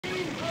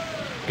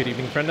Good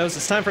evening, friendos.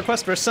 It's time for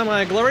Quest for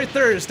Semi-Glory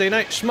Thursday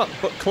Night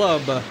Shmup Book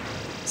Club.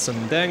 Some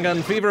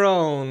Dangun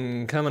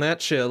Feveron coming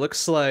at you.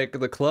 Looks like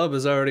the club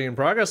is already in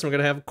progress, and we're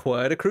gonna have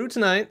quite a crew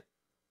tonight.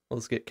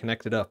 Let's get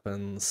connected up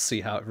and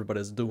see how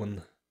everybody's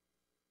doing.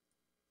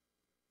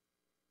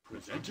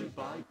 Presented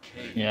by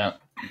K. Yeah.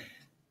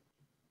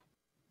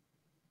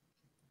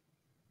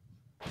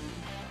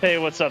 Hey,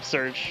 what's up,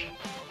 Serge?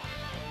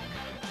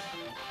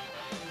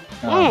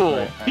 Oh, Ooh,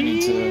 right. I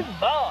need to...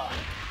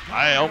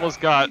 I almost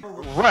got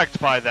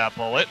wrecked by that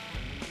bullet.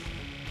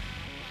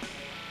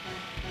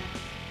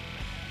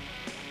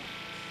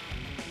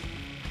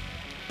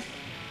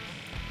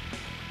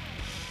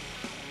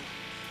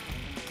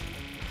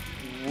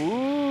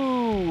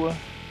 Woo!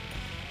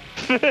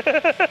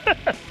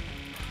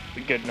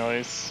 Good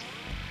noise.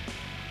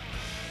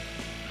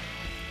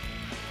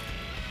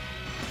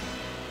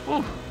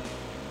 Ooh.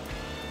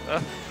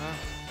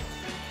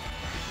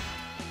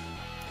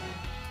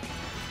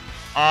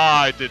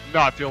 I did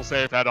not feel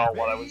safe at all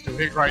what I was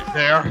doing right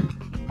there.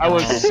 I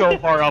was so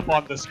far up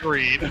on the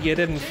screen. You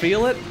didn't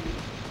feel it?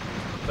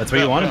 That's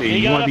where you want to be.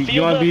 You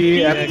You want to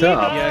be at the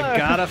top. You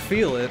gotta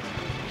feel it.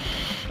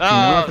 You're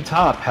at the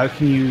top. How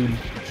can you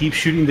keep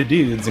shooting the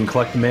dudes and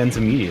collect the mans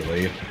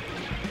immediately?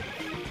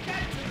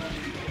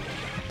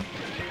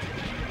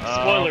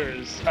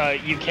 Spoilers,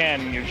 you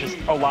can, you're just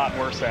a lot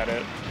worse at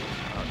it.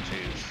 Oh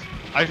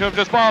jeez. I should have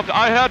just bombed.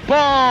 I had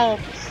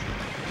bombs!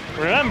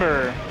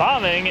 Remember,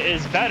 bombing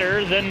is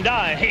better than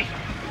dying.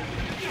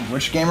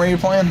 Which game are you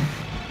playing?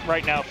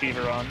 Right now,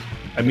 Feveron.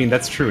 I mean,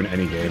 that's true in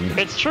any game.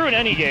 It's true in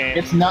any game.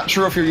 It's not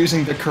true if you're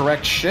using the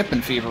correct ship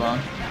in Feveron.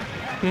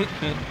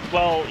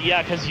 Well,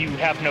 yeah, because you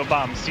have no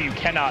bombs, so you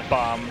cannot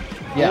bomb.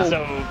 Yeah.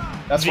 So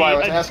That's why I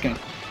was asking.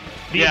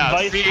 The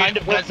advice kind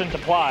of doesn't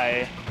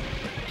apply.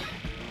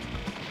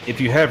 If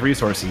you have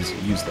resources,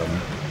 use them.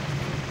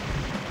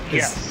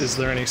 Yes. Is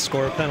there any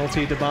score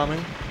penalty to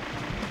bombing?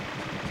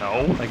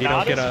 No. Like you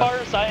Not don't get as far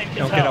as I can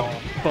don't tell.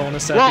 get a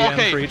bonus at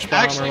the end for each bomb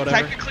actually, or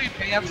whatever? technically,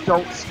 fans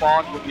don't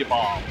spawn when you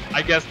bomb.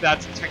 I guess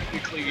that's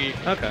technically...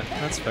 Okay,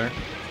 that's fair.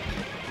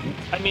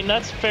 I mean,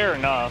 that's fair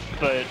enough,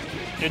 but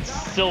it's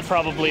still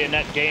probably a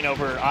net gain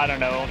over, I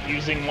don't know,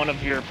 using one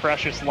of your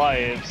precious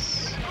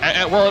lives.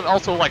 well, it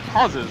also, like,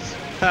 pauses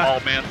all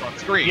mans on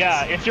screen.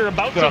 Yeah, if you're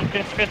about to...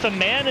 If a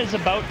man is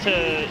about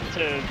to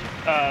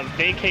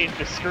vacate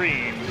the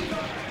screen,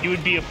 you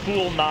would be a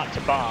fool not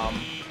to bomb.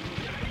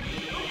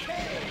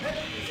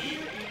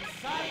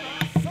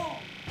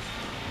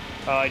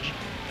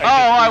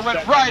 I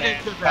went right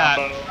into that.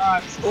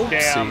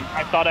 Damn,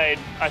 I thought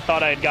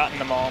I had gotten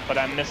them all, but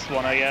I missed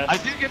one, I guess. I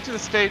did get to the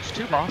stage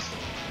 2, boss.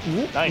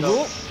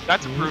 Nice.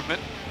 That's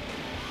improvement.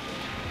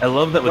 I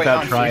love that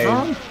without trying.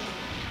 Feveron?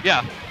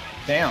 Yeah.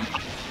 Damn.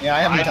 Yeah, I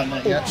haven't done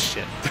that yet.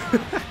 Shit.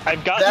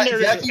 I've gotten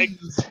there.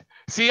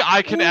 See,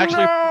 I can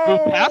actually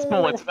move past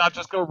bullets and not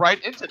just go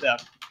right into them.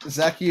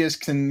 Zeki is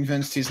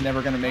convinced he's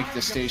never going to make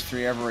this stage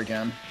 3 ever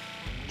again.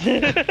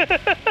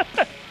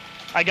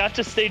 I got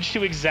to stage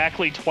 2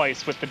 exactly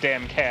twice with the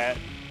damn cat.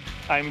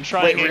 I'm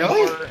trying Wait,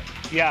 really? more...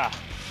 Yeah.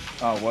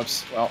 Oh,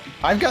 whoops. Well,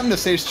 I've gotten to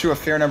stage 2 a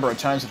fair number of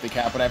times with the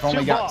cat, but I've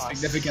only gotten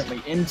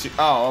significantly into...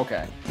 Oh,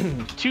 okay.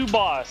 2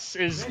 boss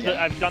is...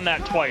 I've done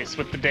that twice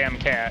with the damn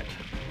cat.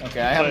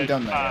 Okay, I haven't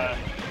done that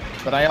yet.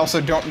 But I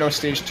also don't know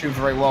stage 2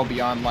 very well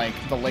beyond, like,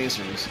 the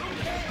lasers.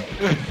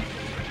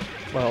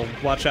 Well,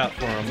 watch out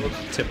for them.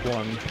 Tip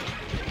 1.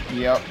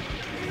 Yep.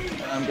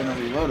 I'm gonna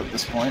reload at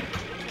this point.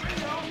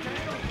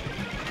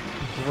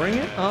 Bring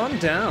it on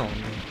down.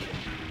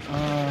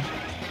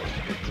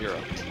 0.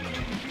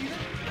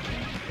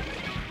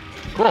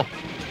 Cool.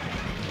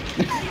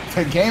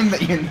 The game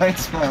that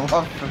unites my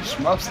love for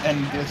shmups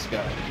and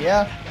disco.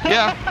 Yeah?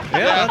 Yeah.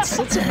 Yeah, that's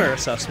a fair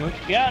assessment.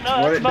 Yeah,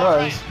 no, What that's it about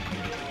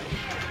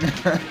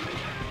does. right.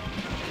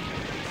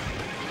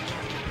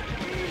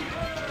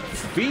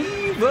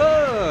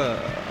 Fever!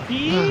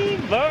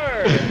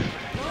 Fever!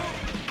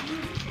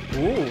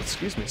 Ooh,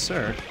 excuse me,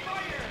 sir.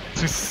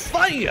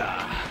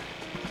 Fire!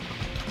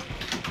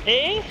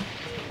 Eh?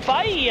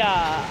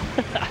 Fire!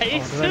 Oh,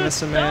 did I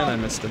miss a man? I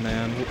missed a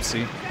man.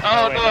 Whoopsie.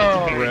 Oh, wait, that's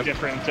a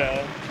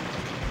no!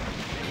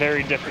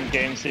 very different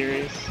game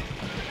series.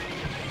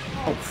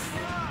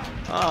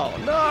 Oh,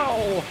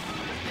 no!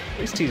 At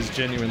least he's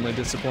genuinely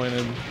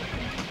disappointed.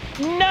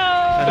 No! And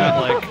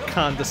not, like,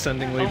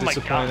 condescendingly Oh my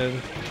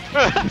disappointed.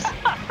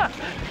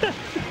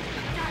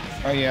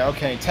 Oh yeah,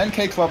 okay.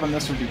 10K club on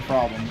this would be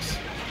problems.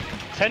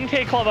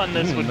 10K club on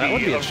this would that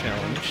would be a a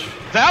challenge.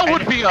 That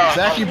would be a...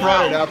 Zaki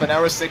brought it up, and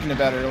I was thinking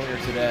about it earlier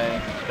today.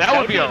 That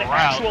would be a an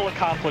route. actual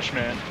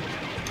accomplishment.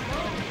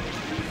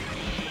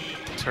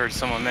 Just heard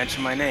someone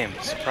mention my name.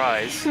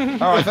 Surprise.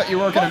 Oh, I thought you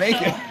weren't gonna make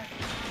it.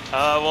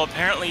 Well,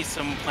 apparently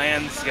some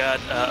plans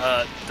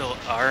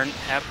aren't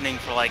happening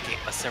for like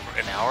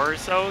an hour or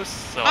so,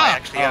 so I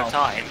actually have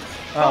time.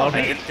 Oh, I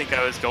okay. didn't think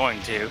I was going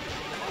to.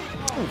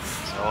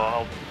 So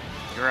I'll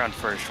be around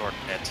for a short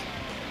bit.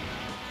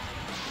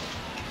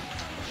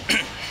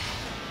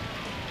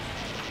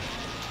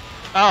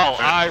 Oh,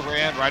 I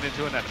ran right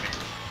into an enemy.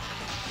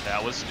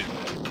 That was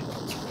stupid.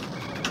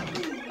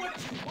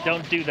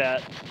 Don't do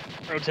that.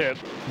 Pro tip.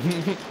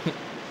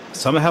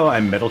 Somehow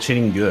I'm metal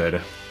chaining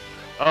good.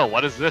 Oh,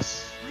 what is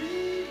this?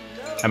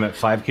 I'm at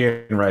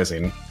 5k and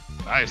rising.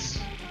 Nice.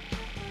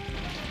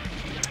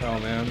 Oh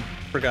man,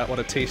 forgot what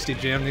a tasty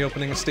jam the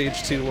opening of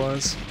stage 2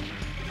 was.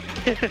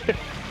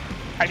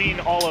 I mean,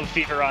 all of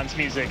Feveron's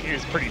music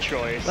is pretty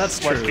choice. That's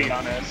true. Let's be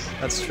honest.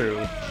 That's true.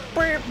 Oops.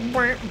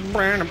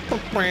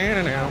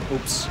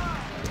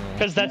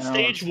 Because that No,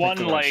 stage it's 1,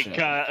 piccolo like,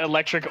 shit.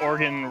 electric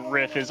organ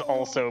riff is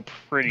also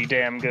pretty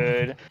damn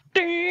good.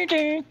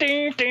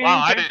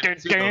 Wow, I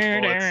didn't see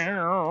those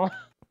bullets.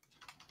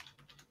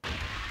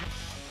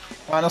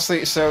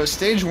 Honestly, so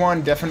stage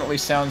 1 definitely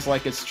sounds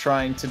like it's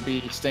trying to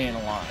be staying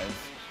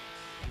alive.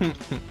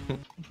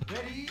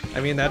 I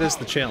mean, that is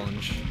the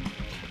challenge.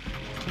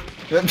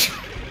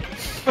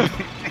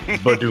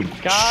 Badoom.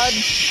 God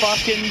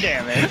fucking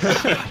damn it.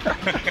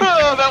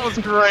 Oh, that was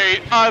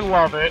great. I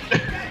love it.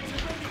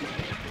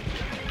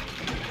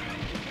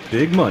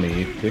 Big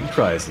money, big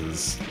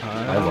prizes.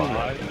 I love it.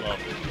 I love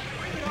it.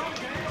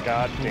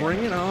 God damn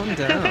Bring it on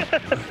down.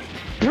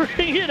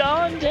 Bring it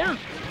on down.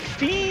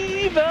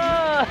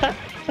 Fever!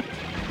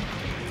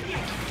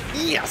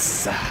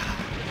 Yes!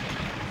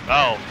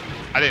 Oh,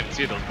 I didn't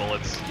see those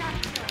bullets.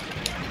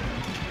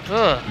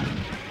 Ugh.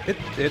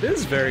 It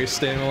is very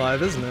staying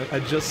alive, isn't it? I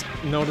just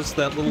noticed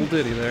that little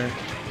ditty there.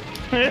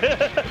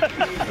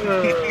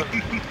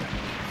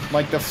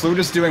 Like the flute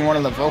is doing one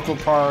of the vocal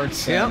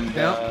parts. And,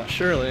 Yep,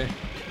 surely.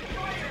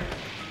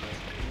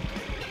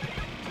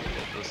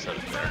 Just set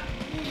it there.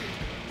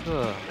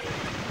 Ugh.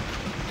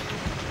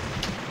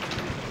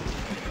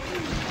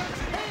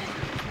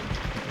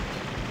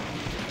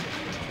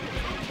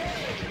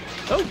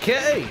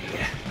 Okay!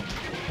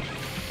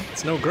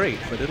 It's no great,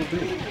 but it'll do.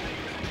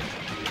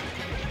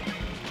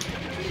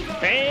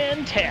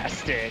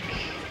 Fantastic.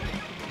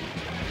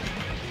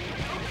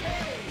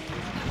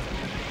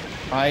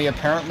 I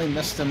apparently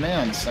missed a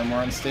man somewhere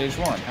on stage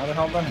 1. How the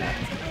hell did that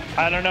happen?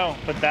 I don't know,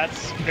 but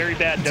that's very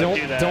bad. Don't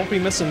do that. Don't be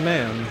missing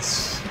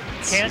mans.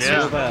 It's Can't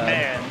so miss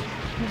bad.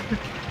 man.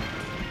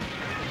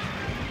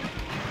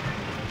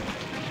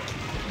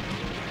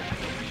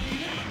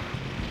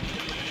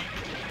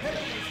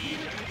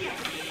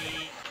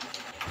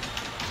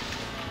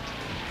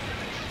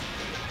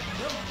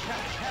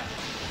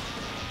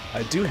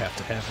 I do have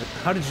to have it.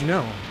 How did you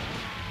know?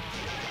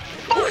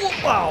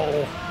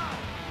 Wow!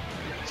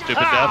 Stupid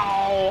death.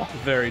 Ow!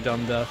 Very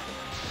dumb death.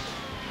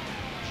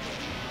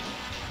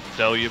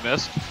 So you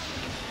missed?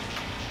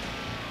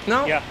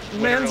 No, Yeah,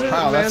 mans literally. are,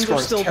 Wow, that mans are score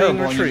is still being terrible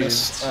when you, retrieved.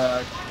 miss,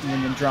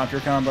 when you drop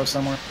your combo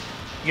somewhere.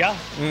 Yeah.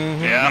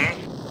 Yeah.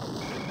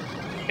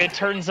 It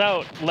turns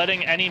out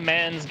letting any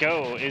mans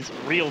go is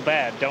real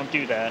bad. Don't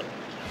do that.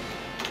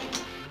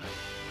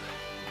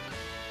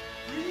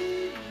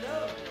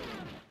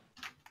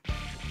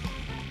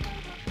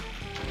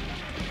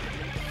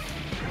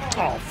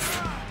 Oh,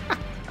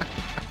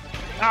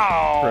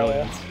 Oh.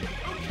 brilliant.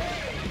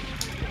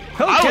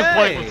 I was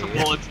playing with Okay! some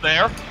bullets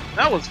there.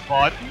 That was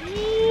fun.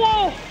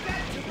 Whoa!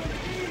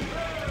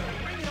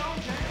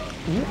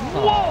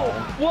 Whoa!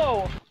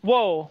 Whoa!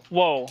 Whoa!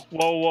 Whoa!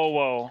 Whoa! Whoa!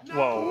 Whoa!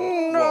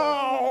 Whoa!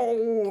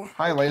 No!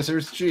 Hi,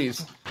 lasers.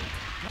 Jeez.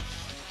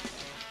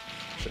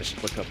 I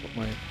should look up what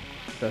my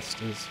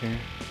best is here.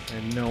 I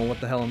know what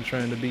the hell I'm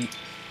trying to beat.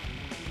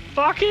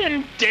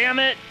 Fucking damn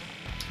it!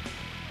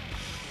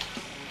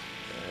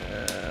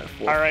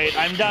 Alright,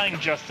 I'm dying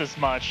just as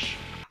much.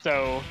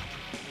 So,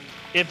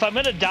 if I'm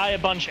gonna die a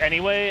bunch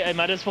anyway, I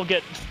might as well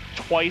get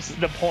twice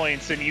the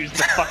points and use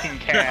the fucking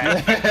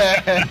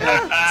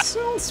cat.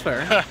 Sounds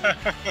fair.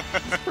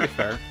 It's pretty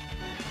fair.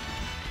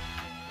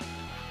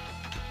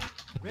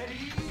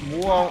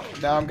 Whoa,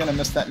 now I'm gonna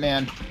miss that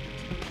man.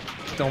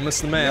 Don't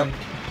miss the man.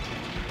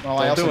 Well,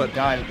 I Don't do also it.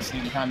 died at the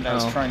same time that I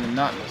was Oh. trying to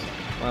not miss him.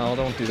 Well,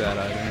 don't do that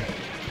either.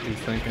 What are you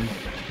thinking?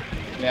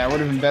 Yeah, it would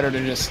have been better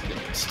to just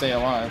stay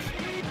alive.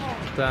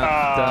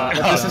 Da,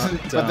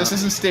 But this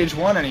isn't stage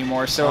 1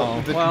 anymore, so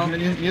Oh, the well.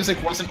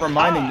 music wasn't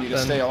reminding me to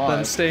then, stay then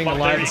alive. staying Well,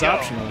 alive there is you go.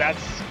 optional.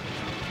 That's,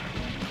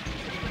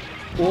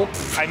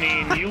 Oops. I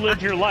mean, you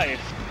live your life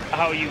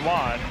how you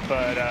want,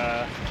 but,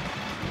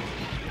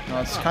 No,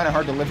 it's kind of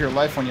hard to live your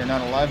life when you're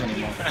not alive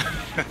anymore.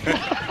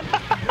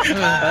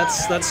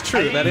 That's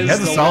true. That He is has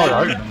a the solid one,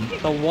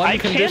 argument. the one I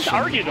condition. can't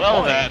argue the Well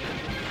point. then.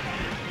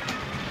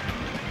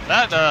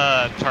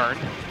 That turned.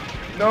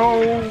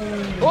 No!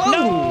 Whoa!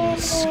 No!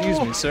 Excuse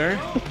me, sir.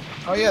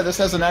 Oh yeah, this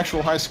has an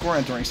actual high score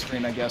entering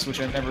screen, I guess, which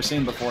I've never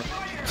seen before.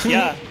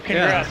 Yeah,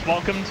 congrats.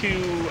 Welcome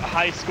to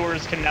High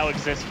Scores Can Now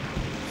Exist.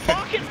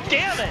 Fucking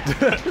damn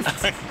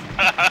it!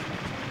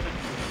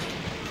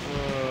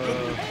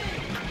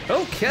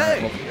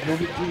 Okay. We'll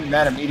be doing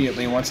that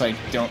immediately once I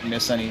don't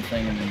miss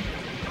anything and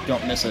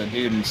don't miss a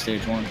dude in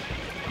stage 1.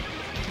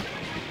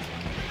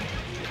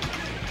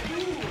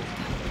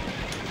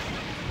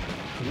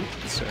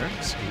 Sir,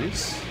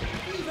 excuse.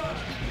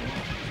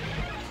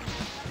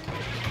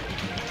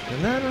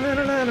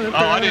 Oh,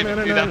 I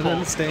didn't do that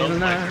full. Staying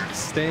alive,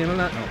 staying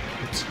alive.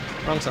 Oh, oops.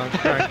 Wrong song.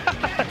 Sorry.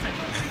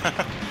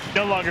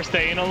 No longer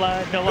staying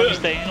alive, no longer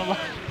staying alive.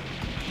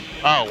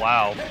 Oh,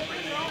 wow.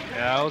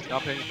 Yeah, I was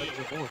not paying attention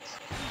to the bullets.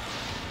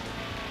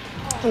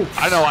 Oof,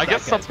 I know, I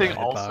guess that guy's something got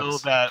a hitbox. also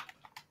that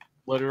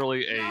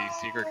literally a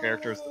secret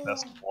character is the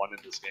best one in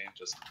this game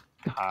just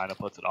kind of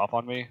puts it off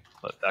on me,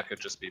 but that could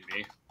just be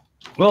me.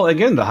 Well,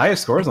 again, the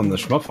highest scores on the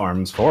Shmup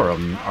Farms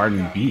forum are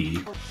in B.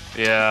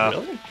 Yeah.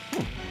 Really?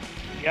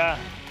 Yeah.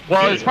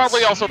 Well, it's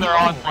probably also they're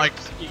on, like,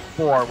 Speed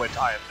 4, which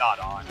I am not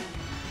on.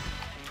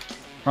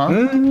 Huh?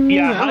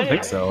 Yeah, I don't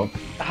think so.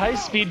 High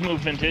speed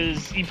movement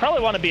is, you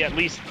probably want to be at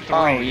least 3.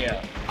 Oh,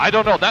 yeah. I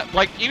don't know, that,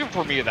 like, even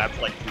for me, that's,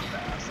 like, too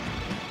fast.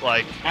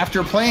 Like...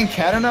 After playing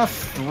Cat enough,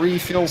 3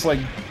 feels like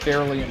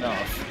barely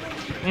enough.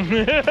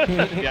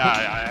 Yeah,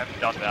 I haven't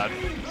done that,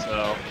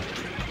 so...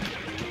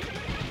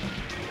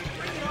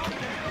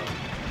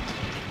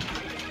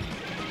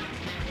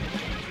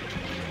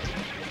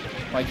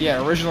 Like,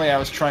 yeah, originally I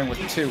was trying with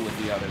 2 with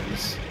the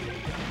others.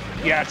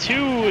 Yeah, 2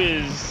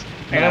 is...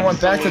 And I went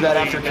back to that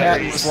after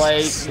Cat absolutely was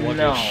like, sluggish.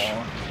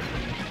 no.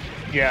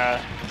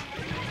 Yeah.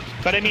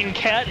 But I mean,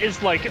 Cat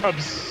is like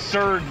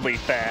absurdly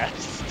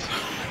fast.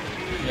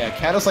 Yeah,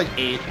 Cat is like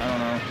 8, I don't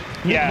know.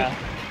 Yeah.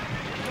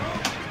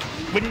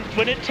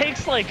 When it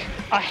takes like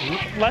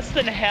less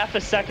than half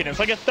a second, it's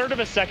like a third of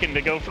a second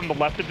to go from the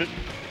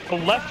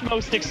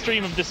leftmost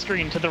extreme of the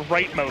screen to the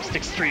rightmost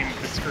extreme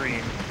of the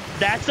screen.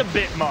 That's a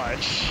bit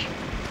much.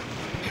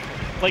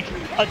 Like,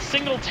 a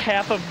single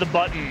tap of the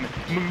button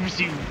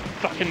moves you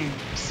fucking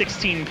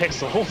 16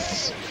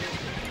 pixels.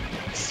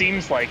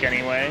 Seems like,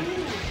 anyway.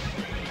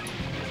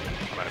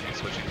 I might be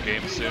switching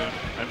games soon.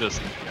 I'm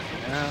just...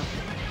 Yeah.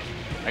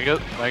 I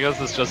guess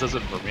this just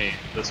isn't for me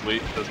this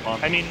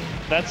month. I mean,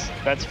 that's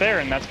fair,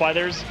 and that's why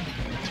there's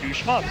 2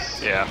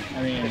 shmups. Yeah.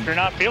 I mean, If you're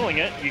not feeling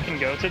it, you can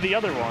go to the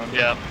other one.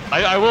 Yeah.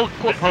 I will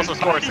post a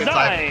score since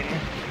Design.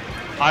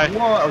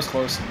 well, I was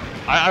close.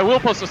 I will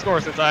post a score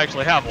since I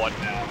actually have one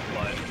now,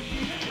 but...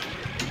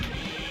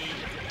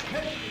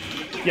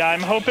 Yeah,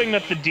 I'm hoping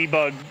that the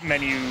debug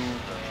menu,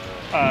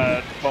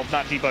 well,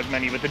 not debug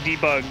menu, but the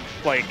debug,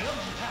 like,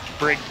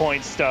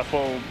 breakpoint stuff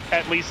will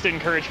at least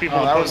encourage people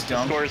to post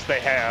the scores they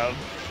have.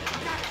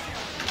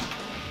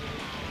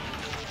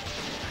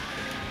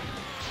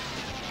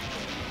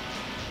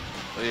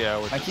 But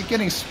yeah, I keep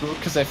getting spooked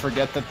because I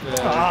forget that the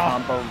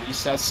combo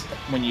resets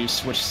when you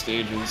switch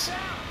stages.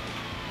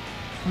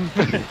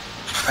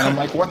 And I'm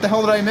like, what the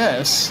hell did I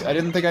miss? I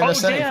didn't think I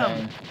missed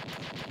anything.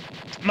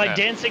 My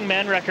dancing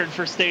man record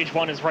for stage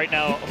 1 is right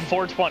now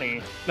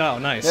 420. Oh,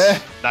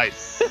 nice.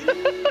 Nice.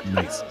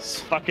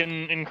 Nice.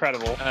 Fucking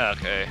incredible.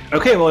 Okay.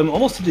 Okay, well, I'm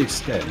almost to the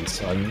extend,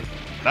 so I'm...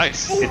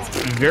 Nice. It's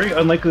very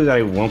unlikely that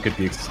I won't get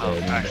the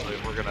extend. Actually,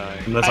 we're gonna...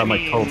 Unless I'm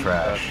like total mean-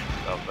 trash.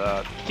 About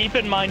that. Keep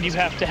in mind you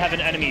have to have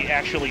an enemy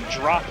actually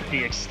drop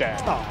the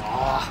extend.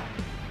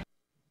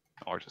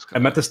 Or just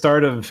I'm at the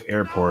start of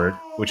airport,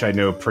 which I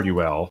know pretty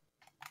well.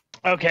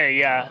 Okay,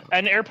 yeah.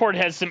 And airport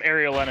has some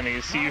aerial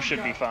enemies, so you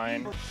should be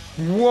fine.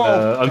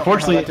 Whoa!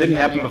 Unfortunately, it didn't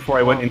happen before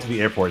I went into the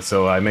airport,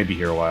 so I may be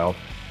here a while.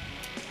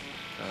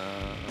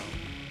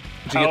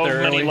 Did you get How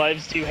there many early?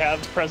 lives do you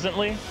have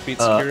presently? Beat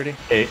security?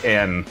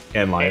 And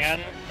life.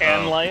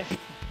 And life?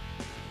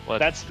 What?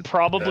 That's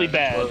probably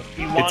bad.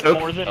 You want okay.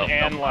 more than Oh,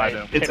 and no, life. I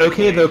don't. It's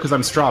okay, though, because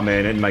I'm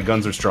strawman and my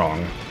guns are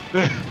strong.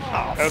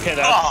 Okay,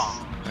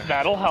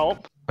 that'll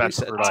help. That's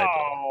Reset. right.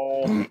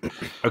 Oh.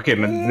 Okay,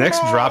 my next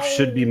drop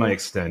should be my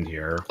extend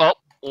here. Oh,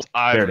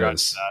 I There it got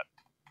is.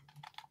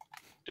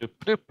 that. Boop,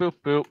 boop, boop,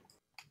 boop.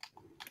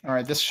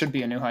 Alright, this should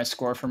be a new high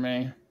score for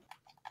me.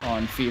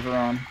 On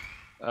Feveron.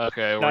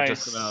 Okay, we're Nice.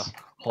 just gonna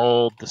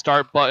hold the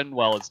start button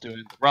while it's doing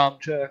the ROM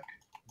check.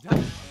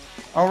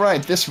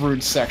 Alright, this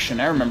rude section.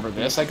 I remember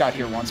this. I got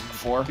here once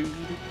before.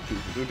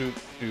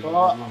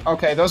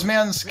 Okay, those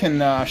mans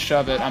can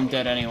shove it. I'm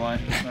dead anyway.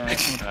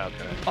 Alright.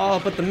 Okay. Oh,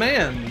 but the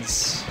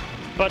mans.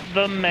 But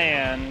the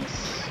mans.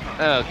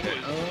 Okay.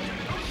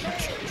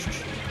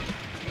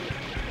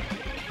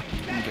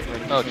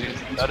 Oh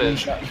jeez, that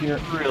is Here.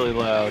 really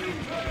loud.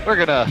 We're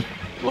gonna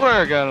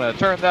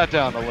turn that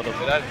down a little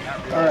bit.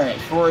 Alright,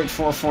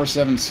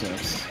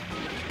 484476.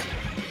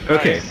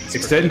 Okay, Nice.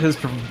 extend has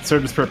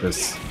served its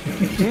purpose.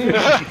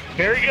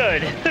 Very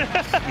good.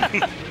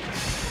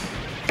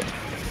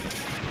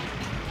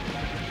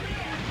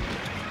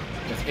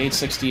 With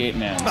 868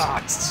 mans. Ah,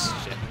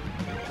 shit.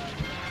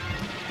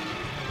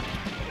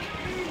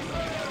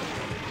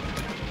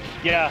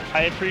 Yeah,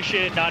 I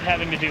appreciate not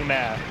having to do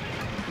math.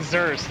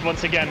 Zurst,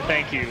 once again,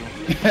 thank you.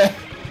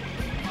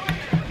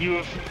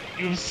 You've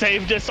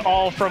saved us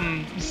all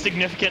from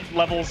significant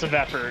levels of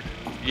effort.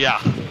 Yeah.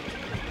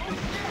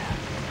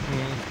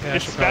 Yeah, I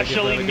should probably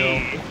give Especially that a go.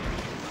 me.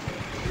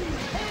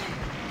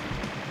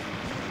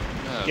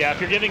 Yeah, if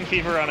you're giving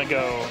Feveron a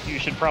go, you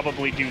should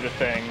probably do the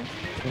thing.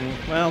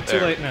 Well, too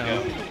There late we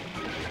now.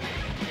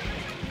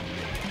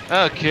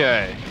 Okay.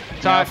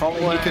 Yeah, Time if only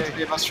to he play. could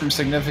save us from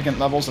significant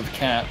levels of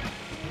cat.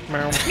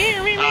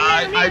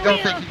 I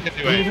don't think you can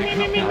do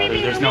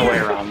it. There's no way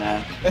around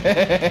that.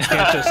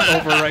 Can't just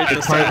overwrite the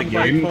It's part of the sound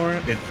bite game. for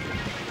it.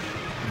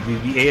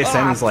 The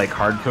ASN is like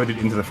hard-coded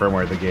into the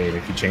firmware of the game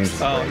if you change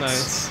the Oh,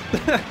 brakes.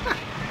 nice.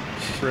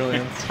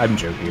 Brilliant. I'm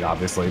joking,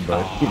 obviously,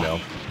 but you know.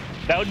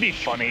 That would be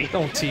funny.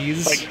 Don't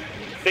tease. Like,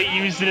 they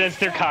used it as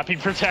their copy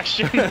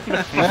protection.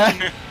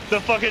 The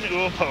fucking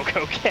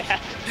Uapoko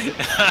cat.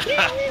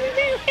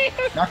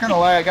 Not gonna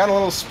lie, I got a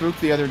little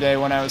spooked the other day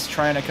when I was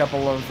trying a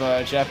couple of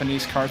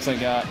Japanese carts I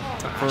got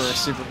for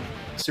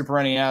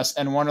Super NES,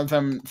 and one of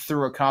them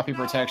threw a copy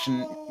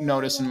protection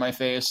notice in my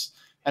face,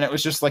 and it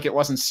was just like it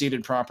wasn't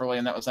seated properly,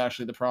 and that was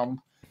actually the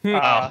problem.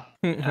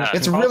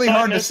 It's really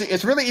hard to see.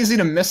 It's really easy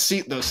to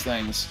misseat those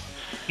things.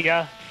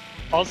 Yeah.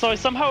 Also, I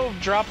somehow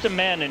dropped a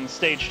man in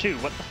stage 2.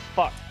 What the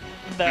fuck?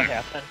 How did that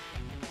happen?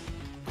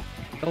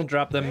 Don't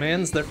drop them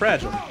mans, they're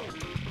fragile.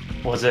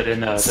 Was it in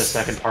the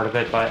second part of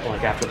it, but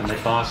like after the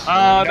mid-boss? No,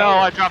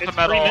 I dropped the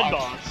medal.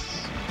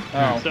 Mid-boss.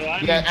 Oh. So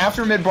yeah,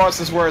 after mid-boss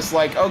is where it's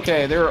like,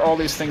 okay, there are all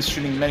these things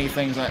shooting many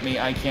things at me,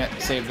 I can't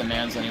save the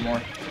mans anymore.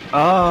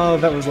 Oh,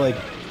 that was like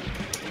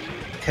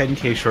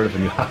 10k short of a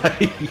new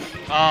high.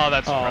 Oh,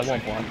 that's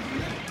depressing.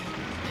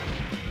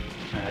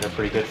 I had a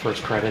pretty good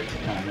first credit.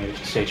 Made it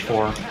to stage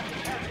 4.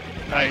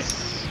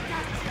 Nice.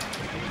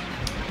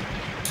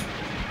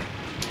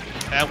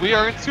 And we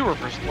are in sewer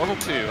for level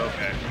 2,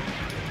 okay.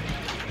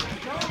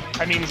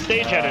 I mean,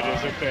 stage edit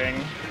is a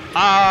thing.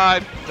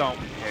 I don't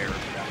care.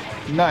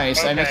 Nice,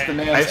 Okay. I missed the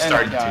mans I and I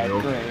started died.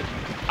 to. Great.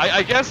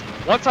 I guess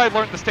once I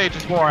learn the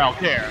stages more, I'll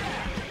care.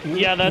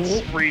 Yeah,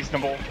 that's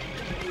reasonable.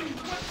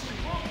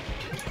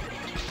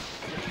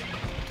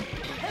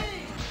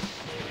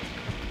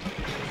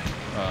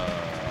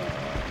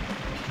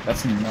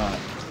 That's not.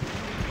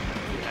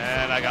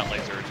 And I got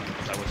lasered.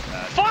 That was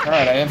bad. Fuck!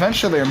 Alright, I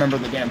eventually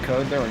remembered the damn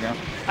code. There we go.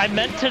 I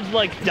meant to,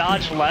 like,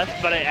 dodge left,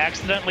 but I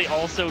accidentally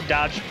also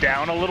dodged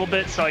down a little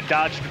bit, so I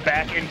dodged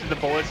back into the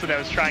bullets that I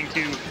was trying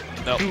to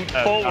shoot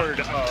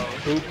forward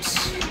of.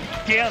 Oops.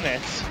 Damn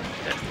it.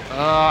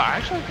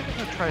 Actually, I think I'm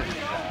gonna try that.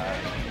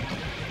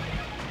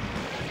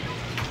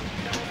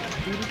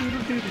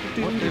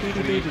 What if we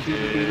did B?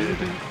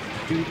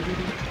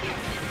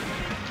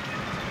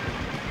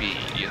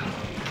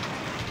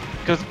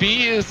 Because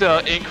B is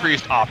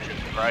increased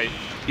options, right?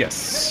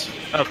 Yes.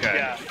 Okay.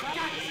 Yeah.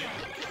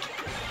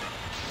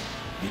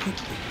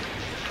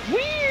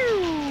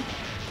 Woo!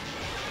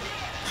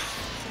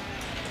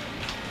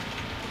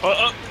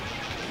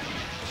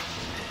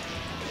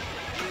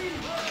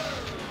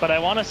 But I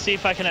want to see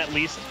if I can at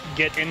least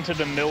get into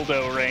the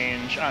Mildo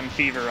range on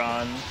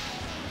Feveron.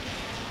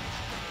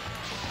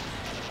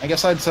 I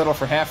guess I'd settle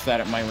for half that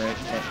at my rate,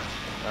 but...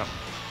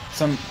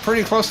 So I'm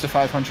pretty close to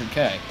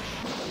 500k.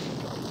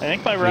 I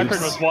think my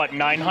record was, what,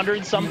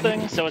 900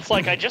 something? So it's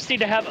like I just need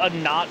to have a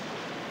not...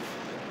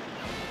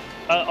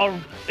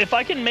 if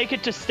I can make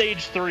it to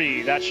stage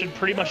 3, that should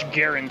pretty much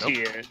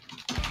guarantee it.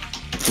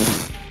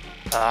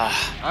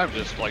 I'm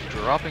just, like,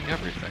 dropping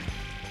everything.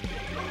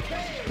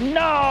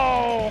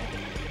 No!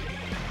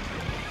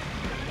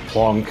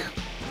 Plonk.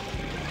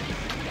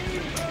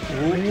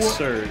 Ooh,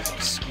 sir,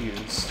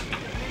 excuse.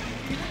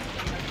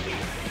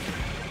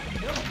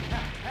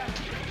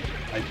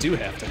 I do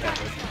have to have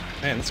it.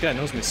 Man, this guy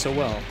knows me so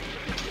well.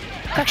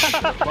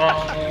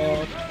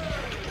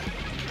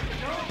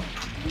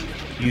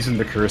 Using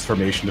the curse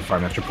formation to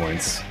farm extra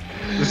points.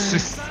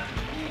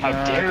 How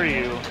dare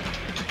you?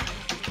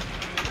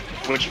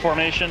 Which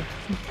formation?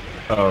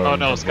 Oh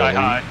no, sky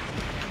high.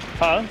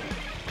 Huh?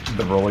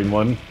 The rolling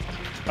one.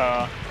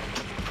 Oh,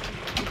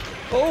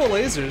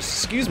 lasers.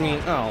 Excuse me.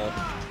 Oh.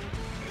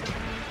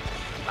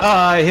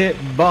 I hit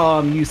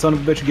bomb, you son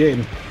of a bitch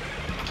game.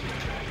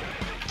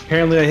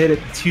 Apparently I hit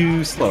it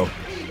too slow.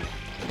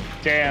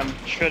 Damn,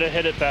 should have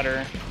hit it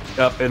better.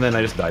 Up, and then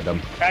I just died them.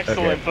 Excellent,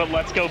 Okay. but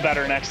let's go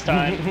better next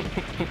time.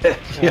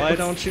 Why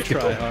don't you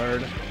try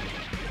hard?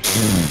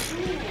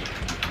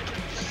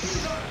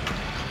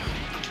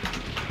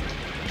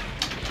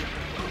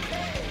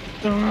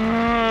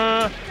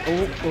 Oh!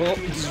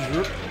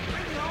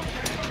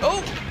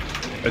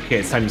 Okay,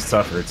 it's time to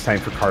suffer. It's time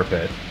for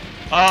carpet.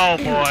 Oh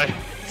boy.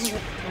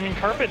 I mean,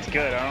 carpet's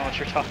good. I don't know what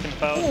you're talking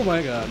about. Oh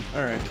my god.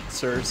 Alright,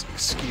 sirs,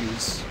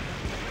 excuse.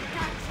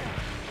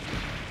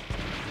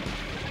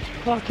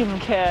 Fucking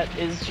cat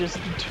is just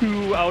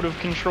too out of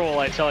control,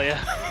 I tell ya.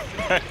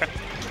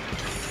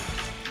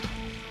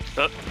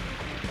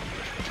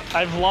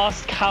 I've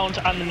lost count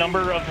on the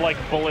number of, like,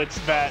 bullets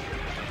that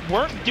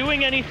weren't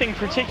doing anything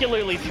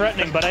particularly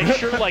threatening, but I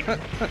sure, like,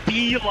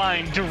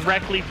 beeline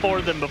directly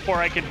for them before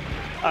I could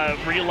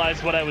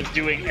realize what I was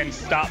doing and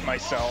stop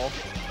myself.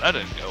 That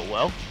didn't go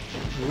well.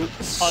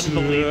 Oops.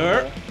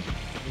 Unbelievable.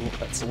 Ooh,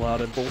 that's a lot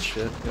of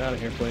bullshit. Get out of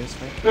here, please.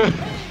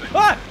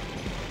 Ah!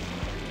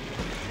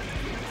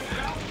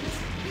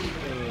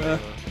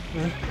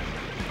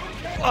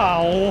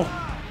 Ow!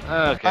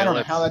 Okay, I don't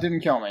know how that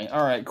didn't kill me.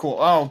 Alright, cool.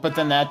 Oh, but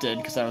then that did,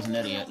 because I was an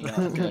idiot.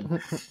 Yeah,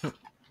 good.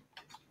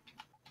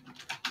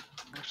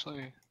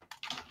 Actually,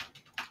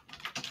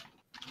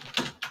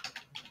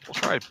 we'll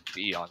try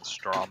B on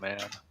Straw Man.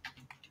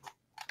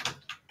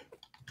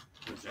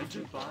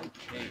 Presented by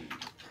Kane.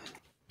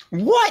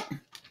 What?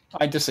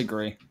 I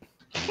disagree.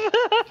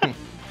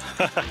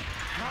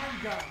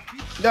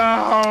 No!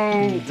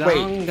 Wait,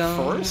 Dangun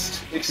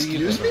first?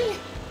 Excuse me?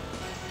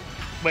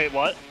 Wait,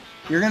 what?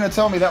 You're gonna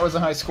tell me that was a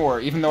high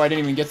score, even though I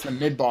didn't even get to the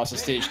mid-boss of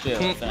stage 2,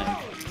 I think.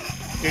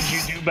 Did you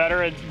do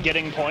better at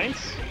getting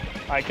points?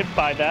 I could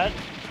buy that.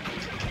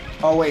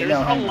 Oh wait, There's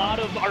no, a hang on. lot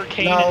of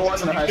arcade. No, it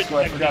wasn't a high stupid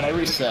score. I forgot. I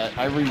techniques. reset.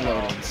 I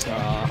reloaded. So,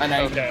 and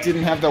I okay.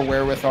 didn't have the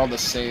wherewithal to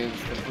save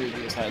the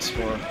previous high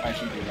score. I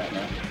should do that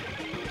now.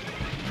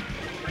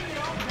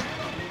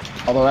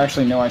 Although,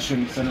 actually, no, I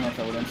shouldn't. I don't know if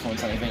that would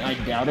influence anything. I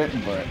doubt it,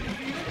 but.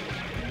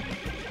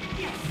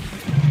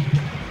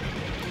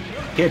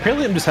 Okay,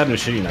 apparently I'm just having a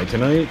shitty night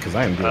tonight because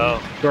I am doing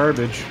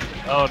garbage.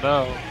 Oh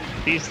no.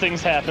 These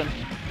things happen.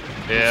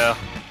 Yeah.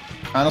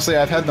 Honestly,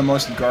 I've had the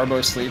most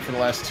garbo sleep for the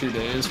last 2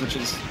 days, which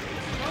is.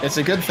 It's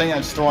a good thing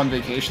I'm still on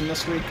vacation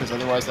this week, because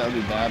otherwise that would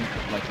be bad.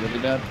 Like, really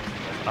bad.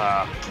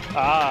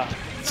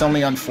 It's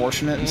only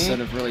unfortunate instead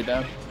of really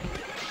bad.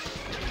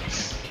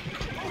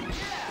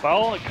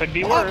 Well, it could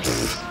be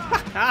worse.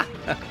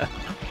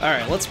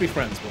 Alright, let's be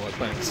friends, Bullet.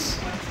 Thanks.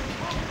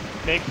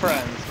 Make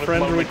friends. With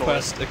Friend lonely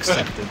request boys.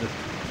 accepted.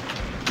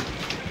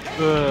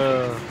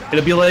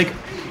 It'll be like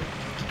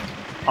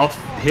I'll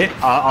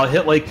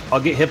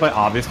get hit by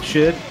obvious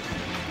shit,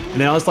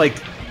 and then I'll just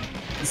like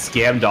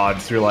scam dodge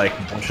through like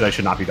bullshit I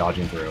should not be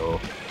dodging through.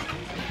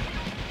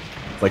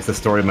 It's like the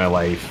story of my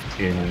life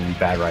in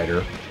Bad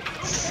Rider.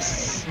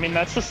 I mean,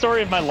 that's the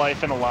story of my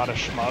life in a lot of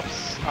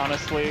shmups,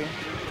 honestly.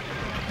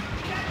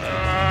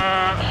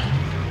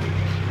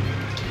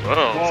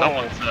 Whoa,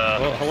 someone's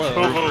Oh,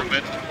 hello.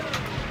 movement.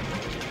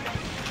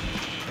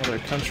 Other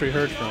country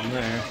heard from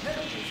there.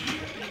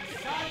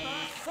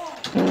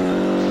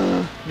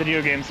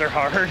 Video games are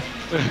hard.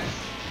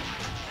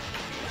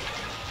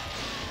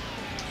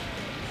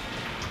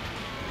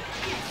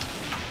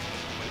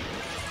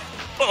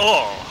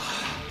 Oh.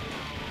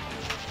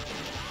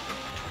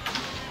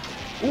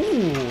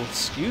 Ooh,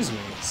 excuse me,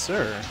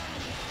 sir.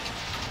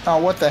 Oh,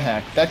 what the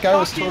heck? That guy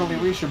was totally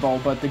reachable,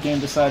 but the game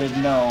decided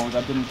no,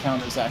 that didn't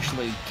count as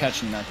actually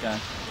catching that guy.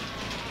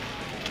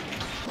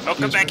 Oh,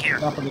 come back here.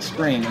 Top of the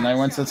screen, and I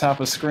went to the top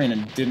of the screen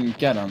and didn't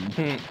get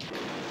him.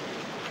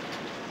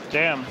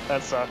 Damn,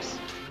 that sucks.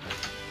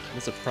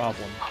 That's a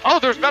problem. Oh,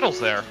 there's medals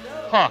there.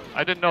 Huh,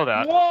 I didn't know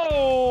that.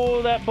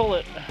 Whoa, that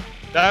bullet.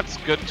 That's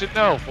good to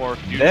know for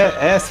future. That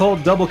asshole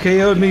double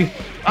KO'd me.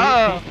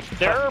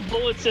 There are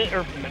bullets in,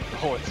 or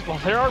bullets. Well,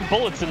 there are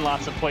bullets in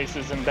lots of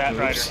places in Bat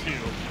Rider too.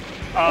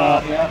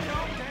 Yeah.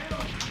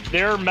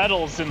 There are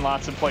medals in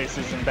lots of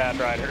places in Bat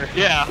Rider.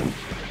 Yeah.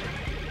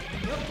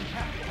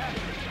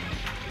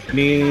 I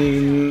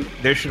mean,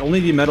 there should only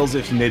be medals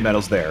if you made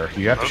medals there.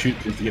 You have to shoot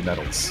to get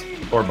medals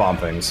or bomb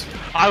things.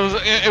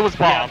 It was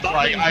bombs. Yeah,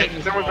 like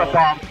bombing there was a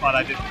bomb spot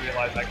I didn't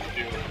realize I could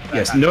do.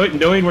 Yes,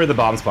 knowing where the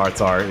bomb spots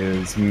are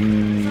is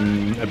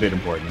a bit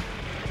important.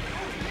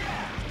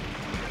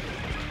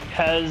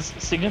 Has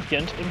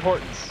significant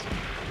importance.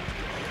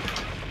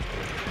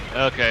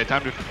 Okay,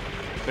 time to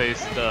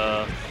face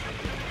the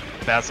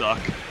Bazok.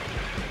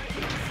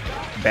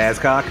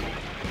 Bazcock.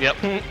 Yep.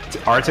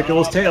 Article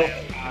his tail.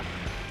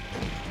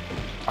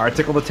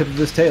 Article the tip of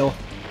his tail.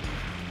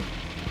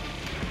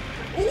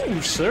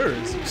 Ooh, sir,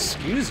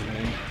 excuse me.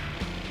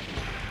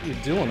 What are you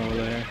doing over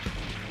there?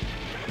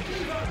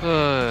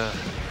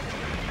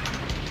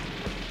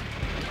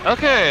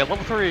 Okay, level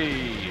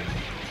 3.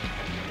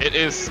 It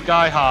is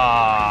Sky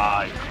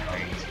High.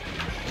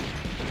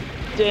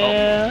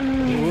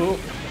 Damn. Ooh.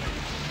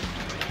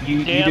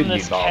 You Damn didn't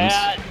this need bombs.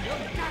 cat.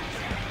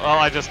 Well,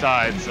 I just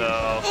died, so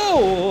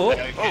Oh!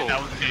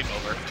 that was game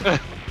over.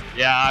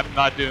 Yeah, I'm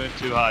not doing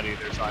too hot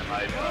either, so I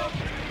might.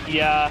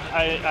 Yeah,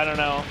 I don't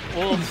know.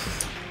 Well,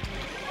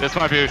 This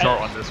might be a short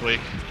one this week.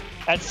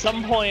 at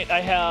some point I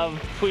have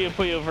Puyo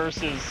Puyo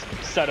Versus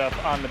set up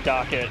on the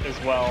docket as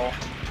well.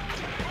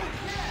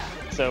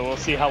 So we'll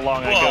see how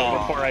long I go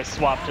before I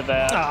swap to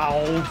that.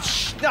 Oh,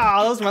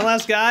 that was my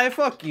last guy.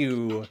 Fuck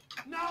you.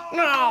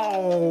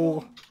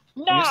 No.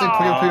 When you say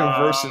Puyo Puyo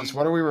Versus,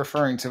 what are we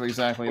referring to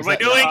exactly? Is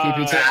What am I that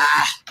doing? PPT?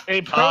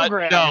 A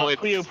program, no,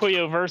 it's- Puyo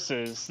Puyo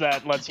Versus,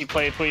 that lets you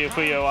play Puyo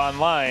Puyo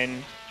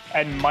online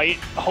and might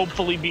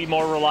hopefully be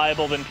more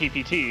reliable than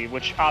PPT,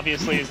 which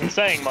obviously isn't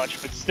saying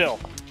much, but still.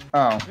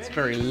 Oh. It's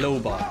very low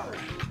bar.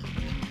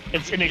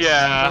 It's an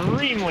Yeah.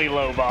 extremely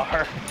low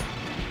bar.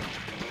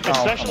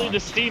 Especially the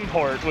Steam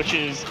port, which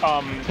is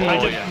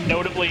kind of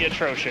notably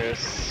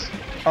atrocious.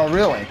 Oh,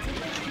 really?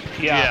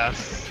 Yeah.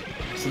 Yes.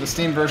 So the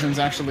Steam version's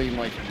actually,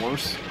 like,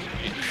 worse?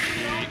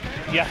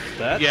 Yeah.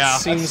 That Yeah.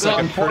 seems That's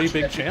like a pretty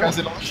big unfortunate, challenge. because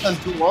it only has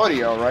dual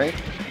audio, right?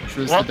 Which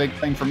was Well- the big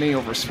thing for me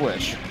over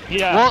Switch.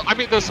 Yeah. Well, I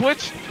mean, the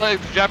Switch,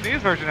 like the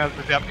Japanese version has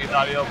the Japanese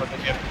audio, but then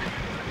you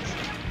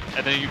have,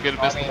 and then you get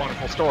to miss the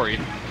wonderful story.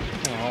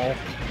 Oh,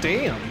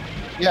 damn.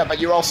 Yeah, but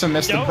you also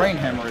missed the No. brain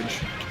hemorrhage.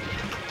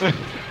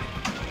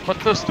 But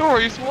the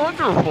story's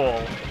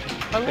wonderful.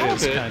 I It love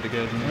is it. kind of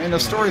good. I mean, the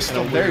story's in a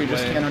still there, you weird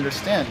just way. can't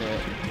understand it.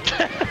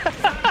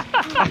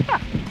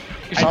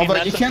 I mean, Although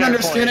that's you a can't fair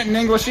understand point. it in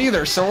English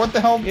either, so what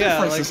the hell Yeah,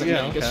 difference like, does it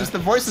yeah, make? It's okay. just the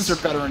voices are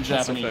better in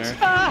Also Japanese. fair.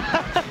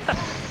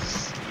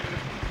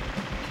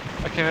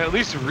 I can at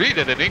least read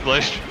it in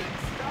English.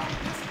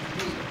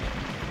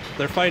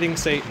 They're fighting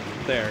Satan.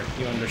 there,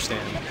 you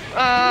understand.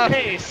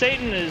 Hey,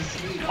 Satan is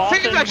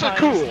oftentimes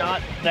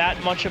not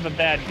that much of a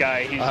bad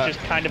guy. He's just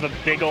kind of a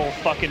big ol'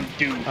 fucking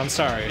dude. I'm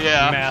sorry.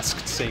 Yeah.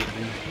 Masked Satan.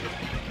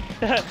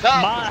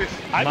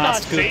 I'm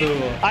not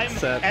Satan. I'm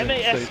Satan.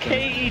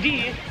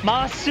 M-A-S-K-E-D.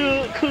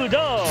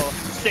 Masukudo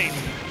Satan.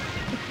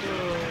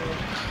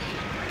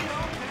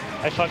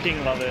 I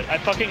fucking love it. I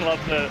fucking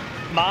love the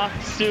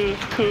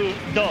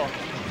Masukudo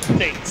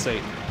Satan.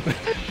 Satan.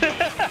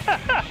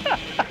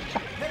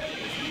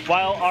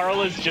 While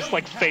Arl is just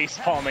like face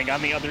palming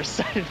on the other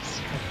side of the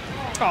screen.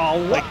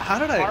 Oh, what? How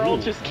did I? Arl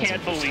Ooh, just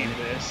can't believe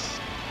this.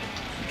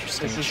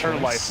 This is her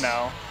life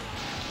now.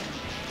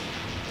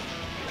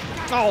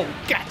 Oh,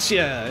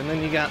 gotcha! And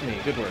then you got me.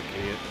 Good work,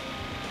 idiot.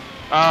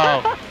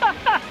 Oh.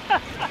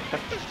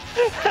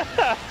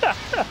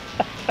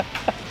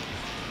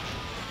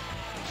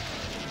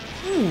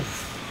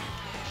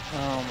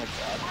 Oh my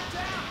god.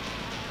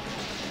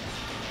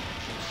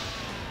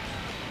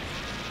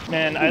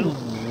 Man,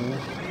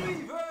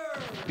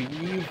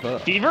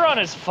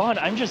 Feveron is fun.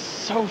 I'm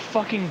just so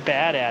fucking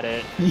bad at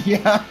it.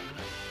 Yeah.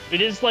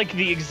 It is like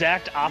the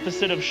exact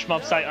opposite of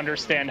shmups I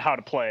understand how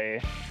to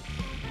play.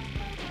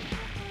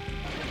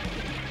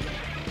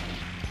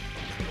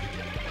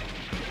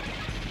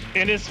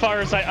 And as far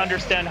as I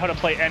understand how to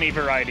play any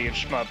variety of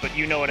shmup, but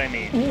you know what I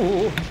mean.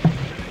 Ooh.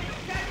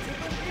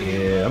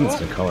 Yeah, I'm just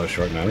gonna call it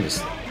short now. I'm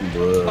just.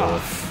 Oh,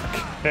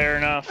 fuck. Fair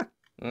enough.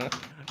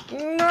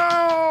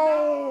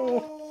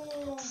 No!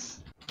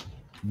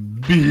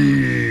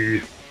 B.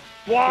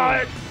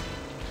 What?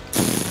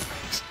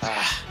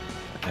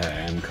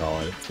 And call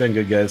it. It's been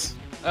good, guys.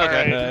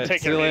 Okay. Alright,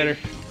 take See it you later.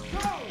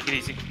 Take it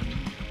easy.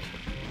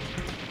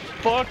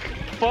 Fuck.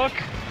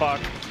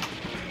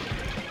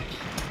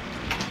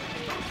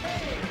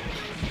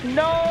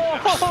 No!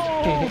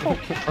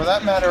 For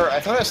that matter,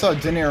 I thought I saw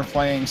Dinier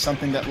playing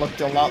something that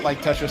looked a lot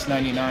like Tetris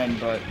 99,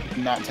 but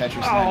not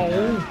Tetris 99.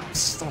 Oh,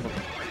 son of a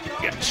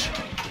bitch.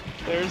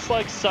 There's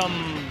like some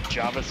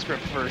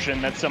JavaScript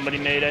version that somebody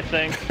made, I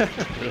think.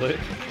 Really?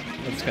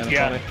 That's kind of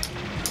Yeah. funny.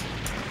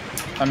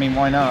 I mean,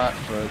 why not?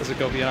 But Does it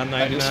go beyond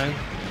 99?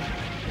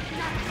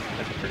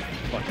 That'd be pretty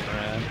fucking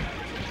rad.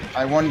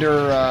 I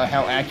wonder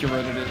how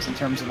accurate it is in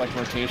terms of like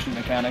rotation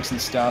mechanics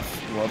and stuff.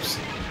 Whoops.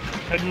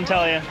 Couldn't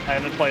tell you. I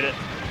haven't played it.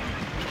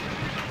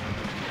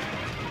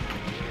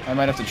 I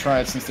might have to try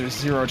it since there's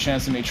zero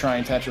chance of me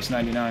trying Tetris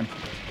 99.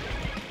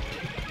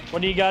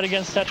 What do you got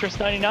against Tetris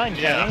 99,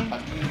 Kenny?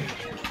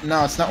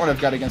 No, it's not what I've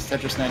got against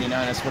Tetris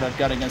 99. It's what I've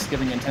got against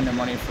giving Nintendo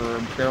money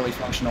for barely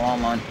functional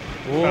online.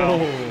 Whoa.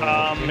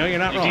 you know you're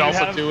not You wrong. can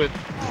also have- do it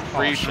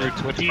free through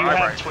Twitch Do you Prime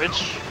have right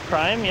Twitch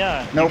Prime?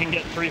 Yeah. Nope. You can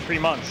get 3 free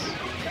months.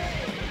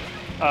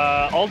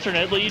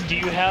 Alternately, do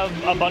you have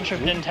a bunch of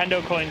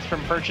Nintendo coins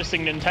from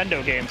purchasing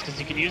Nintendo games? Because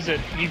you can use it.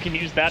 You can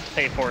use that to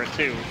pay for it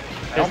too.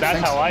 Because don't that's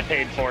think how so. I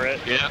paid for it.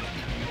 Yeah.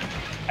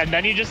 And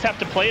then you just have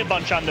to play a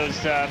bunch on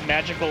those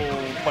magical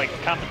like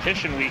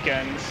competition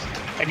weekends,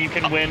 and you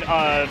can win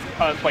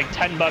like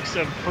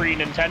 $10 of free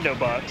Nintendo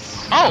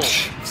bucks. Oh,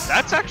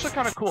 that's actually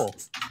kind of cool.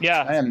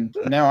 Yeah.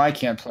 Now I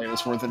can't play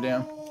this worth a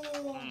damn.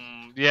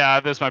 Yeah,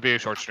 this might be a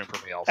short stream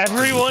for me also.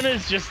 Everyone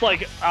is just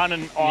like on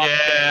an off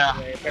Yeah.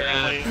 day,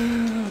 apparently.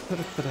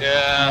 I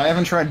Yeah.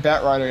 haven't tried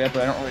Bat Rider yet,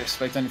 but I don't really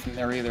expect anything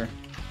there either.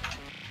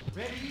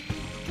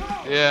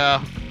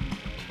 Yeah.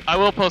 I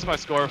will post my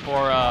score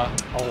for I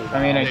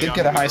mean, I did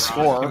get a high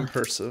score.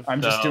 Impressive.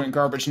 I'm just No. doing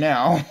garbage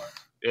now.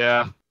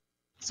 yeah.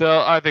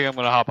 So I think I'm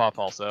gonna hop off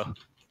also.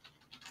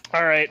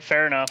 All right,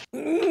 fair enough.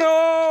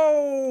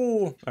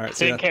 No! Alright,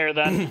 see ya. Take care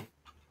then.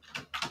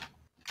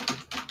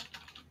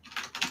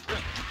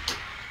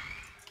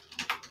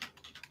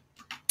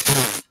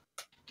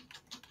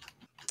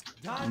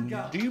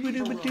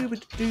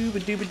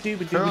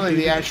 Apparently,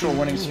 the actual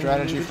winning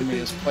strategy for me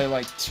is play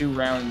like 2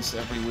 rounds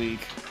every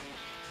week.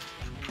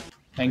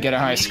 And get a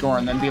high score,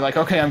 and then be like,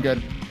 okay, I'm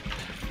good.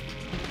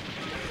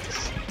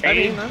 I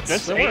mean,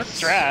 that's a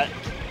strat.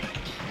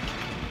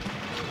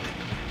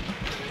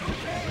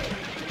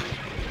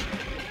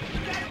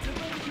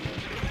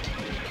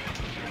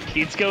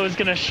 Keatsko is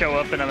gonna show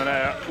up, and I'm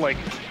gonna like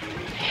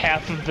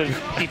half of the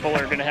people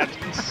are gonna have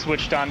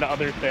switched on to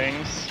other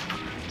things.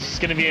 It's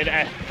just gonna be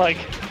an like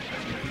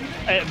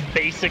a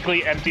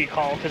basically empty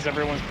call because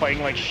everyone's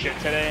playing like shit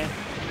today.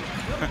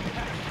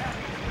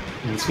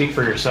 You speak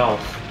for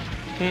yourself.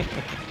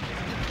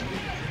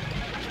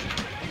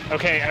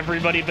 Okay,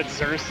 everybody but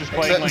Zerst is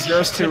playing Except like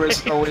Zerst shit 2 is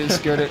today. always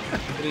good at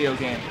video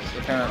games,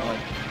 apparently.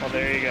 Well,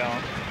 there you go.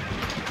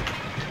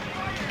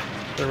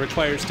 There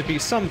requires to be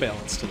some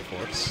balance to the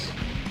force.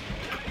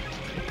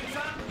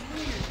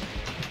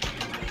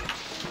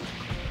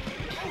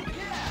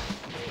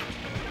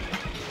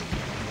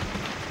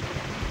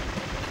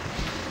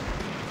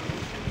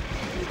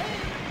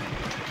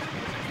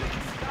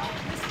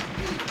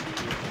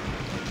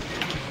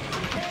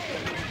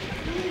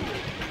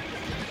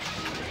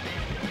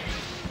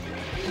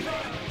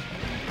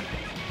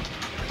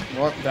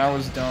 Well, that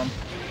was dumb.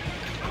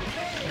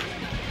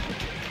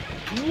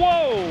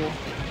 Whoa!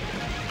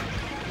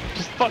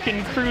 Just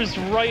fucking cruise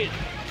right,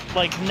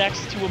 like,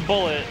 next to a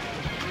bullet.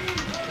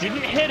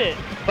 didn't hit it,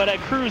 but I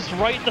cruised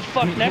right the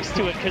fuck next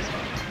to it because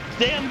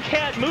damn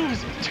cat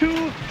moves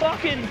too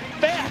fucking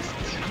fast.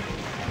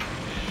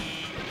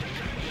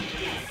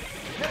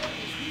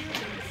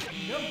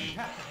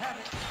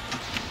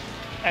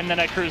 And then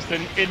I cruised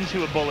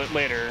into a bullet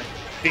later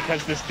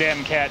because this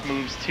damn cat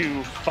moves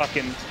too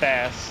fucking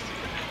fast.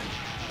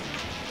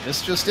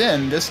 This just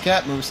in, this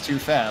cat moves too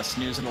fast.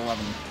 News at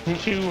 11.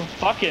 Too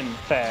fucking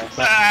fast.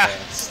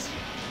 Fast.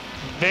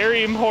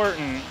 Very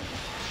important.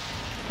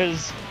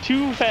 Because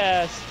too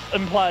fast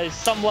implies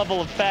some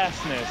level of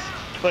fastness,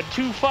 but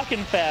too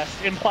fucking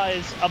fast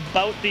implies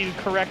about the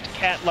correct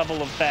cat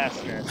level of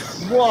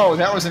fastness. Whoa,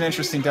 that was an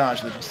interesting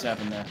dodge that just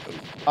happened there.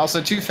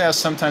 Also, too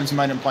fast sometimes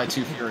might imply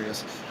too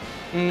furious.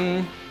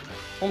 Only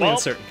in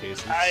certain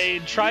cases.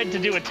 I tried to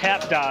do a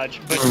tap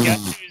dodge, but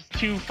guess who's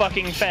too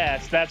fucking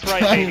fast? That's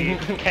right, baby.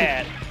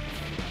 Cat.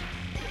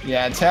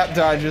 Yeah, tap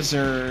dodges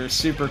are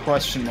super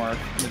question mark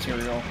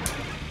material.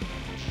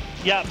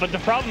 Yeah, but the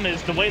problem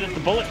is the way that the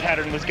bullet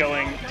pattern was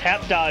going,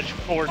 tap dodge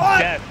or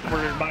death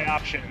were my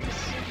options.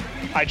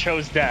 I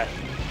chose death.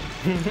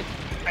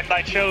 And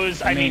by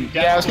chose, I mean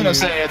death. Yeah, I was gonna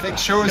say, I think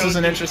chose is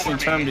an interesting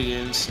term to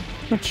use.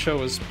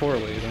 Chose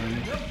poorly,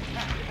 then.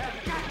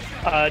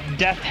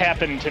 Death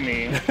happened to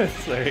me.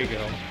 There you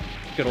go.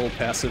 Good old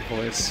passive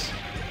voice.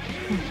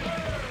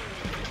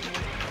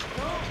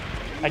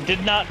 I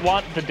did not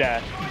want the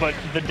death, but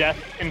the death,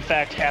 in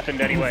fact, happened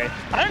anyway.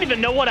 I don't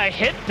even know what I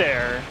hit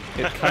there.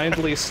 It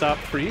kindly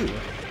stopped for you.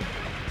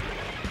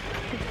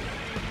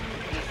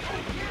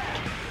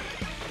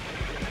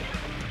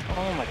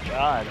 Oh my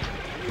god.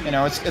 You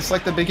know, it's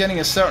like the beginning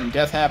of Soten.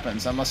 Death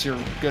happens, unless you're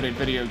good at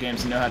video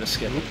games and know how to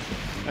skip it.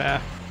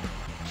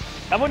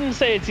 I wouldn't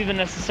say it's even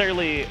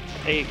necessarily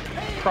a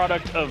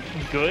product of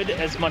good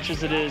as much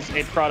as it is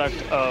a product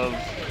of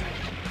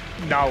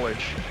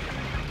knowledge.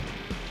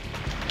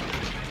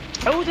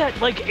 Oh, that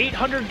like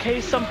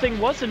 800k something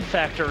was in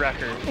fact a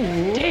record.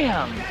 Ooh.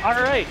 Damn.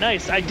 All right,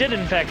 nice. I did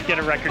in fact get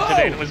a record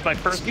today. And it was my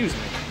first. Excuse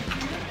me.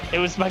 It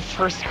was my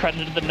first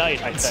credit of the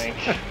night, I think.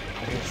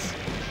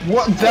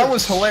 What? That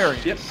was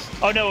hilarious. Yep.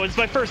 Oh no, it was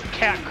my first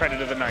cat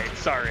credit of the night.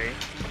 Sorry.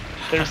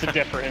 There's a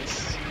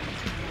difference.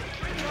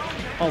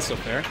 Also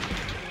fair.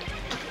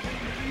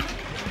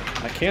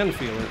 I can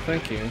feel it.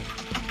 Thank you.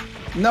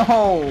 No.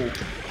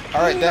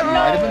 All right, that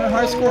might have been a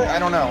high score. I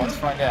don't know. Let's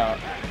find out.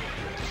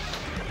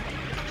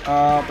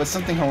 But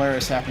something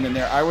hilarious happened in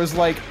there. I was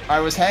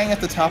hanging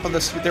at the top of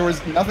the there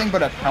was nothing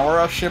but a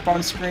power-up ship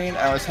on screen.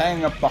 I was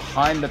hanging up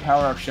behind the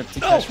power-up ship to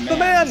catch the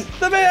man!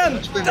 The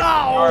man! The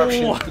power-up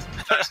ship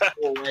just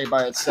flew away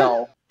by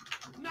itself.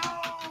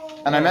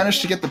 And I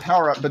managed to get the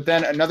power-up, but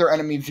then another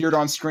enemy veered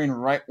on screen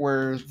right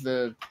where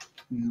the,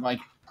 like,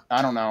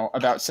 I don't know,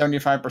 about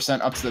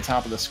 75% up to the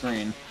top of the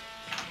screen.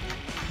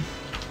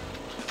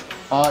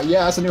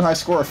 Yeah, that's a new high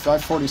score,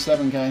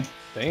 547k.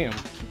 Damn.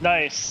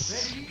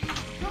 Nice.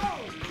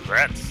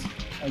 Congrats.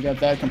 I got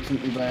that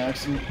completely by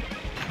accident.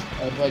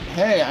 I was like,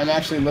 hey, I'm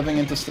actually living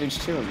into stage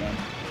 2 again.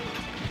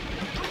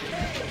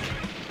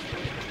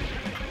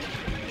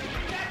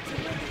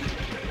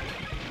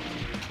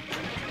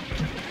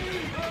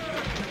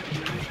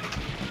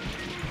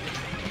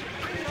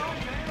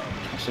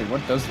 Actually,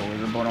 what does the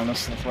leaderboard on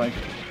this look like?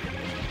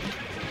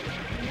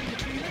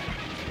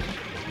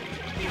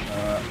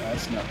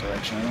 That's not the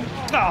right channel.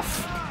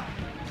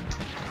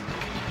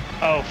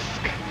 Oh,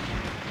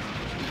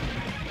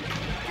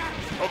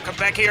 Oh, come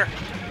back here.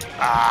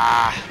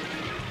 Ah.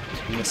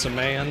 Miss a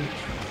man.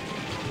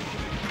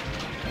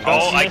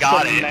 Oh, I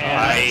got it.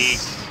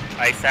 Nice.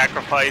 I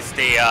sacrificed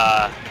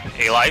a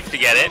life to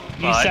get it.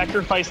 You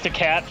sacrificed a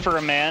cat for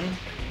a man?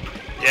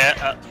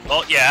 Yeah.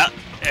 Well, yeah.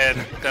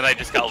 And then I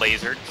just got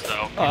lasered,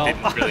 so it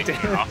didn't really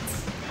pay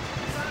off.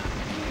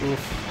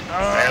 Oof.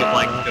 I have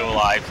like 2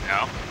 lives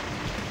now.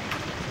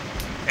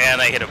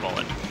 And I hit a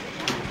bullet.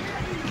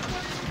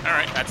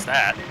 Alright, that's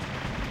that.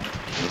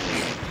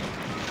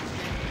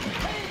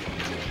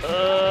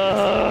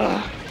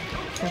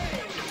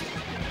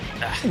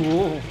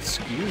 Whoa,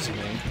 excuse me.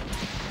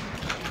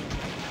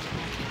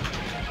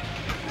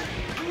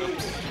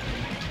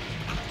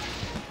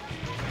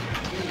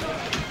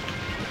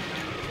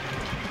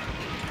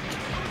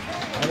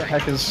 Why the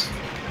heck is...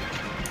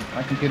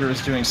 My computer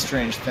is doing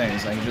strange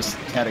things. I just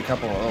had a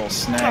couple of little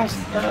snags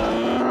in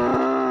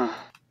here.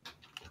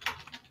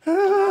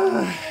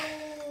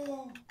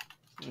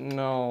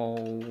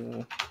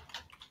 No.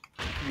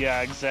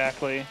 Yeah,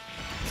 exactly.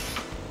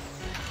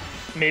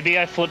 Maybe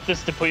I flip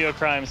this to Puyo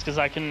Crimes because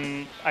I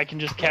can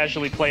just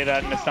casually play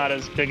that and it's not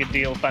as big a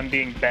deal if I'm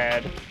being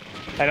bad.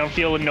 I don't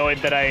feel annoyed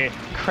that I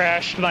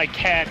crashed my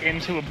cat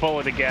into a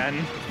bullet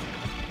again.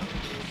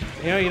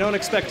 You know, you don't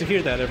expect to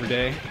hear that every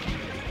day,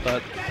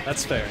 but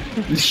that's fair.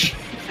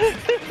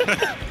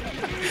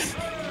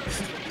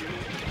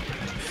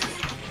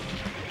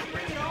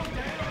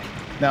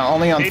 No,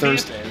 only on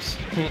Thursdays.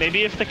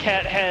 Maybe if the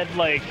cat had,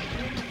 like,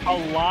 a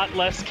lot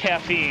less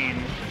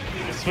caffeine,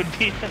 this would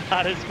be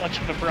not as much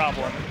of a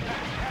problem.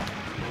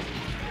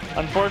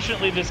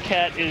 Unfortunately, this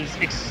cat is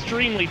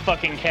extremely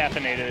fucking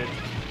caffeinated.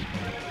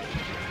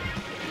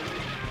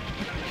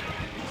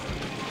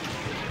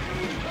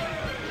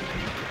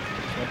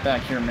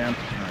 back here, man.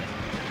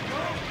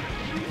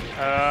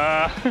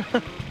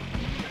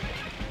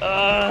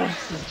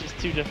 This is just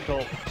too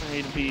difficult for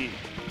me to be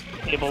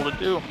able to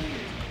do.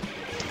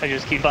 I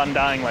just keep on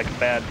dying like a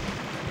bad.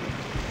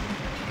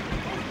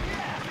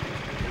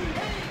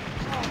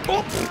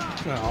 Oh!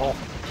 No.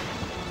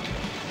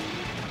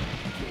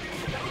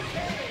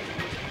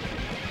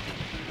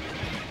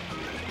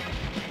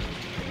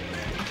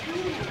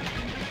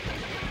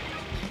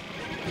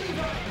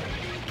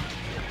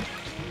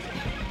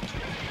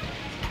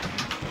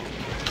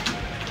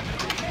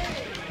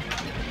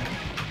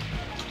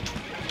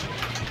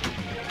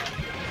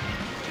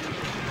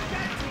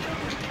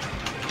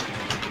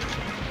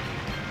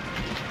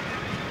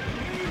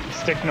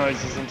 Stick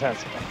noise is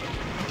intensifying.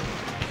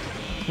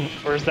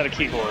 Or is that a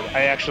keyboard?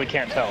 I actually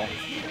can't tell.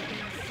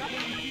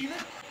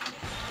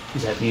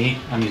 Is that me?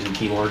 I'm using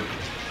keyboard.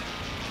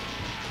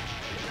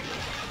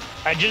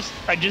 I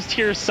just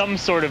hear some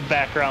sort of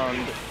background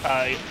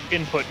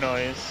input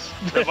noise.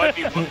 There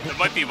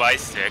might be my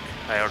stick.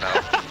 I don't know.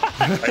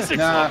 My stick's a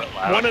little bit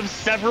loud. One of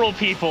several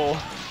people.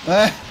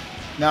 No,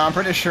 I'm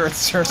pretty sure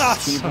it's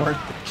Cersei's keyboard.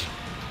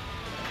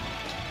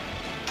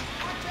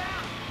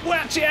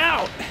 Watch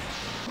out!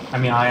 I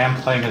mean, I am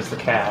playing as the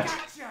cat.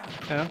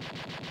 Yeah.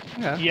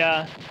 Yeah.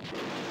 Yeah.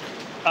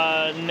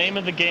 Name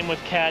of the game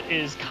with cat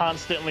is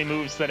constantly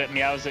moves that it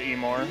meows at you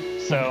more,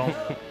 so...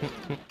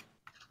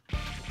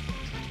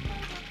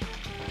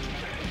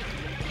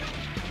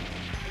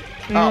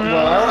 Oh,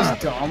 well, that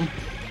was dumb.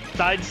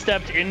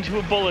 Sidestepped into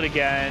a bullet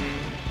again.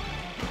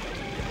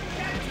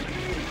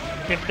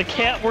 If the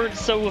cat weren't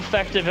so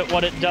effective at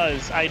what it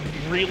does, I'd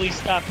really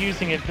stop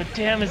using it, but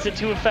damn, is it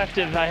too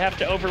effective. I have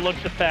to overlook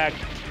the fact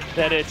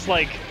that it's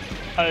like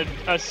a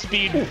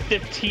speed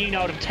 15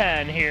 out of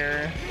 10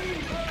 here.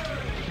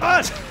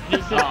 What?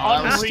 This is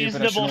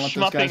unreasonable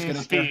schmupping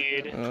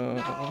speed.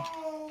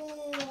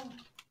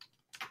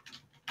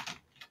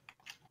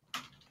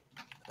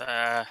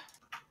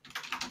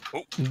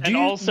 And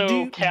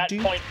also, cat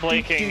point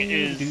blanking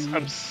is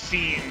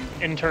obscene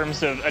in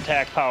terms of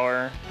attack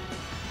power.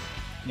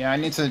 Yeah, I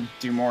need to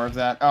do more of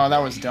that. Oh, that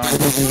was dumb.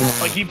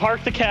 Like, you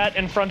park the cat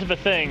in front of a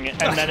thing,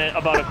 and then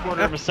about a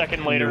quarter of a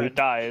second later, it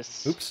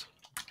dies. Oops.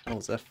 Oh,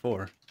 it's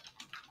F4.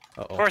 Uh-oh.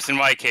 Of course, in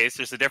my case,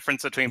 there's a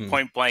difference between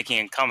point blanking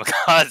and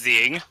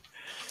kamikazing.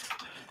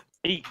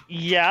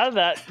 Yeah,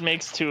 that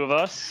makes two of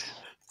us.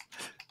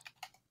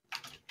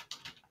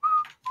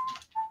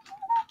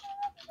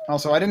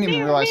 Also, I didn't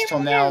even realize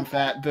till now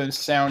that the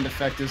sound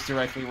effect is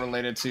directly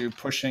related to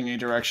pushing a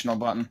directional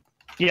button.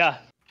 Yeah.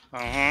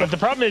 But the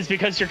problem is,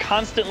 because you're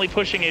constantly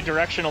pushing a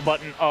directional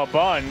button a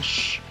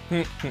bunch,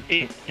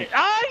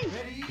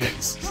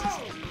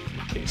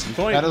 Case in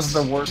point. That is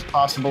the worst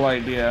possible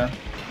idea.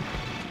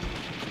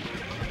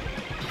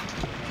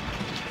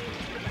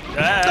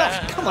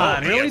 Oh, come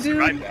on, really,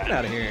 dude? Get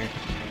out of here.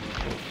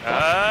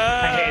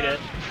 I hate it.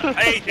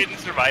 I didn't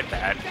survive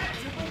that.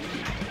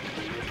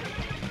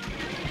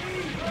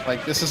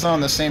 Like, this is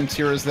on the same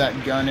tier as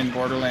that gun in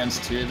Borderlands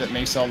 2 that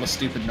makes all the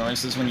stupid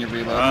noises when you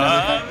reload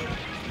and everything.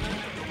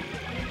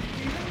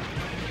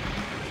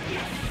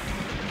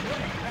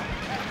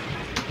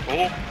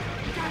 Oh.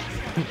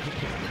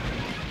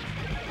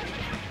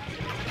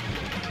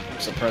 I'm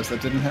surprised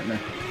that didn't hit me.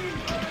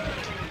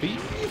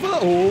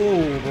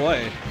 Oh,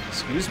 boy.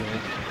 Excuse me.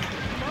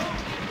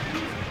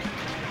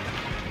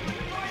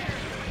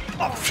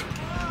 Oh.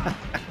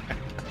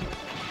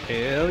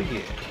 Hell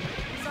yeah.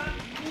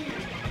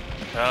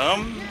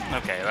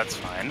 Okay, that's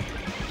fine.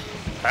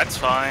 That's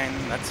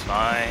fine, that's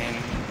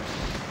fine.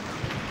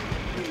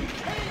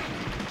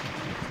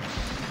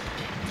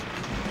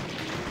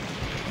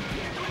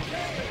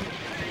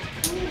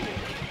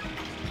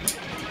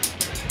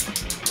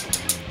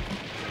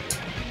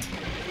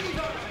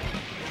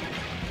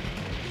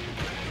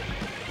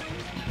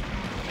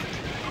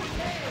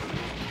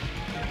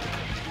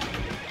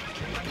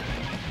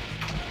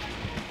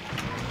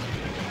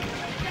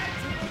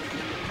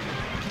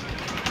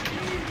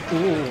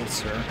 Ooh,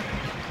 sir.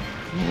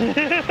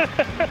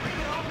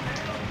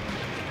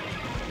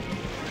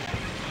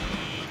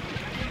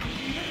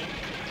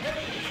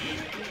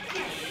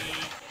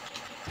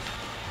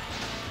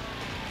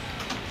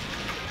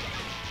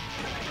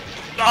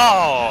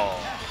 Oh!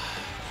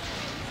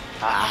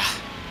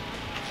 Ah.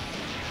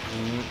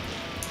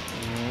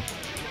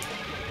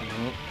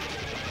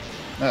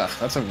 Ugh,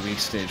 that's a weak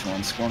stage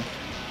 1 score.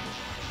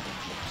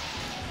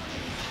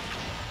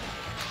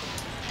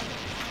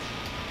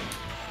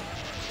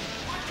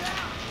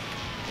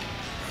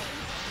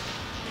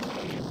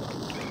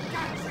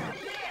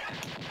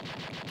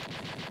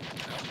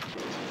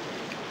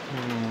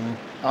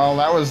 Oh,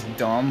 that was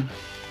dumb.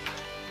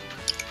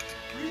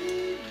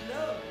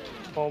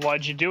 Well,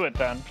 why'd you do it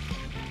then?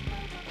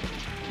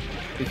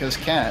 Because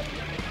cat.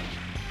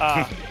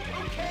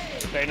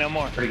 Say no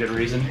more. Pretty good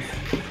reason.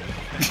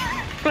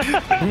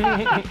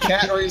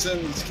 Cat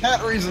reasons!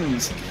 Cat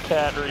reasons!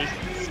 Cat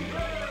reasons.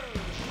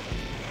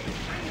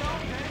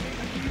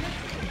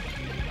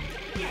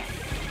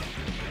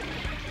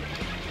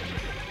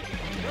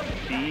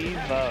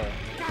 Diva.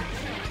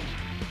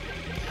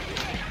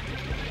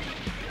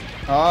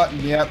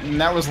 Yep, and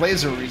that was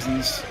laser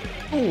reasons.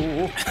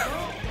 Ooh.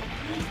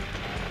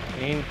 I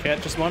mean,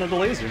 Cat just wanted the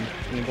laser.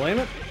 Can you blame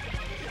it?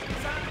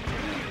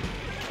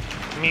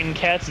 I mean,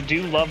 cats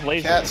do love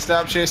lasers. Cat,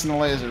 stop chasing the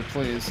laser,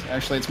 please.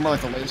 Actually, it's more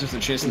like the lasers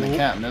are chasing the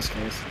cat in this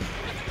case.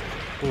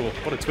 Ooh,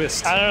 what a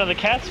twist. I don't know, the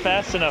cat's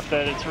fast enough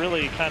that it's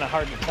really kind of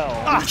hard to tell.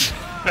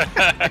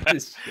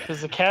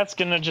 Because the cat's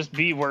gonna just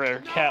be where a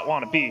cat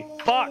want to be.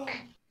 Fuck!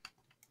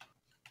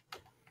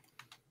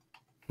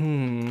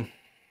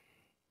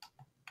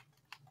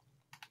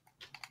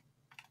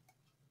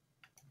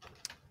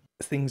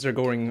 Things are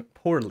going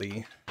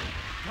poorly.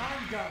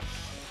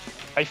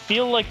 I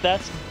feel like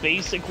that's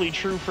basically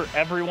true for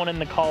everyone in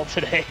the call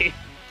today.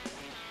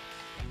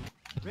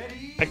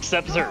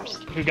 Except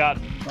Zurst, who got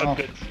a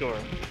good score.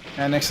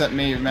 And except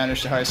me, who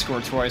managed to high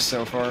score twice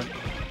so far.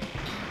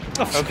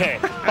 Okay,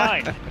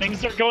 fine.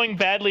 Things are going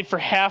badly for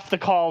half the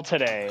call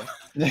today.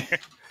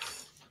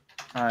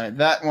 Alright,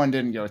 that one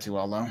didn't go too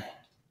well, though.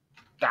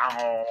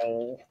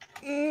 No.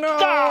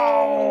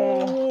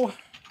 No!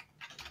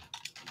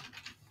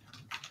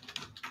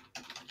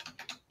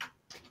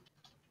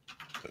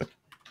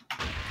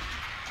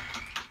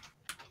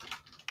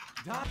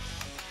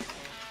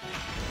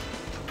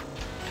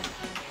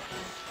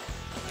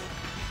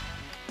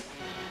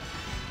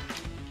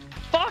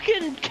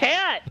 Fucking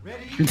cat!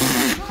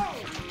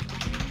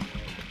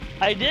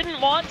 I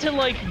didn't want to,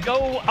 like,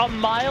 go a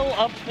mile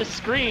up the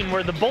screen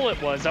where the bullet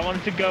was. I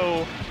wanted to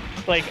go,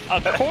 like, a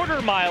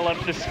quarter mile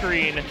up the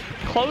screen,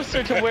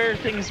 closer to where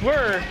things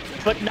were,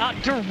 but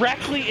not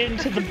directly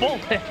into the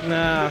bullet.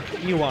 Nah,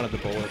 you wanted the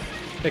bullet.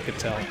 They could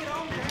tell.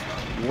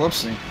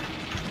 Whoopsie.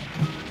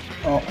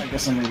 Oh, I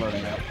guess I'm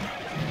reloading that.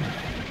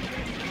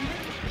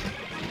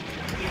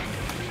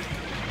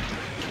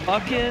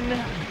 Fucking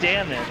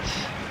damn it.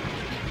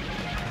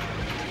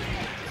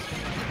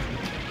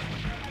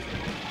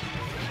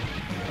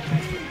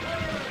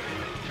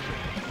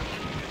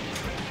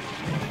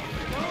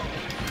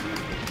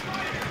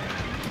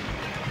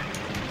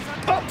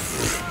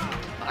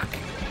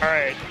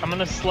 Alright, I'm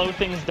gonna slow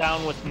things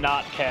down with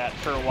not cat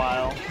for a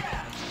while.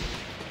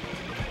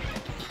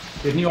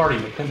 Didn't you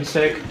already make that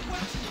mistake?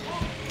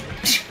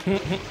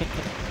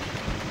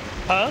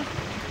 Huh?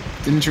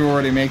 Didn't you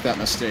already make that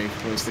mistake,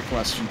 was the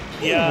question.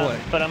 Yeah,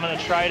 but I'm gonna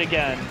try it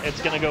again.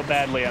 It's gonna go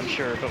badly, I'm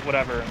sure, but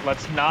whatever.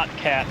 Let's not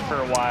cat for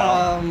a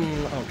while.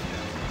 Okay.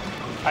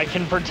 I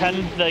can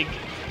pretend like,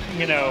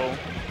 you know...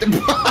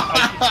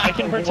 I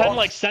can pretend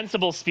like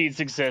sensible speeds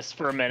exist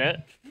for a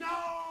minute.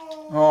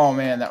 Oh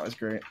man, that was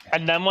great.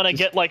 And then when I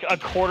get like a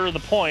quarter of the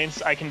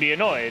points, I can be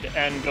annoyed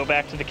and go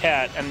back to the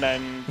cat, and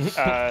then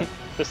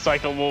the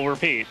cycle will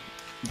repeat.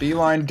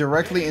 Beeline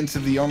directly into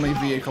the only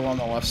vehicle on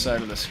the left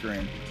side of the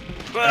screen.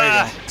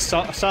 There you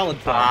go. Solid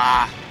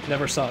plan.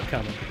 Never saw it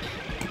coming.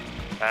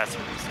 That's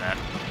what he said.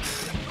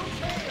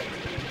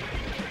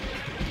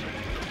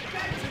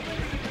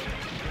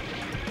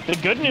 The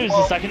good news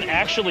is I can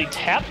actually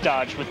tap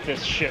dodge with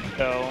this ship,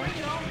 though.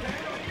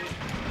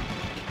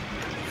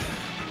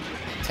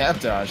 Tap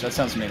dodge, that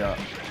sounds made up.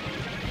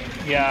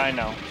 Yeah, I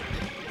know.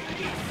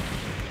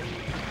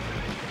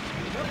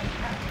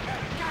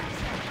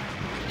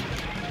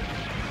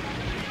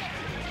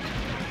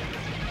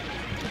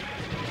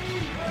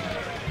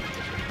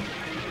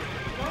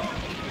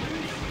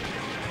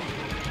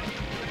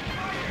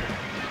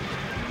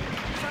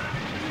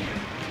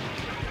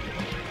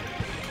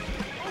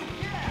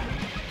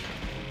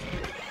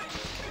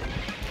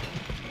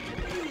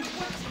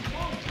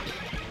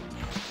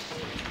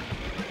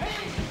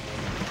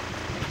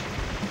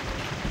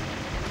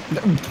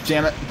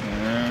 Damn it.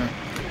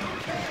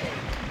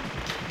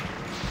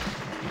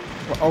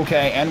 Well,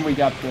 okay, and we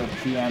got the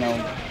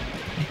piano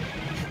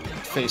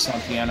face on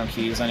piano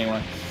keys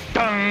anyway.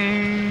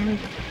 Dun!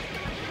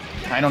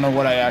 I don't know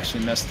what I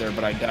actually missed there,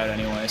 but I died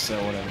anyway, so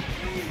whatever.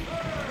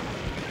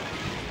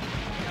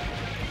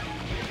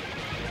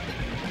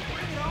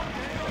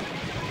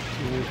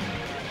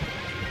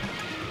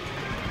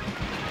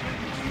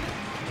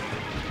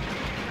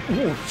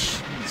 Oh,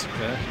 jeez,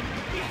 okay.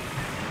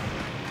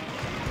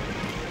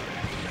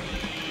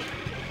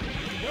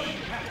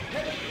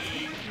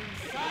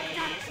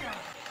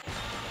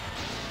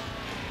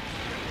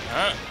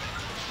 Huh?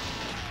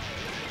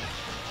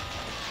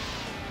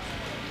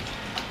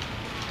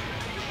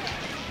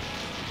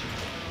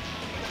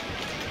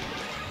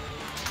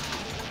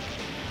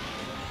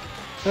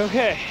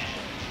 Okay.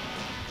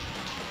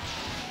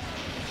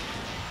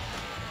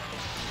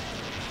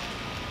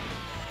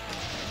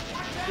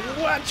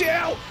 Watch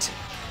out!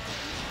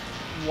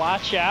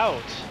 Watch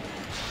out.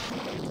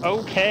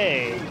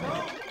 Okay.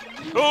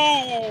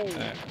 Oh!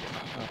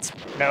 That's...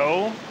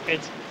 No,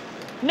 it's...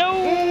 No!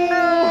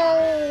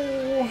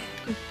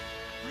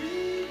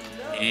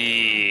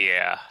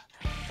 Yeah.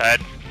 That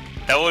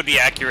would be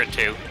accurate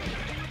too.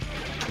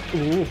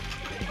 Ooh.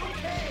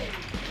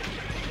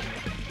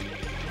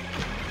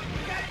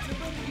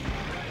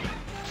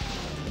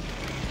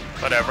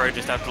 Whatever, I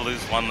just have to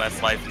lose one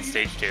less life in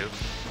stage 2.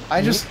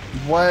 I just...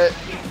 what?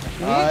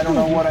 I don't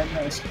know what I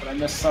missed, but I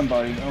missed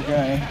somebody.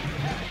 Okay.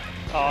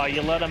 Oh,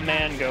 you let a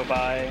man go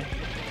by.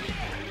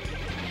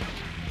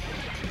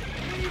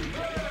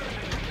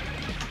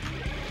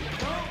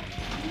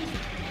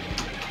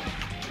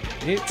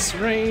 It's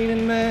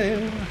raining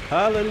man,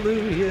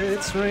 hallelujah,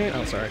 it's rain.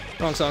 Oh, sorry,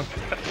 wrong song.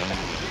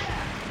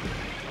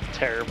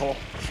 Terrible.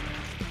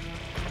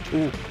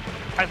 Ooh.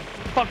 I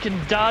fucking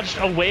dodged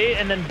away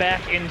and then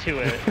back into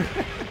it.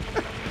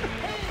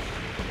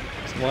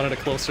 Just wanted a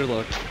closer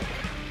look.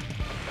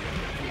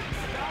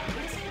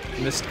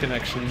 Missed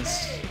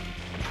connections.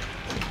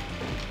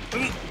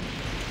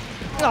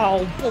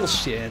 Oh,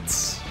 bullshit.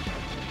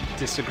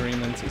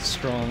 Disagreement is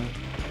strong.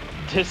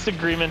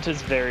 Disagreement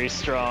is very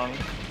strong.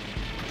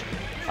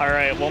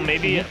 Alright, well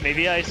maybe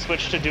I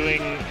switch to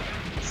doing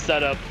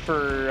setup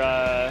for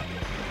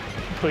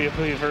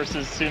Puyo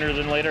versus sooner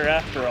than later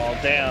after all.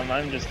 Damn,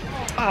 I'm just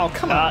Oh,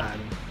 come on.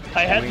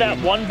 I had that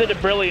one bit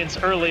of brilliance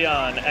early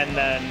on and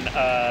then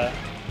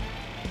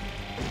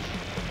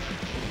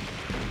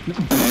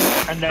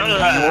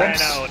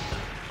ran out.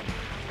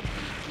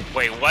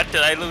 Wait, what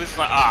did I lose?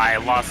 I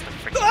lost the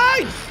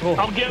freaking.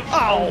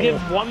 I'll give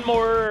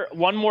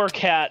one more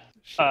cat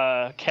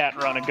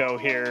run a go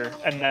here,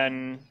 and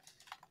then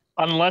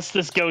unless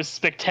this goes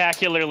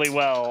spectacularly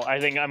well, I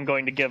think I'm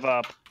going to give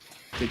up.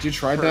 Did you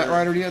try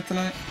Batrider yet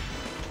tonight?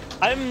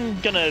 I'm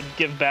gonna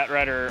give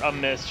Batrider a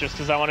miss just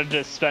because I wanted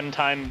to spend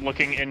time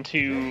looking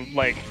into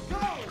like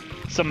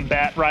some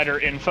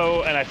Batrider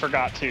info, and I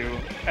forgot to,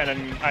 and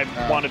then I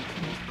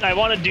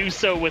want to do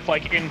so with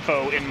like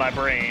info in my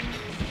brain,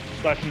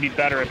 so I can be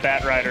better at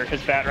Batrider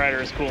because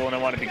Batrider is cool and I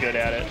want to be good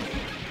at it.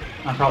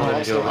 I'm probably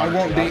gonna do Also, I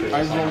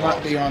will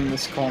not be on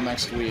this call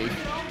next week.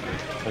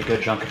 A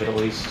good chunk of it at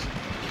least.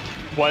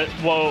 What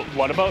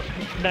about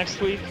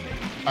next week?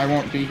 I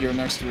won't be here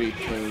next week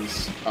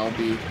because I'll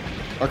be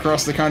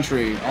across the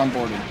country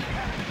onboarding.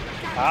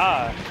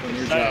 Ah, For a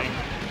new exciting.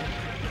 job.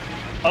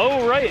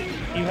 Oh, right.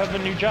 You have a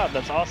new job.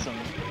 That's awesome.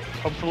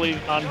 Hopefully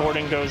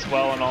onboarding goes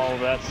well and all of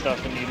that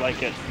stuff and you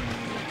like it,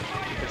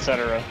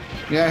 etc.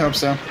 Yeah, I hope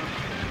so.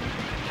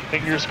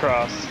 Fingers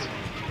crossed.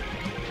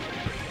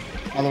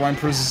 Although I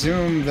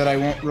presume that I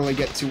won't really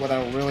get to what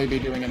I'll really be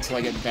doing until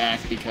I get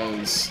back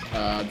because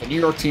the New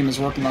York team is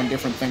working on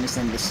different things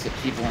than the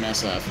people in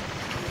SF.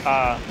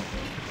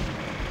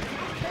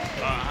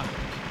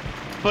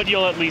 But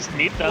you'll at least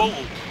meet them.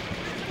 Whoa.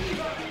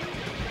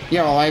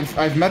 Yeah, well,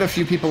 I've met a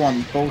few people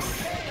on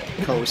both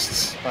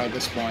coasts by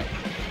this point.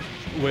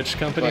 Which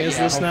company But is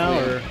yeah, this now,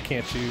 or hopefully-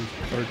 can't you,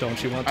 or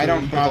don't you want to? I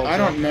don't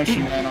divulge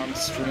mention that on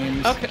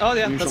streams. that? Okay. Oh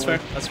yeah, that's usually.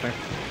 fair. That's fair.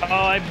 Oh,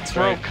 I broke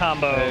right.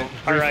 combo. I All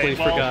briefly right,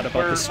 well, forgot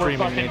about the streaming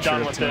we're fucking nature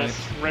done of with tonight.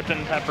 this.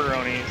 Ripping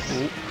pepperonis.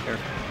 Ooh, here.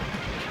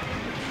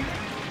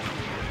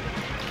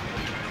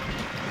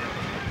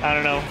 I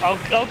don't know.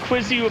 I'll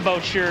quiz you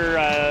about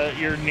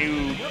your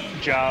new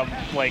job,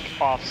 like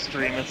off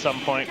stream at some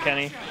point,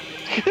 Kenny.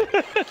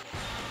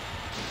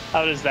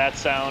 How does that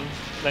sound?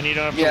 Then you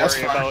don't have to Yeah, that's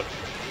worry fine.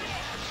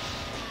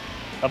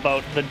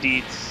 about the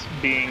deets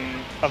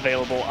being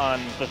available on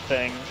the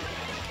thing.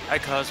 Hi,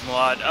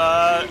 Cosmolot.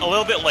 A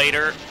little bit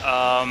later.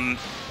 I'm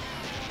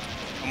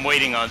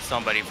waiting on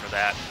somebody for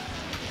that.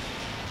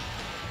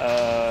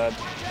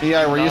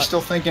 Yeah, were you Not-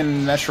 still thinking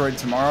Metroid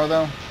tomorrow,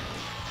 though?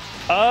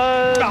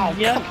 Yeah,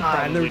 Come on,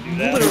 probably there's do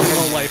that. literally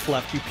no life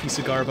left, you piece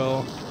of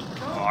garbo.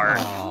 Arr.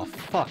 Oh,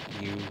 fuck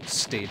you,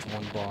 stage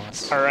 1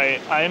 boss.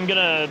 Alright, I am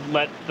gonna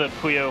let the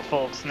Puyo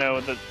folks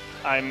know that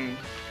I'm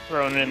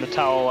throwing in the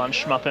towel on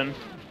Shmuppin.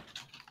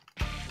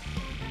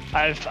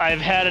 I've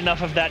had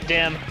enough of that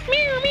damn meow,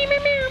 meow, meow,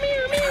 meow,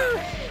 meow,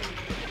 meow.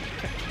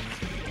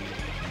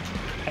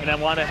 And I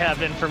want to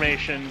have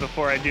information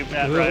before I do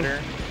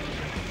Batrider.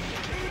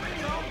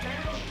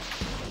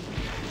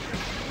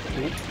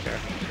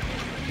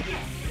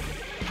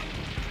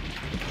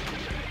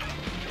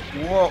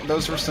 Whoa,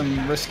 those were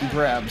some risky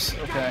grabs.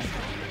 Okay.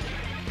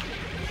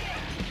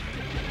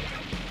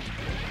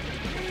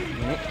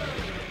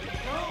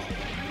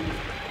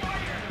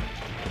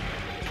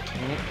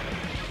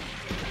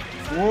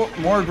 Whoa,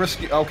 more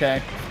risky.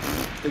 Okay.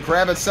 The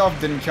grab itself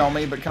didn't kill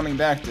me, but coming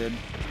back did.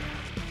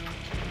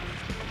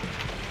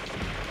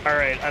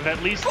 Alright, I've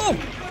at least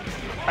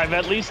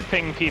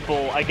pinged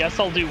people. I guess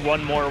I'll do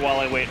one more while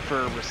I wait for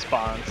a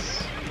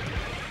response.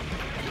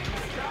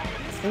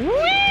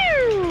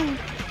 Woo!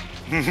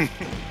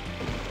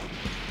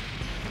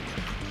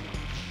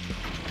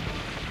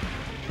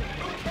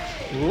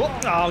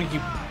 Oh, you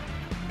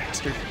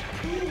bastard.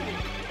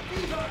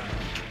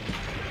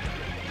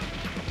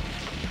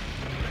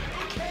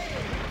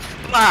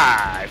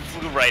 I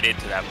flew right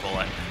into that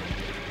bullet.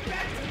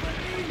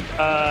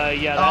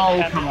 Yeah,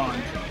 that Come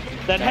on.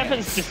 That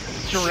happens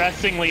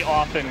distressingly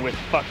often with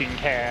fucking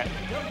Cat.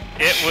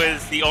 It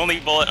was the only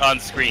bullet on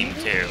screen,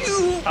 too.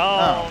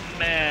 Oh,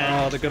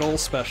 man. Oh, the good old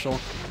special.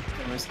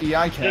 It was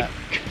EI Cat.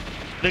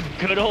 The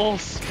good old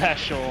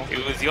special.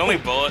 It was the only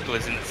bullet that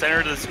was in the center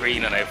of the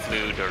screen, and I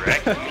flew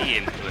directly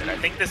into it. I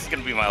think this is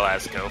going to be my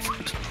last go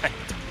for tonight.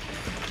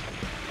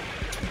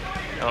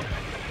 Oh.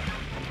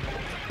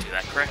 Do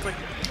that correctly?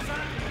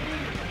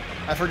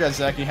 I forget,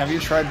 Zaki, have you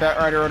tried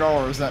Batrider at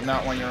all, or is that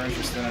not one you're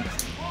interested in?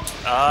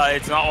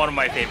 It's not one of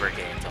my favorite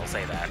games, I'll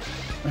say that.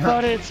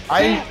 But it's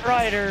Bat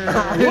Rider.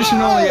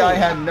 Originally, I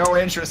had no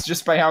interest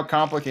just by how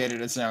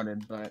complicated it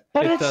sounded, but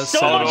But It it's does so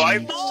sound much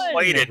I've fun.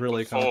 played it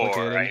really before.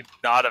 complicated. I'm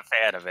not a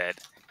fan of it.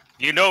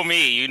 You know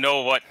me. You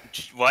know what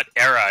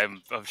era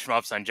of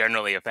shmups I'm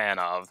generally a fan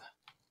of.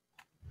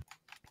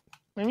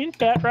 I mean,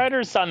 Bat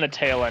Rider's on the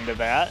tail end of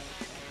that.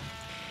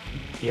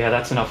 Yeah,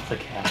 that's enough for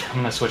the cat. I'm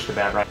gonna switch to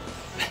Bat Rider.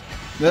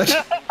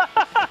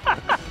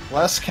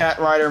 less Cat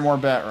Rider, more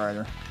Bat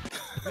Rider.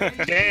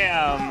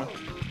 Damn.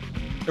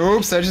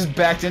 Oops, I just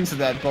backed into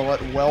that bullet.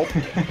 Welp.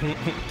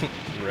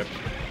 Rip.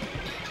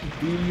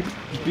 Beep,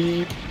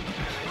 beep.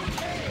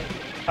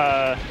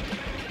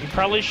 You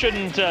probably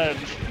shouldn't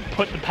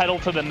put the pedal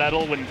to the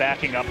metal when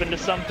backing up into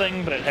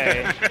something, but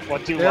hey,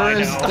 what do I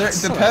know?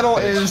 The pedal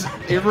is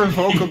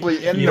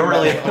irrevocably in You the don't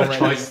really metal have a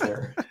already. choice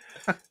there.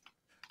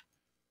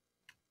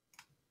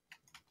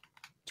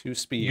 2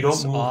 speeds. You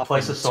don't move off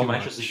places so too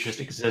much as you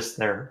just exist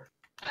there.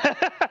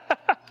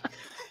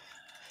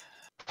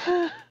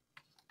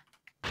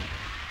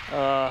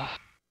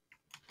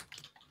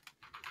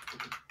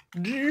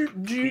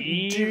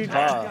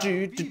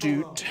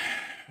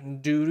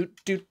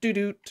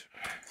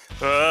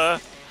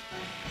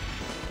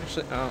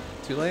 Actually, oh,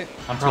 too late?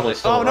 I'm probably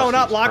still Oh no, rusty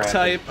not as lock crap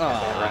type! at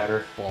Bat Oh,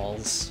 Rider.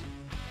 balls.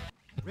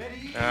 This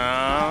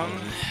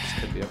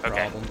could be a Okay.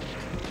 problem.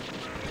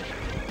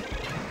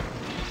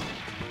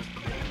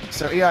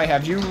 So yeah,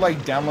 have you like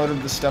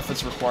downloaded the stuff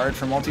that's required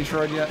for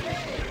Multitroid yet?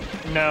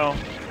 No.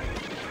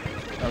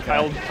 Okay.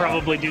 I'll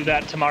probably do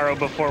that tomorrow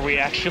before we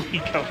actually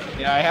go.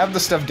 Yeah, I have the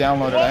stuff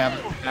downloaded. I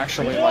haven't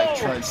actually like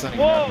tried setting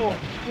it Whoa! up.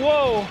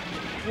 Whoa!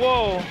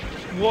 Whoa!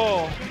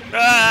 Whoa!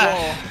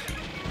 Ah!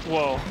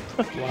 Whoa!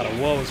 A lot of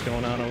woes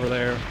going on over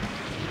there.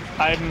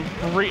 I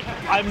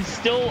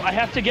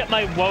have to get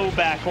my woe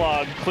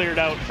backlog cleared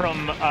out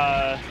from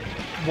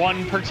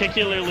one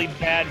particularly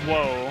bad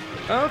woe.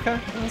 Oh, okay,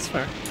 that's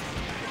fair.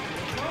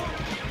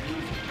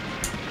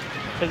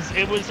 Because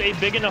it was a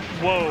big enough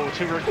woe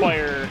to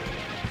require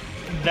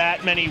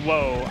that many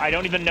woe. I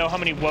don't even know how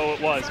many woe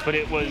it was, but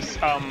it was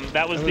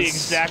that was the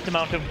exact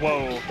amount of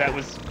woe that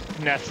was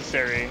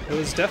necessary. It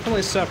was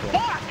definitely several.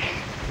 Fuck!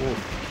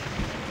 Oof.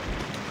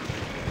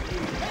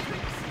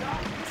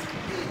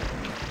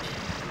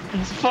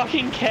 This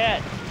fucking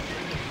cat.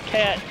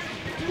 Cat.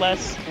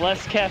 Less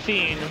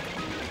caffeine.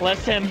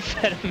 Less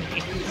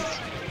amphetamines.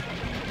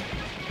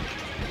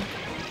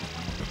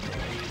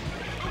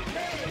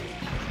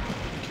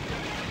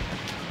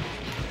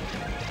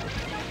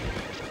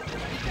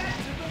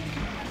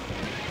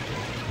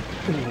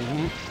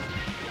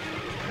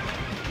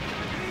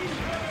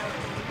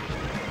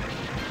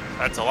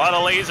 That's a lot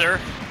of laser.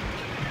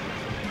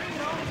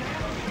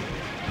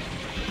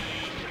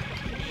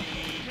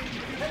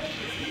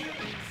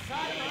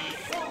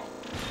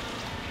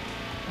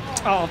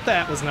 Oh,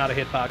 that was not a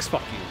hitbox.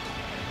 Fuck you.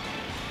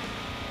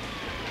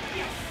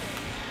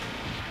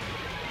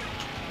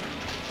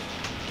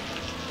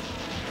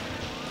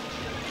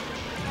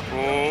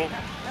 Oh.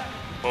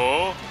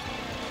 Oh.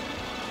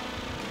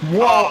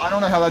 Whoa! I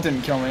don't know how that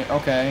didn't kill me.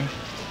 Okay.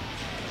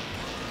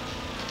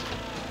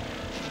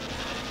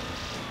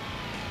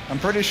 I'm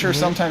pretty sure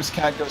sometimes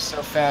Cat goes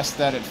so fast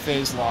that it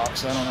phase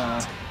locks. I don't know.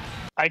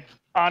 I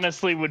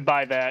honestly would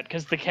buy that,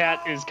 because the cat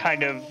is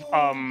kind of,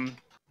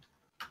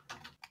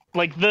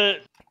 like, the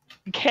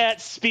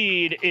cat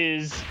speed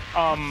is,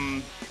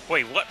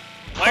 Wait, what?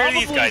 Why are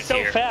these probably guys so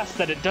here? fast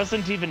that it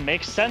doesn't even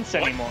make sense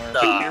anymore. the-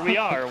 But here we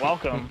are,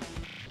 welcome.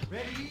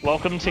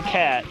 Welcome to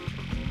Cat.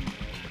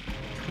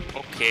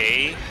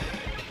 Okay.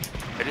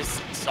 I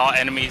just saw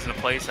enemies in a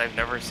place I've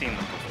never seen them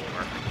before.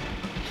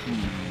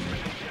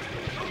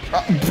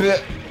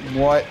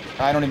 What?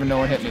 I don't even know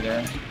what hit me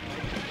there.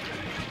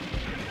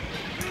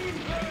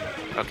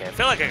 Okay, I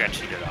feel like I got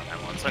cheated on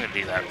that one, so I'm gonna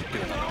do that. Do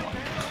another one.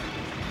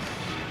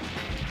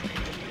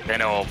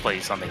 Then I'll play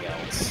something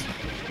else.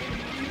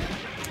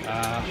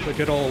 The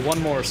good old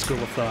one more school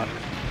of thought.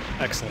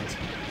 Excellent.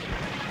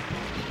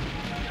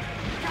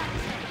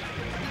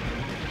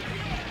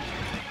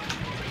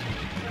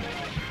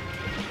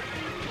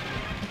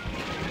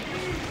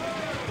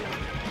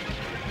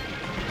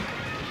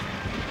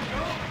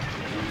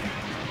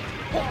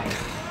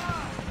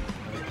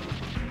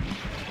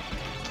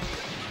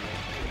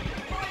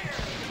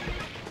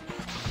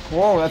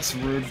 Whoa, that's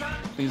rude.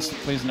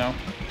 Please no.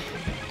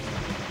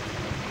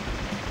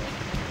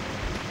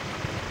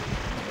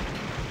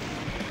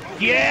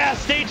 Yeah,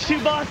 stage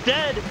 2 boss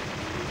dead!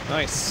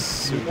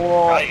 Nice.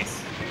 Whoa.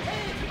 Nice.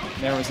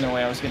 There was no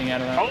way I was getting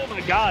out of that. Oh my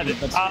god.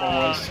 That's what it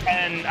was.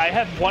 And I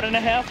have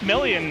 1.5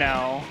 million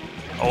now.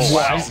 Oh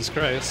wow. Jesus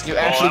Christ. You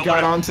actually I got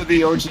would've- onto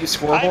the OG I'm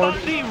scoreboard?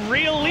 on the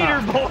real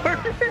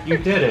leaderboard! You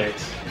did it.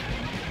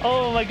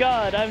 Oh my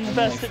god, I'm the I'm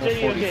best at only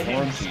video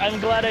 444. games. I'm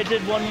glad I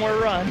did one more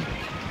run.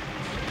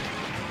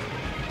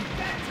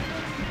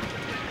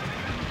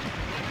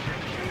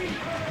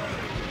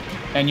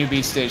 And you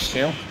beat stage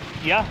 2?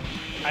 Yeah,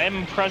 I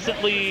am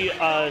presently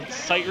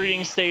sight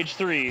reading stage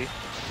 3,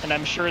 and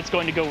I'm sure it's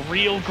going to go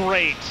real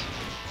great.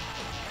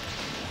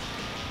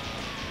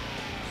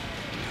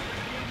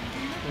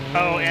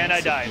 Oh, and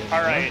I died.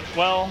 All right.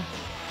 Well,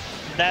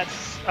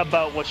 that's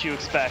about what you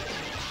expect.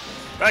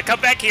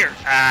 Come back here.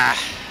 Ah.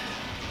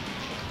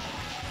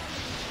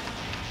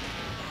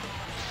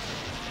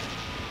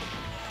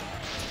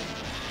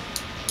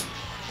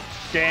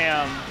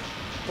 Damn.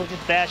 Look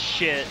at that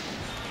shit.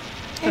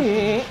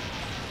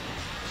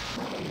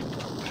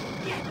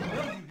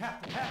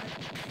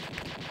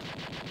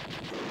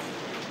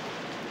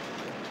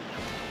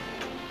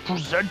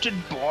 Presented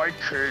by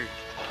Kate.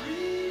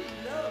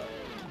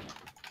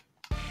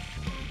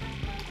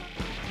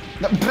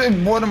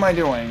 What am I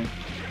doing?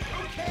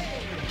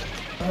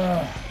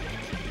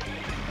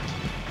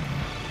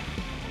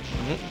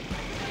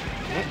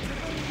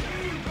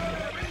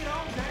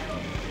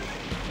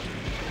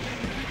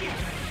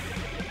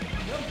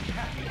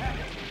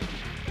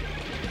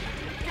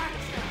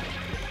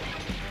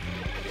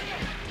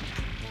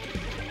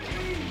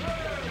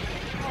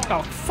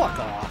 Oh, fuck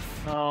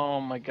off.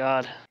 Oh my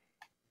god.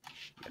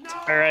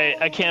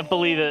 Alright, I can't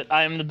believe it.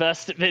 I am the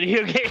best at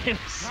video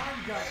games.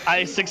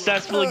 I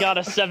successfully got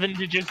a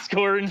 7-digit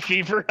score in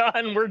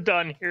Feveron. We're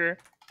done here.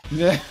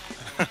 Yeah.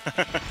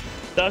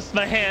 Dust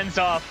my hands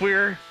off.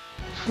 We're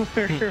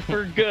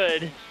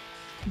good.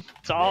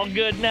 It's all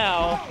good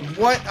now.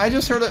 What? I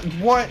just heard it.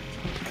 What?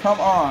 Come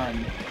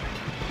on.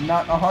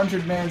 Not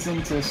 100 mans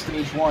into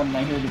stage 1 and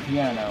I hear the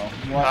piano.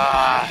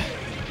 What?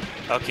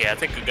 Okay, I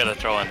think I'm gonna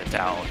throw in the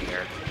towel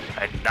here.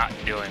 I'm not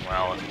doing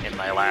well in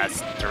my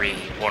last 3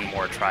 one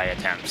more try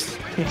attempts.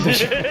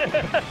 This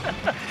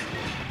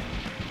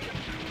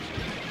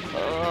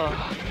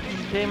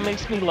game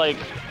makes me like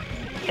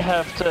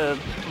have to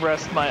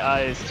rest my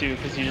eyes too,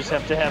 because you just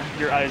have to have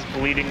your eyes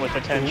bleeding with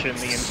attention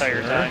the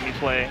entire time you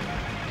play.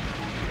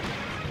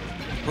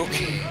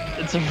 Okay.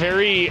 It's a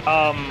very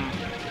I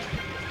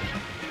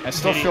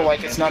still feel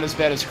like it's not as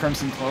bad as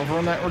Crimson Clover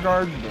in that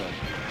regard, but...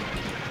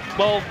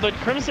 Well, but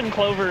Crimson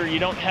Clover, you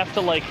don't have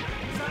to like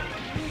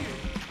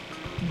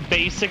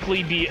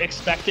basically be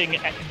expecting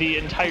the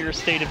entire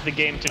state of the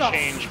game to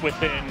change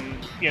within,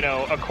 you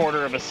know, a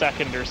quarter of a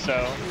second or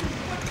so.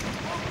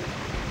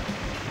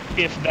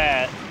 If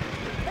that.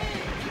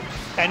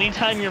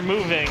 Anytime you're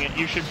moving,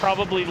 you should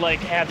probably like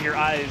have your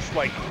eyes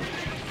like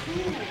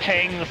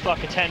paying the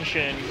fuck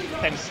attention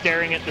and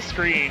staring at the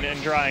screen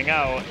and drying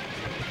out.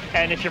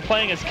 And if you're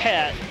playing as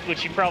Cat,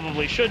 which you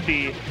probably should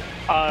be,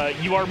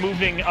 you are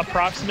moving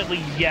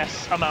approximately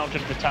yes amount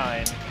of the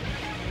time.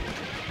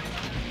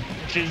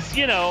 Which is,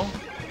 you know...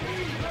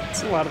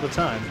 It's a lot of the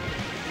time.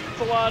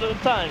 It's a lot of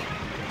the time.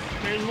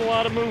 There's a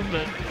lot of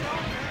movement.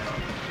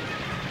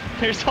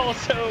 There's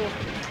also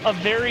a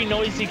very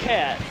noisy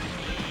cat.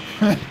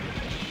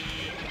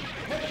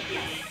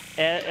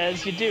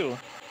 As you do.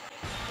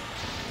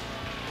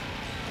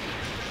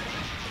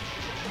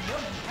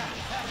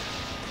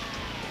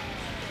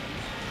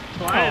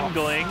 So I am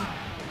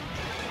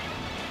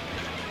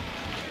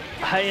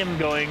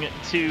going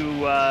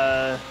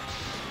to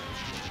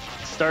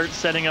start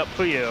setting up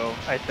Puyo,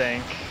 I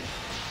think.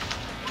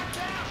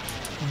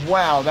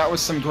 Wow, that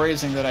was some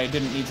grazing that I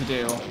didn't need to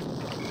do.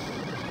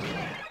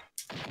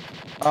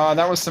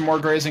 That was some more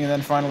grazing and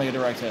then finally a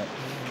direct hit.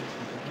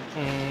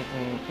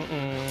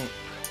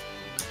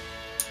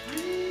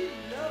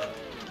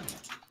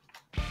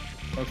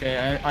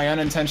 Okay, I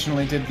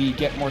unintentionally did the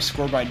get more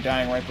score by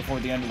dying right before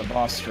the end of the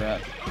boss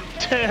strat.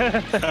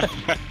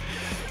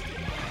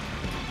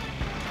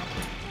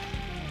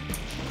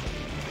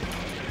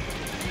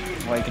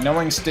 Like,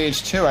 knowing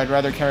stage 2, I'd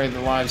rather carry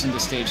the lives into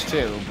stage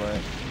 2, but...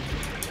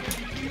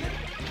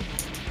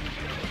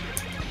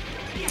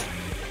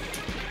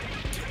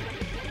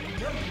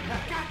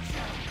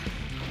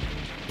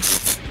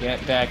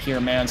 Get back here,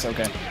 man. It's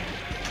okay.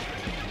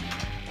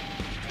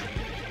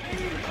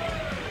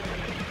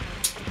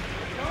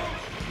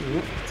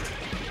 Oop.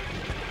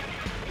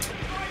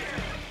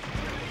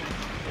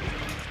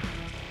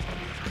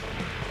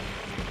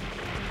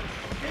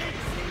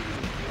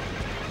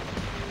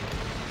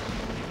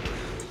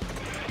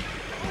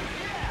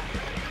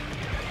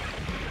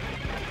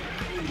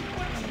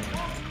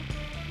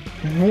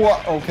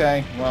 What?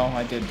 Okay, well,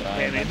 I did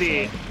die. Okay,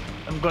 maybe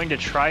I'm going to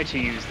try to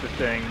use the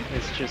thing.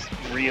 It's just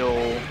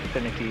real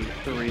finicky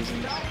for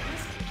reasons.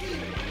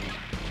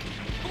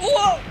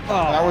 Whoa!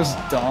 Oh. That was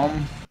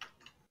dumb.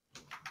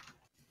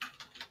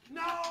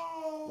 No!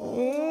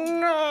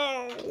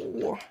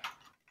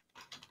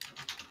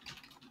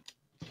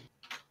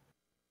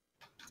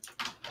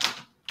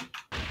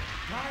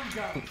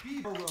 Dangun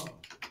Feveron.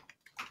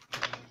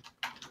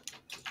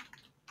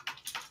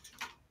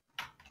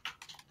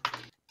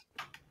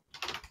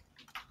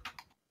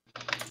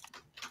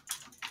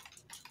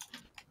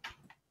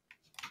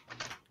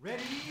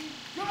 Ready,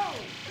 go!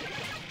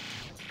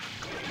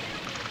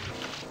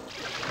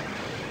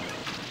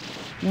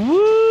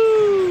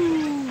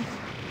 Woo!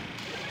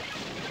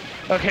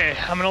 Okay,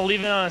 I'm gonna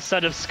leave it on a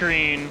set of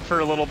screen for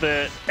a little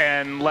bit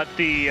and let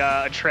the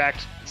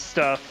attract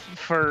stuff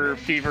for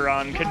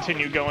Feveron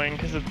continue going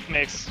because it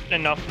makes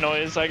enough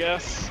noise, I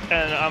guess.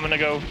 And I'm gonna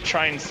go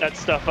try and set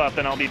stuff up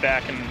and I'll be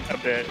back in a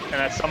bit. And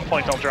at some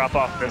point I'll drop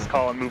off this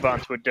call and move on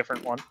to a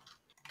different one.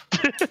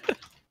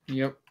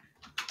 Yep.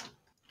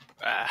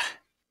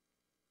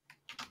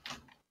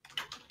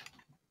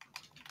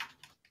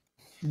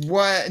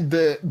 What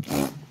the?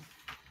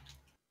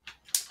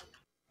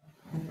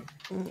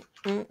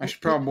 I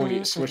should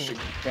probably switch to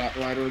Bat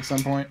Rider at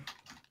some point.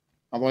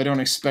 Although I don't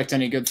expect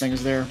any good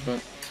things there,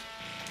 but...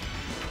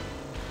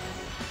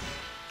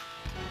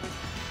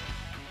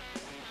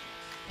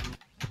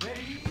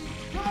 Ready,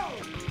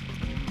 go!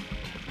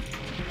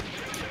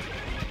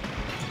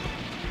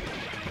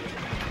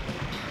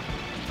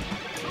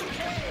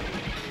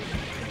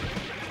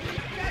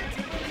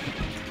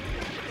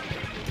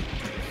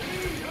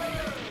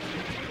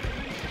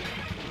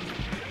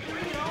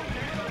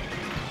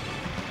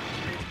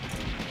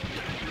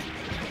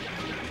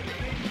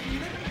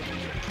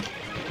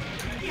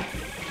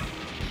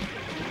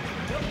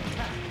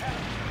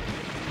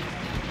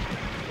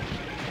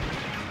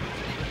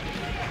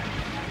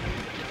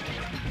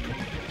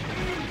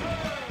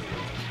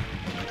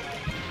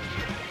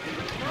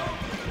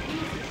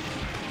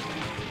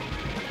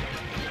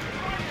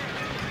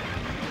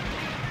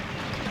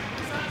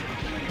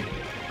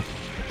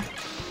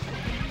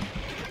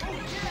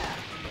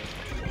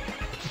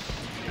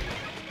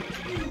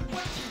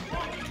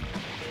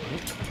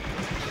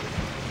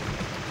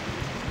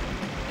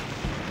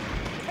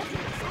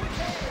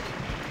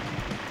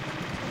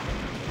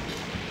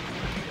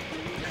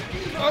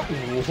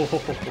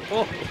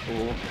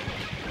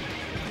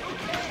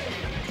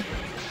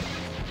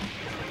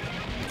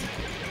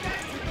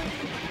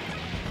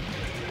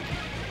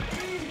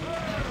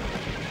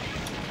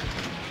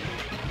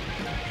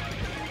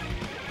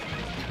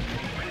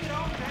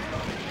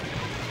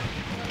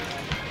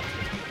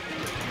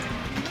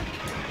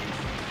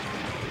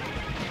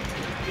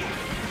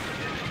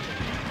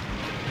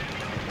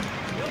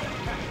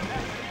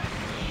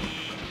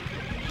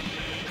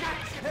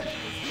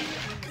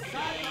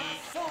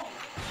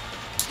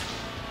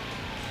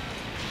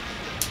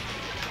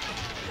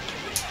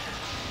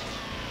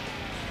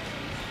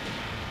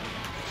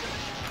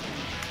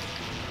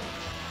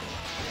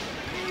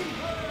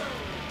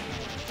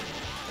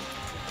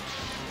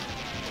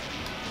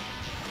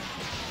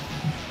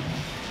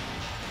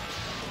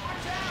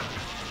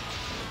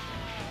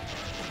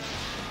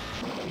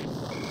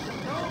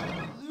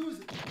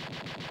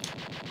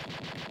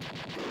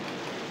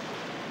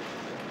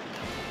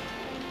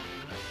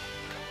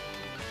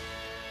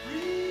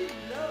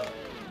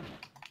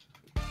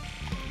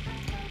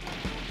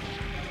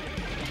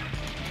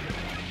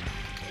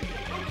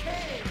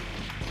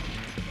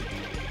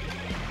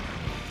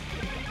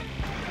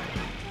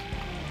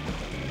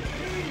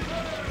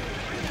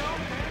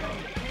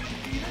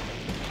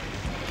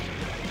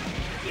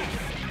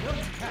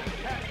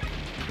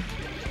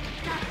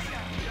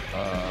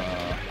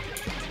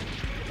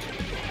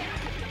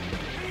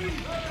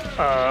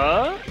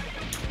 Whoa.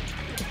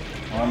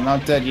 Well, I'm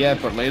not dead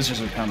yet, but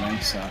lasers are coming,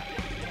 so...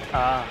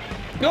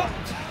 Go!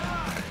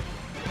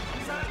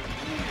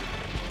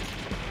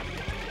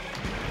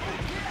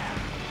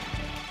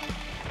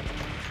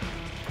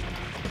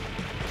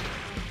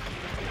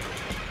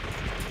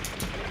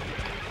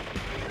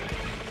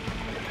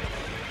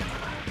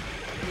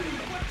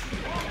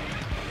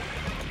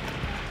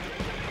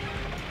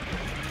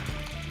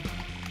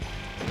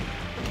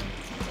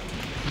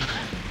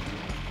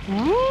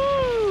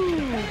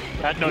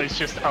 That noise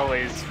just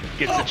always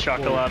gets a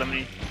chuckle out of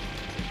me.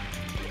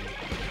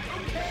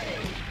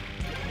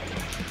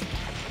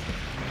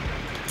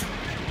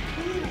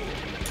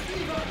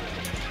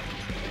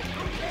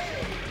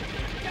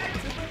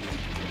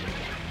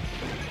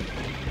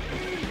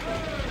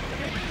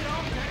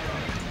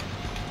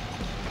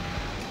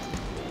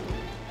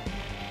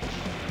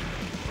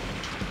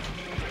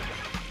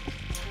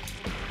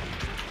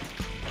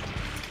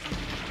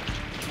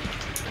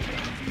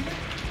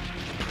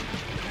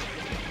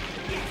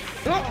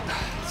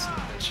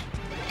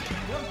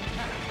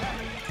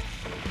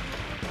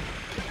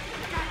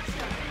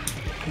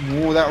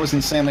 Whoa, that was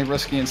insanely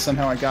risky, and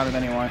somehow I got it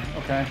anyway.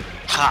 Okay.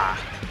 Ha!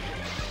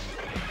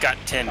 Got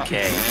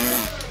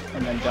 10k.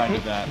 And then died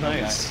to that.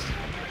 Nice.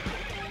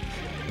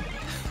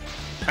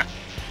 Okay.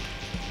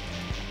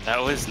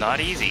 That was not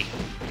easy.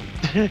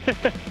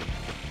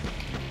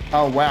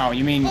 Oh, wow.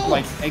 You mean,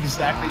 like,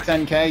 exactly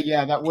 10k?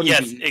 Yeah, that wouldn't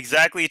Yes, be...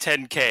 exactly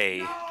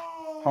 10k.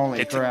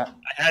 Holy crap.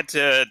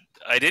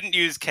 I didn't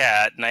use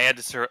cat, and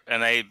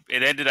it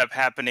ended up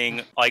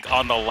happening like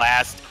on the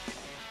last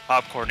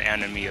popcorn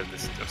enemy of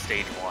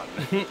stage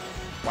 1.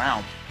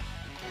 Wow.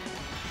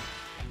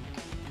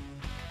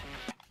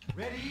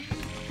 Ready,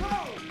 go!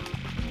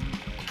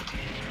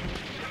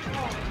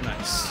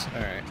 Nice.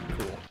 Alright,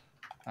 cool.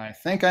 I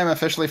think I'm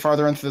officially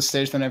farther into this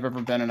stage than I've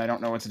ever been, and I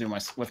don't know what to do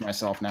with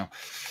myself now.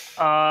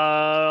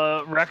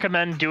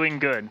 Recommend doing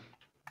good.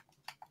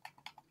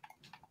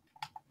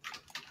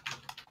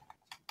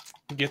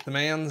 Get the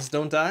mans,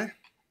 don't die,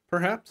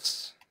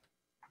 perhaps?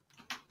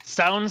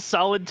 Sounds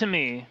solid to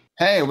me.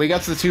 Hey, we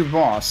got to the tube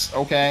boss.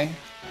 Okay.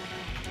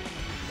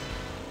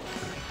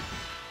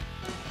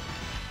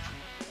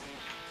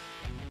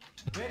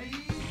 Ready,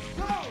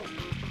 go!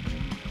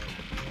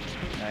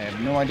 I have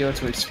have no idea what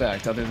to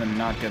expect other than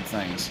not good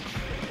things.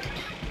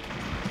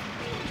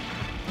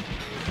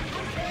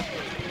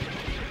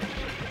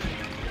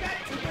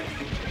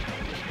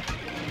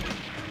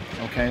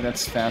 Okay,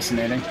 that's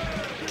fascinating.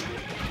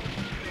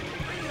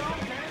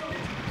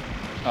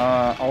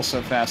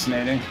 Also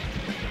fascinating.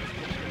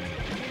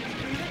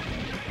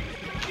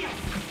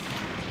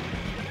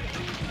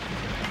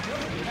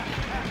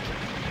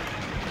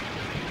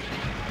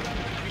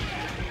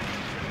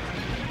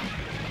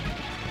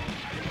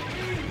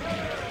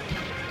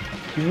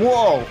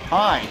 Whoa!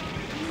 Hi!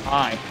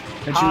 Hi.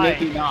 But you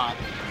maybe not.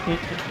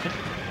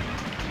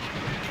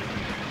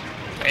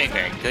 Hey,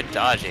 man, good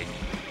dodging.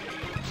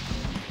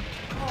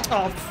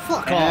 Oh,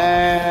 fuck off.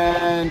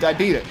 And I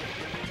beat it.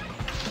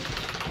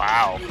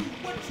 Wow.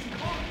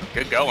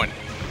 Good going.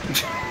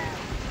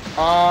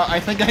 I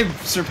think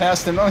I've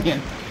surpassed 1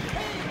 million.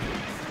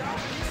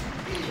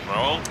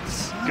 Well,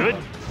 Good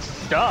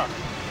stuff.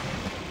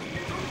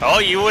 oh,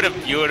 you would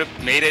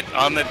have made it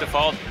on the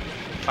default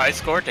high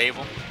score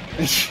table.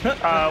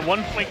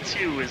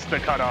 1.2 is the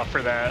cutoff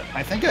for that.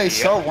 I think I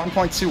saw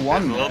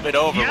 1.21. A little bit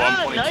over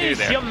Yeah, 1.2 nice.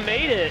 there. You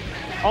made it.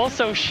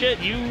 Also, shit,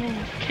 you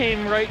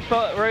came right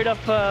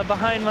up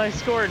behind my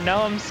score.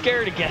 Now I'm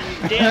scared again.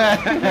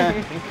 Damn.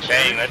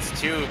 Dang, that's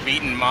 2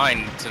 beaten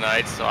mine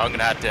tonight, so I'm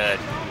gonna have to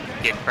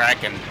get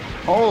cracking.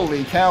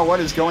 Holy cow, what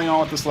is going on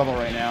with this level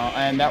right now?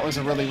 And that was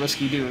a really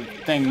risky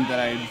thing that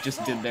I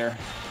just did there.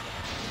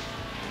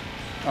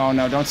 Oh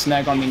no, don't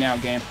snag on me now,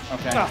 game.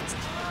 Okay.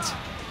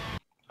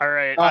 All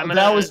right, I'm gonna.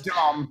 That was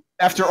dumb.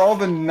 After all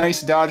the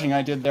nice dodging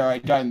I did there, I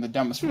died in the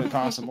dumbest way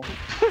possible.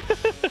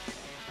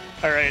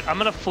 All right, I'm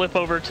gonna flip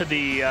over to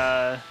the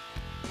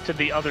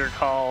other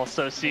call.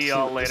 So see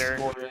y'all later.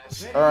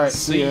 Alright,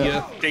 See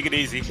ya. Take it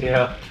easy.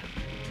 Yeah.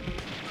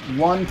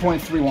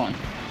 1.31.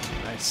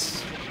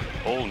 Nice.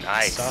 Oh,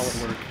 nice.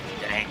 Solid work.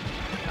 Dang.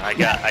 I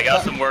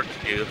got some work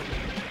to do.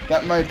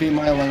 That might be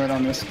my limit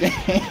on this game.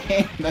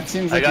 That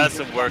seems I like got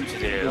some work to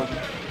do.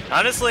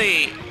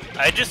 Honestly,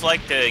 I just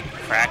like to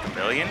crack 1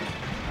 million.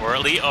 Or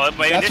at least, my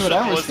That's initial what I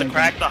goal was was to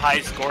crack the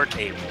high score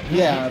table.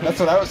 Yeah, that's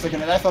what I was thinking,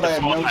 and I thought I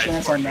had no Default high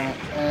chance score on that,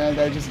 and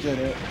I just did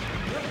it.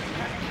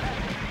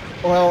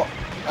 Well,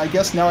 I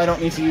guess now I don't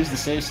need to use the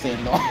save state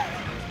at all.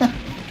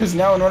 Because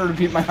now in order to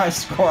beat my high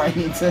score, I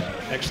need to...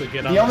 Actually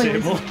get on The only the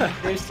table. reason to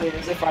save state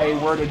is if I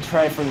were to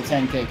try for the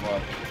 10k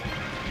club.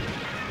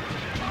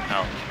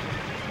 No.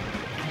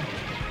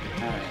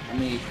 Alright, let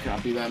me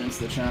copy that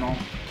into the channel.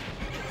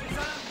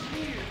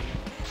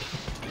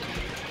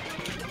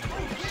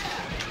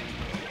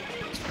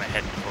 I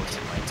had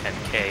posted my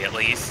 10k at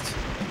least.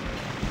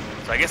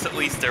 So I guess at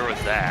least there was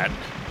that.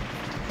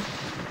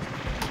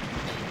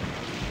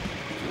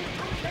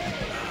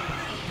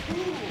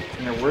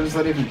 Now, where does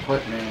that even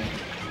put me?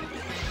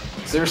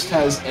 Zerst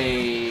has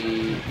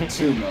a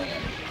 2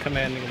 million.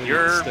 Commanding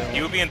lead still.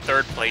 You would be in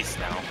 3rd place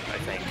now, I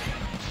think.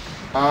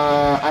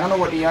 I don't know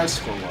what EI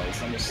score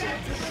was. Let me see.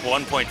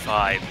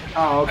 1.5.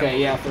 Oh, okay,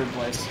 yeah, 3rd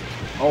place.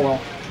 Oh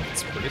well.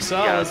 It's pretty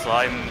solid. Yeah, so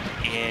I'm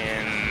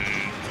in.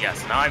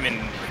 Yes, now I'm in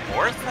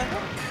 4th, I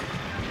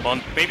think.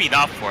 Well, maybe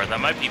not 4th. I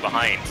might be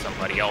behind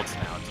somebody else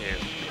now too.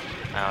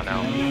 I don't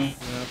know. No,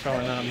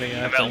 probably not me.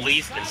 I'm at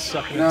least in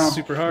sucking No. it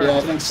super hard. Yeah,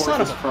 I think Son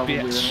 4th of is a probably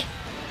bitch. right.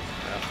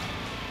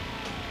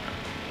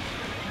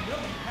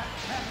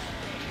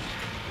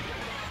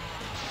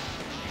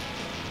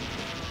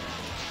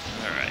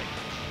 Alright.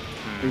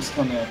 Please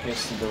tell me I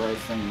pasted the right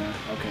thing there.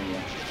 Okay,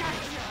 yeah.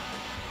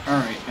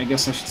 Alright, I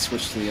guess I should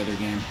switch to the other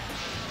game.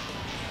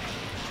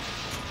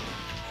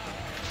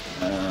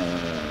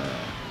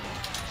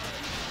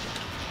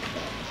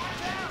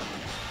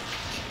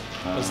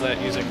 Was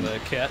that using the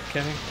cat,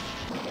 Kenny?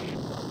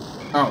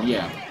 Oh,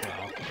 yeah.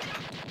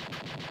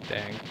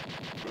 Dang.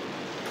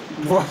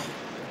 What?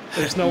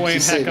 There's no Did way you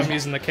in say heck I'm that?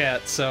 using the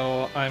cat,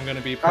 so I'm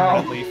gonna be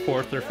permanently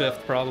 4th or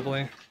 5th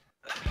probably.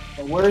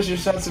 Where's your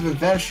sense of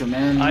adventure,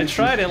 man? I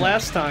tried it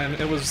last time,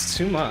 it was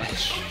too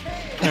much.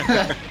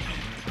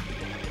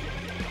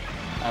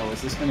 Oh,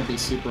 is this gonna be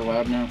super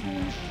loud now?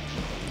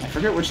 I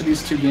forget which of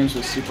these 2 games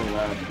was super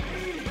loud.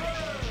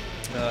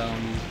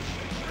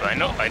 But I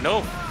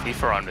know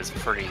Feveron is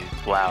pretty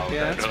loud.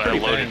 Yeah, it's I pretty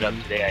loaded up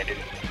banging. today, I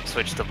didn't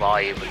switch the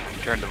volume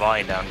and turn the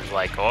volume down. It was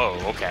like, oh,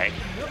 okay.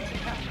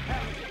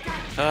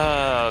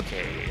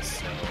 Okay,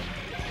 so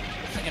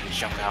I'm gonna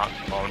jump out in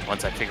a moment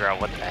once I figure out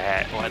what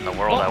in the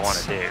world I want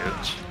to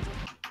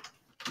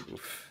do.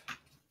 Oof.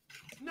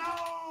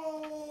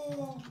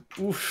 No!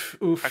 Oof,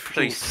 oof,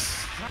 Actually,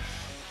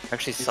 oof.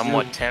 actually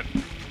somewhat temp.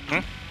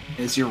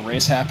 Is your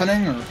race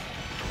happening, or?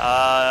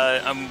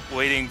 I'm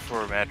waiting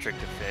for Metric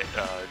to fit.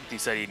 He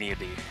said he needed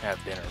to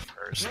have dinner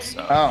first,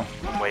 so Oh.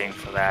 I'm waiting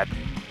for that.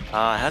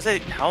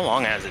 How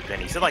long has it been?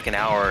 He said like an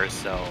hour or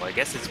so. I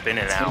guess it's been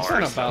an hour. It's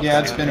been or so. about Yeah,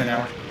 it's that. been an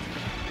hour.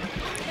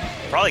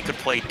 Probably could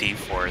play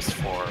D-Force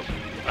for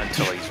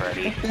until he's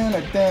ready.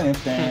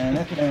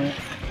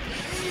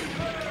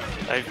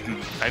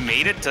 I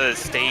made it to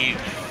stage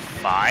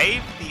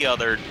 5 the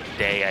other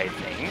day, I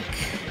think.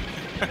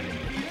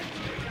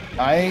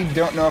 I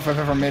don't know if I've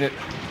ever made it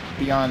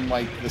beyond,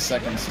 like, the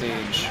 2nd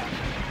stage.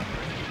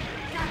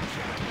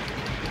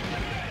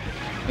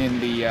 in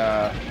the,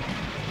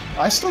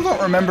 I still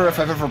don't remember if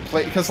I've ever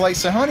played, because, like,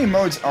 so how many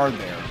modes are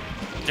there?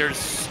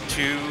 There's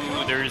two.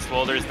 There's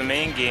the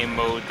main game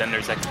mode, then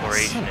there's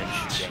exploration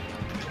and shooting.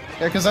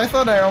 Yeah, because I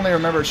thought I only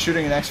remembered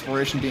shooting and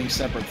exploration being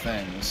separate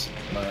things,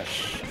 but...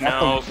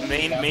 No,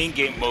 main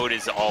game mode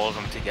is all of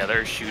them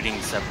together.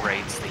 Shooting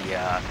separates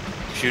the,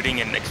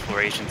 shooting and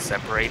exploration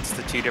separates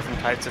the two different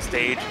types of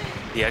stage.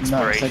 The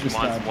exploration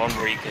one's one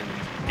where you can,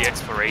 the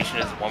exploration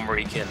is one where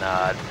you can,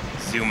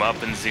 zoom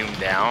up and zoom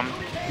down.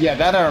 Yeah,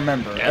 that I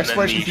remember. And then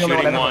the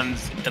shooting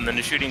ones, and then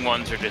the shooting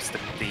ones are just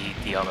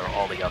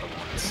all the other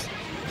ones.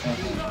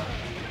 Okay.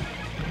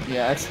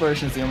 Yeah,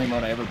 exploration is the only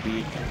mode I ever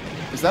beat.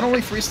 Is that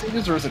only 3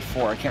 stages or is it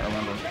 4? I can't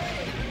remember.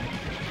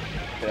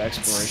 The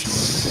exploration.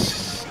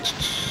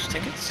 I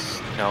think it's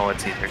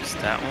it's either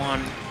that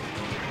one.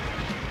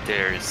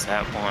 There's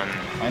that one.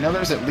 I know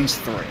there's at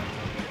least 3.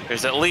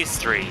 There's at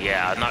least 3.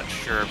 Yeah, I'm not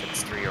sure if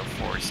it's 3 or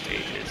 4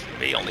 stages. It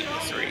may only be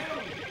 3.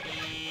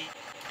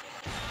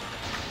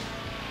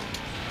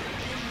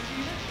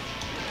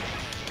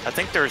 I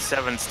think there are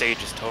 7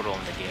 stages total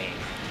in the game.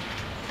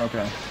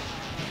 Okay.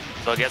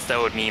 So I guess that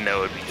would mean that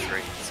would be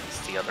 3,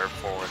 since the other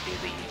 4 would be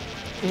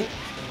the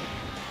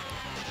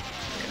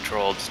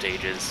controlled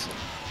stages.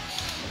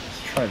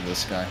 Let's try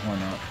this guy, why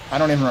not? I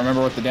don't even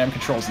remember what the damn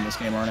controls in this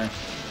game are now.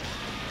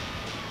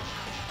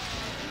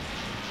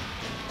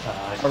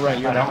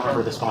 Alright, I don't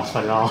remember this boss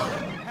fight at all.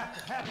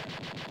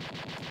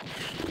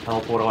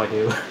 Help, what do I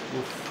do?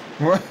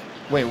 What?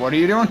 Wait, what are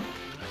you doing?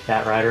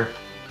 Cat Rider.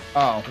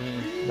 Oh.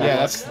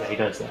 Yeah, he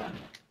does that.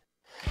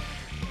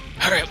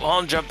 Alright, well,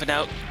 I'm jumping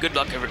out. Good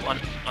luck, everyone,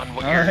 on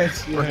what you're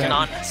working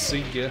on.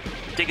 See ya.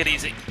 Take it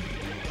easy.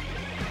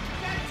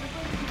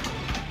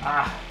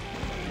 Ah.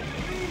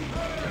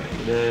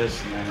 Do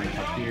this, and then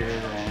up here,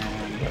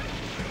 and...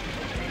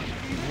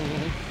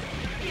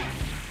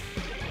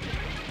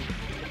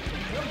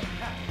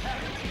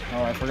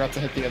 Oh, I forgot to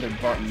hit the other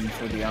button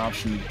for the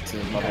option to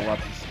level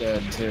up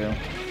instead, too.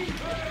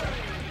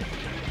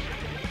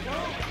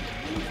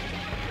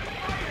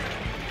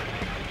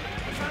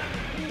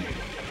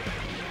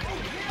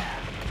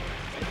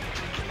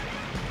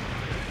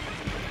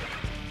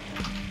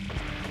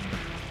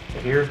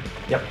 Here?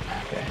 Yep.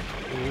 Okay.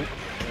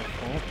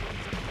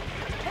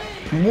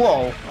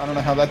 Whoa! I don't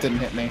know how that didn't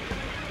hit me.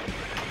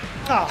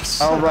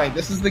 Oh, right,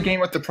 this is the game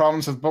with the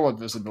problems with bullet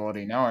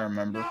visibility. Now I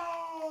remember.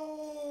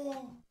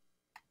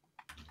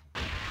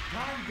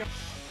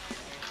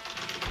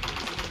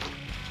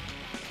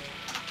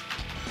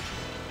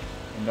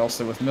 And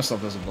also with missile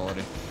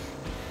visibility.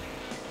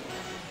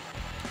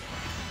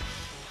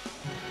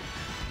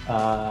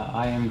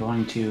 I am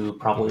going to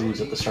probably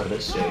lose at the start of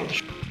this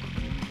stage.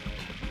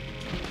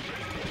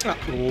 Oh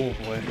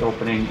boy. The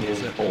opening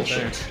is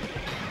bullshit.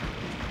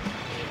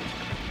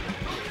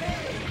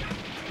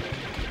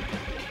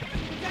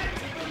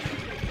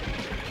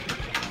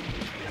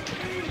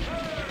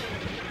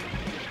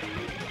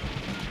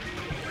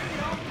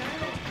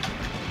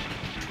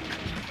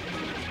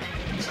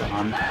 It's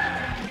gone.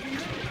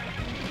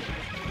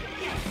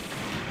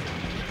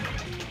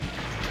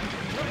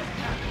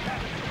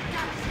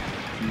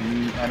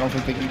 I don't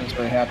think the game is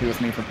very happy with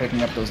me for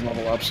picking up those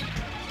level ups.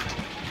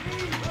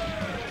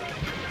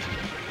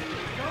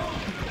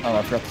 Oh,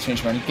 I forgot to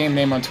change my game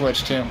name on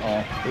Twitch, too.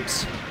 Oh,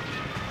 oops.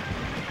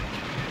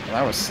 Well,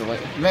 that was silly.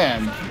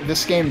 Man,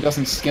 this game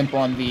doesn't skimp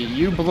on the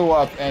you blew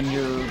up and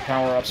your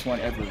power-ups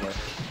went everywhere.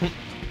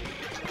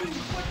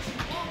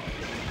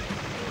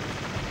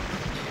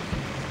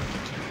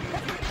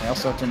 I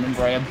also have to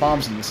remember I have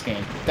bombs in this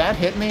game. That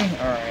hit me?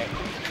 Alright.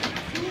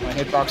 My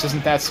hitbox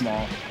isn't that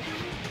small.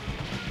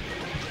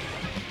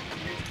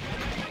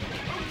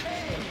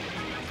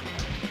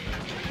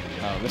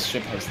 Oh, this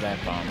ship has that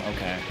bomb.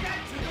 Okay.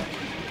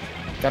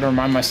 Gotta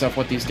remind myself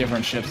what these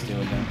different ships do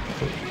again.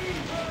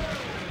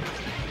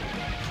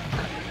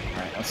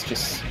 Alright, let's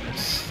just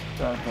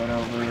start that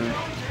over.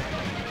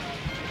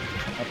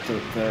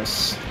 Update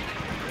this.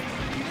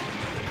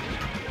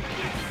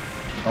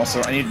 Also,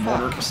 I need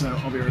water, so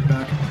I'll be right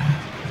back.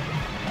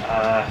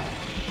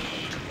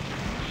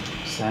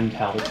 Send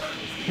help.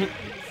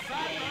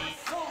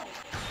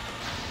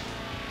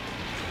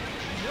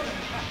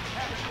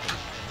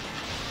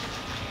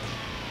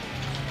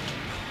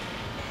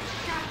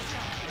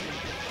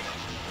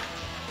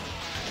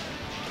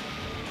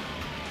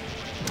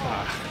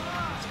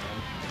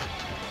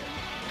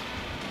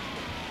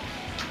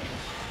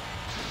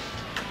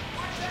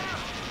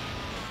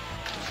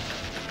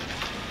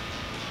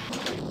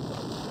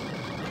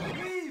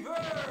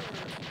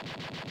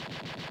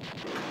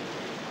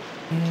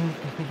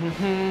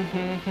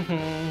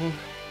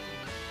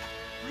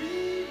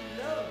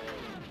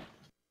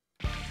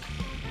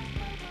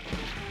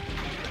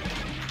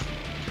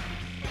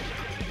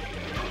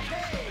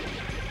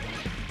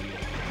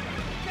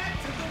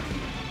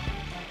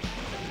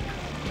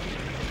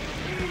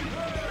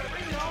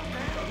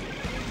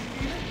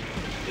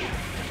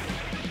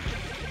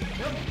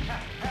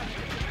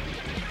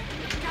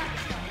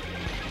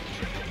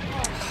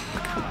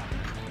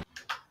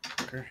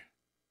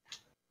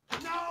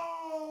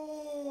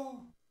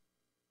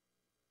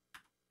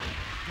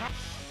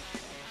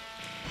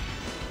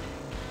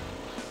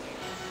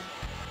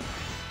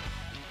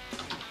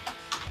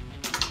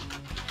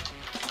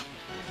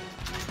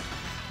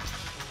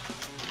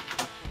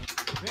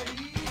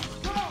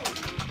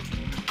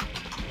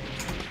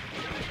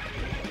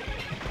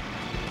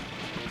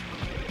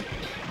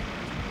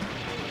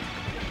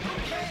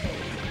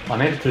 I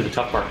made it through the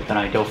tough part, but then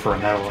I dove for a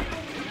medal.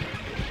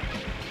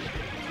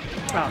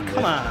 Oh,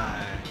 come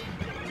on.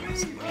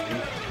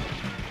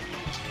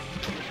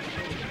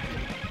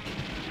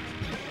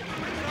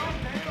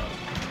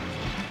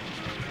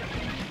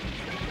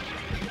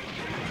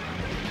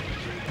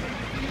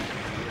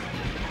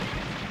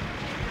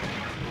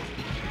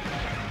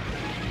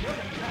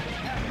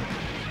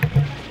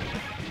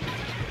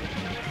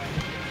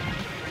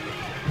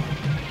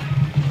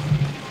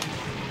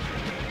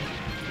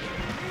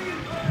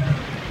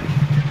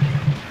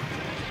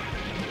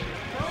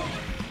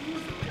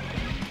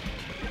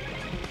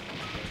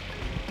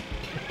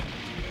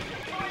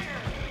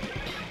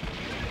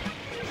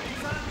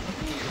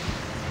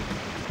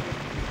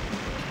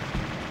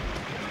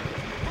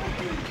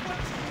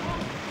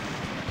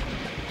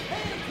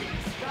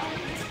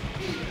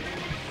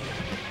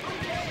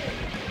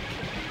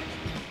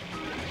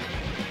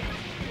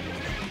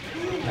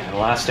 Man, the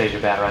last stage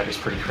of Bad Ride is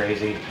pretty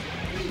crazy.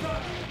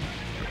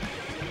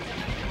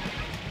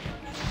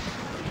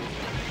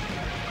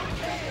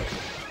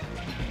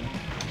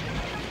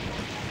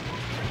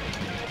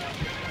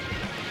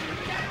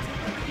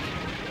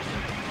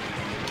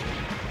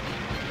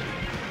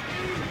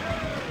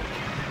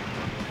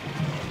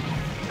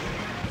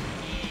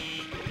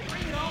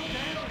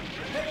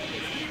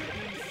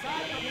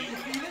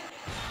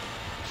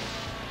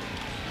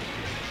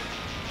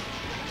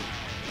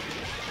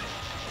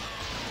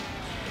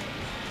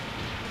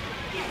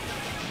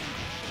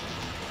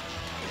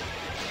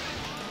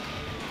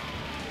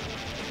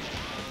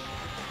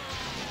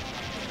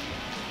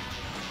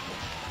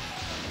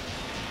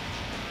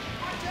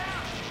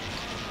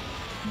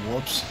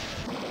 Whoops.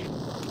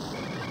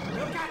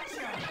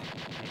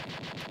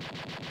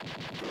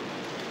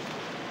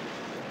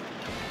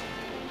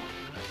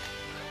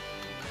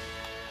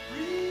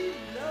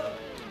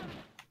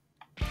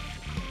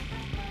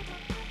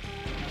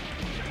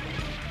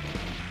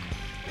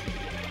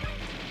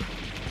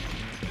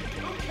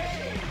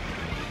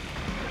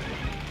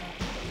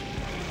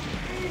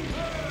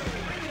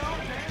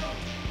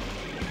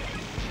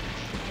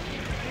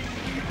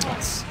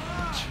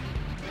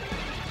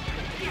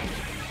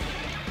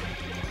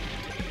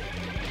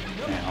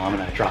 I'm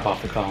gonna drop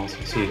off the calls.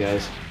 See you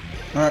guys.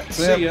 All right,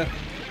 See ya.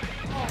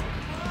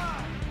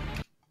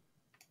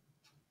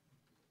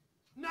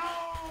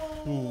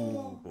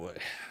 Ooh, boy.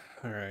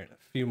 Alright, a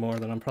few more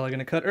that I'm probably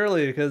gonna cut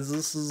early because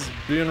this is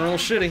being real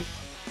shitty.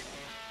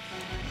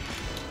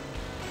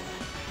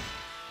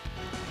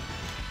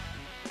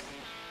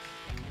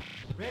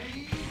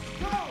 Ready,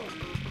 go!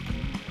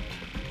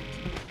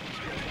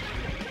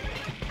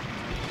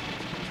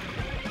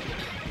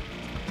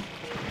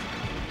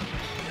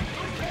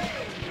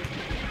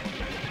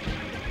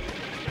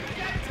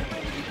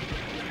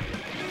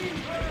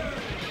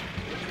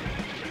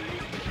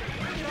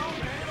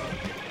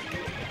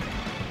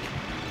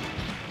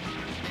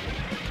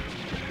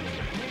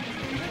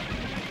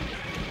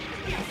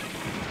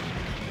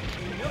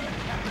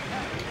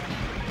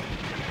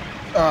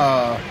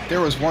 There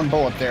was one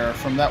bullet there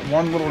from that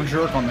one little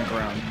jerk on the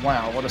ground.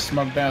 Wow, what a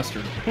smug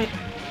bastard.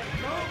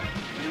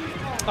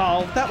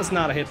 Oh, that was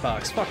not a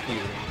hitbox. Fuck you.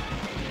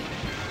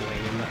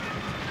 Lame.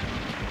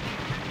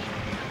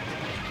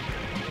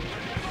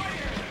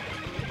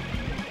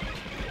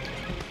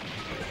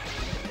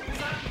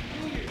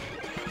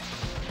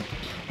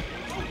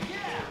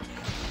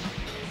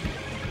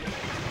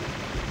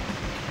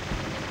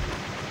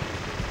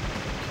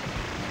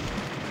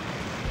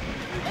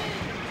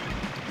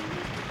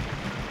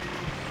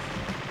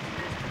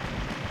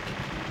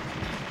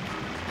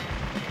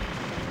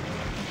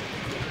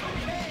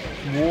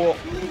 Whoa.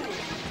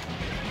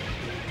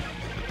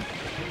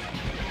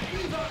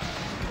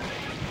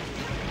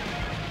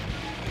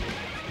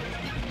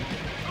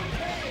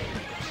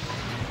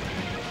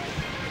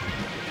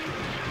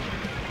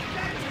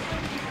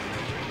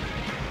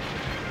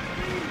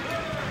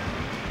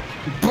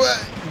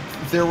 But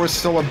there was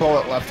still a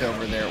bullet left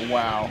over there.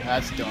 Wow,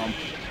 that's dumb.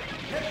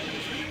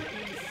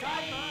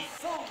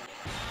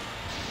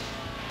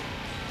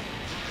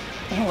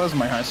 What the hell is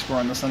my high score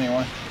on this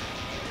anyway?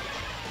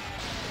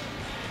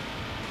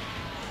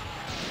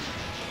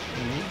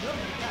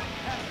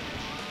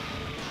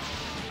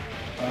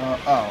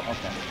 Oh,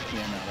 okay.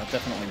 Yeah, no, that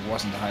definitely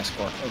wasn't a high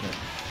score.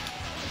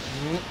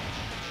 Okay.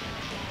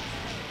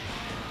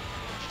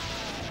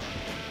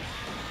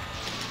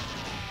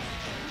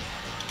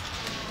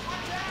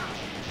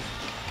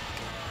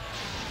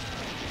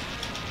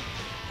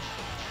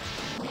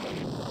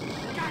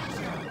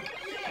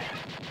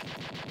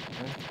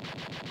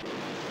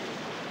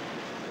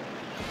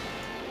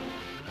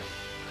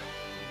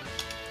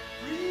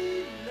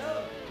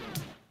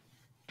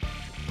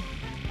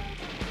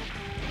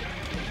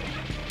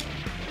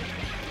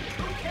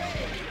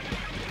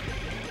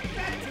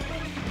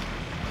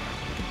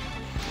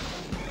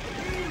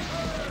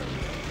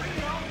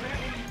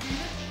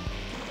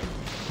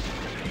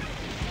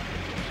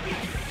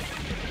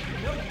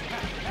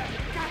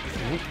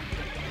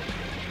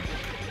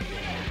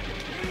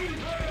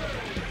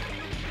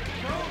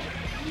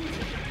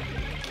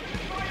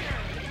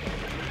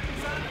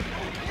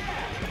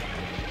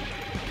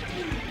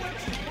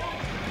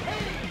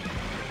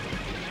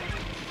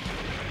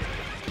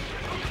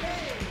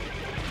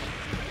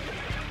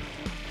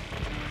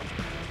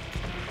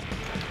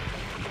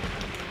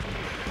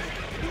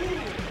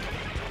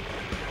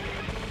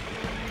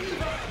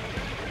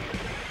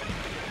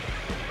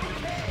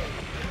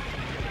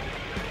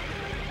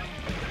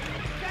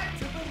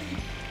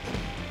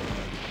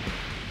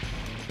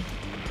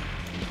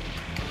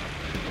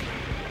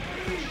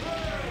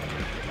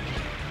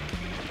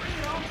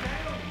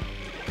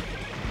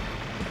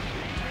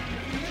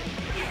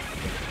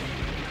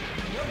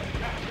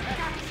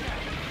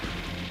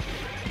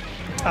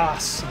 Ah,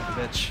 son of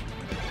a bitch.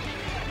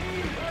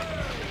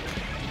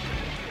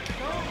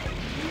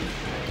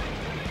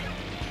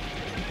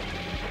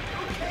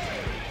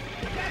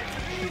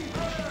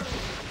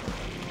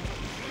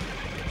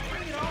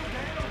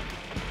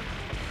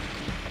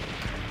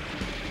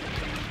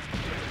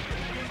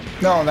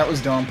 No, that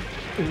was dumb.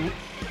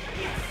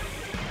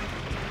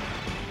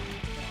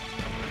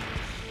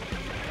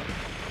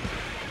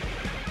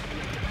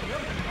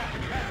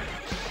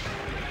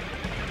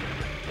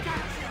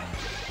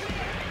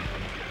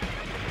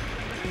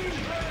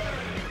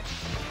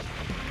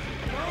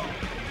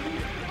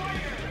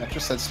 That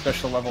just said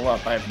special level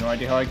up. I have no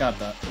idea how I got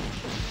that.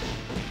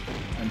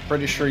 I'm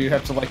pretty sure you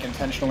have to, like,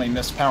 intentionally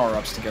miss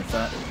power-ups to get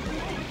that.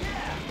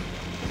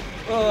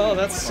 Oh,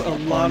 that's a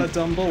lot of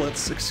dumb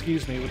bullets.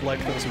 Excuse me, would like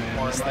those Or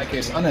mans. in that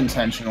case,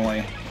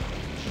 unintentionally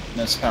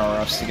miss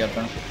power-ups to get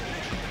them.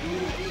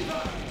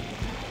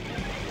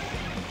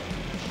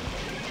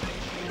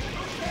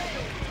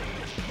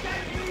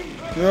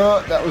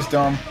 Oh, that was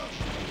dumb.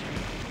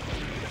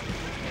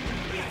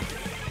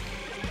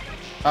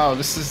 Oh,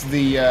 this is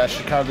the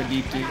Chicago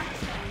Deep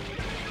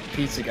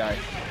Pizza guy.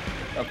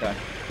 Okay.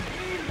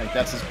 Like,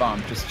 that's his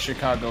bomb. Just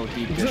Chicago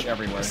deep dish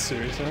everywhere.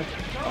 Seriously?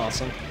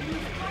 Awesome.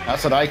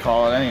 That's what I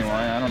call it anyway.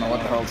 I don't know what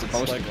the hell it's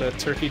supposed like to be. the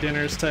turkey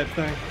dinners type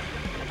thing.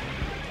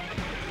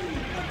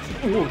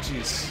 Oh,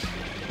 jeez.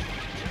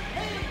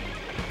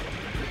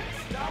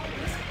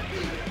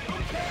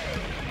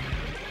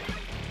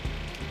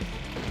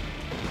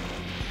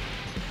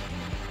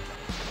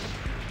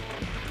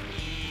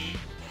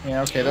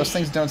 Yeah, okay, those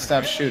things don't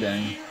stop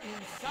shooting.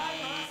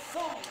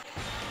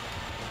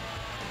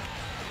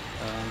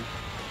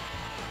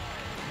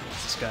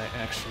 Does this guy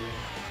actually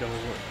go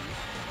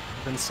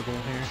invincible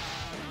here?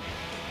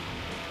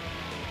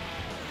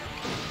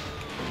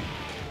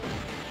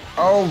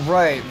 Oh,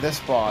 right, this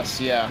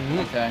boss, yeah,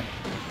 okay.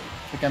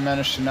 I think I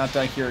managed to not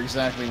die here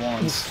exactly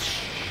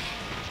once.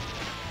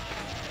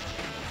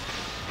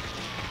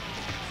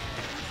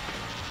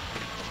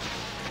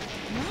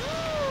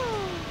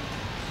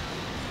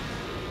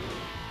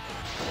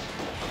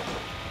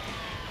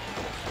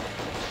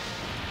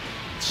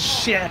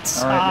 Shit!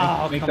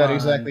 Alright, make that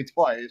exactly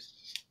twice.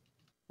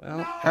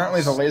 Well,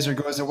 apparently the laser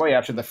goes away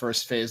after the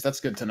first phase.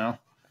 That's good to know.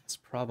 It's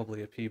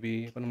probably a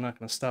PB, but I'm not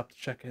going to stop to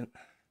check it.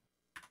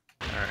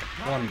 Alright,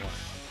 one more.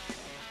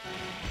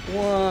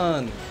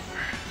 One more.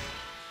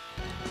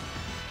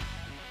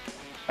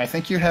 I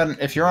think you had,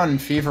 if you're on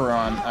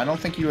Feveron, I don't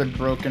think you had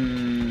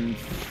broken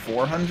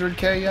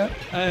 400k yet?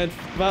 I had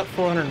about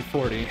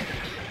 440.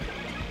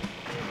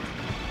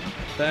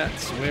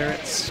 That's where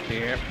it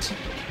skipped.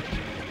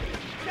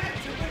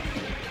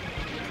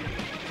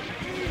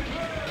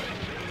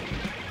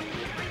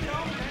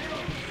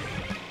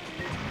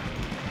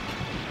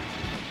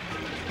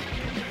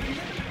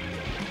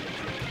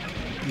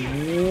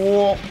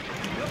 Whoa.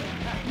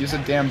 Use a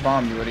damn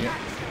bomb, you idiot.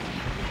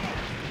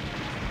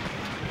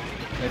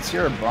 It's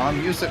your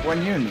bomb, use it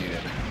when you need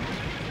it.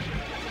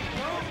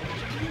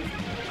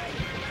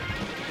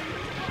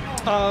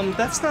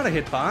 That's not a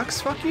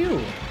hitbox, fuck you.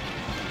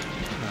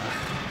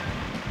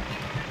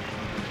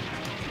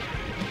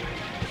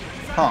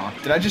 Huh,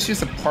 did I just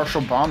use a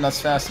partial bomb?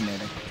 That's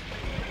fascinating.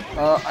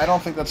 I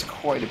don't think that's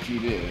quite a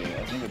PB.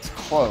 I think it's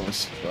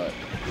close, but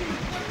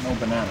no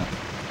banana.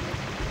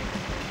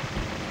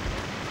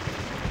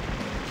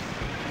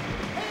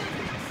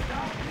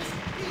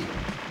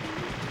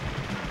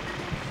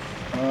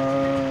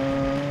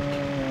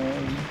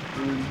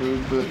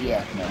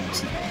 Yeah, no,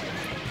 it's not.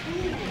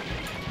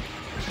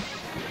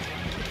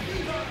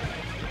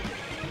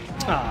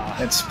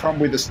 Ah. It's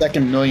probably the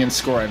second million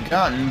score I've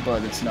gotten,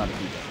 but it's not a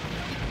PB.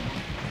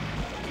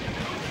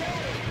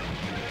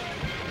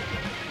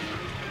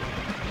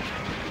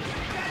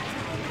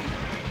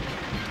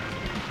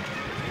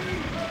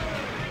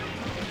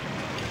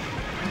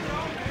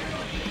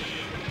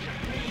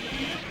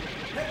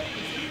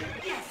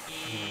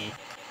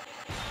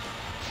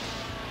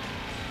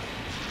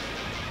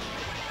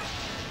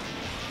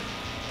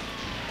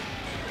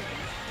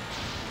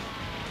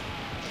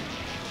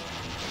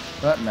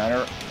 For that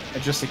matter,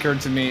 it just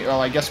occurred to me,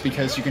 well, I guess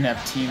because you can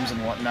have teams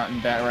and whatnot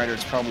in Batrider,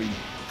 it's probably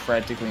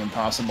practically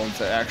impossible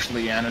to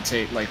actually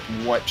annotate, like,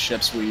 what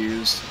ships we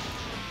used.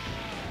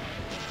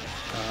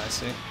 I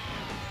see.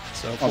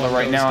 So if although one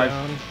right goes now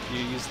down, you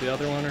use the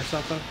other one or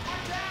something?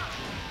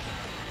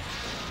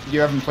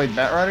 You haven't played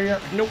Batrider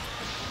yet? Nope.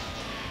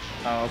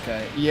 Oh,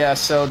 okay. Yeah,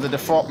 so the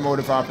default mode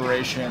of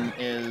operation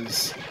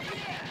is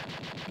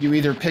you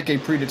either pick a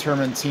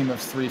predetermined team of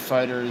 3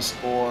 fighters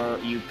or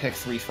you pick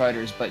 3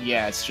 fighters, but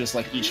yeah, it's just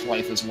like each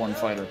life is 1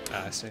 fighter.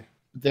 I see.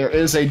 There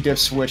is a diff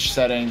switch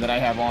setting that I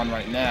have on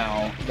right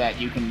now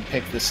that you can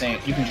pick the same,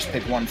 you can just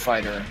pick 1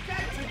 fighter.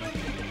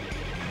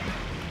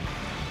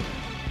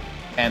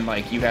 And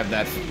like you have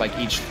that, like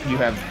you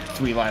have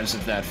 3 lives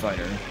of that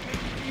fighter.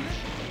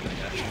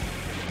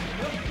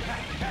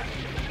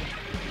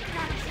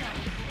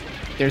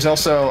 There's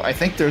also, I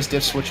think there's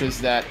diff switches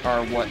that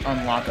are what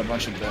unlock a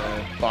bunch of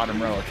the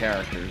bottom row of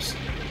characters.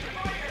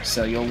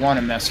 So you'll want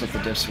to mess with the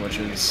diff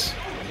switches.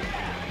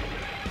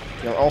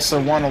 You'll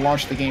also want to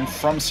launch the game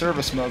from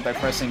service mode by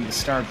pressing the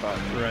start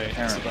button. Right,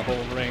 so the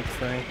whole rank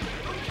thing.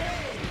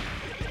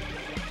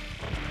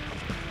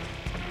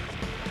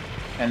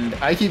 And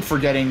I keep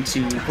forgetting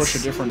to push a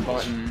different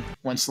button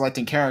when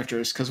selecting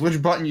characters, because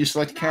which button you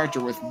select a character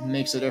with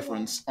makes a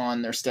difference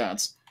on their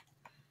stats.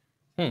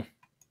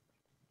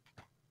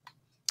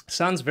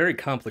 Sounds very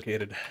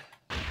complicated.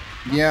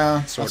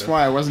 Yeah, that's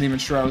why I wasn't even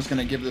sure I was going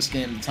to give this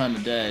game the time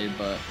of day,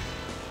 but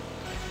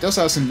it does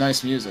have some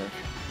nice music.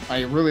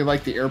 I really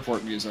like the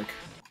airport music.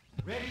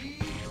 Ready,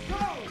 go!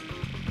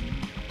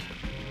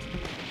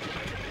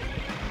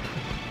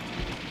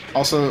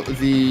 Also,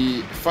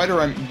 the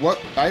fighter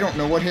I don't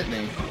know what hit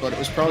me, but it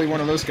was probably one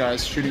of those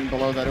guys shooting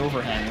below that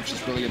overhang, which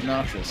is really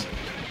obnoxious.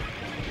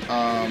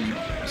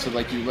 So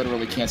like you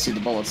literally can't see the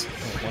bullets.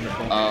 Oh,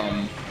 wonderful.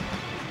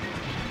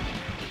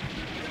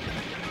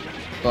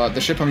 But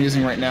the ship I'm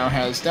using right now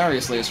has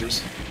Darius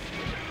lasers.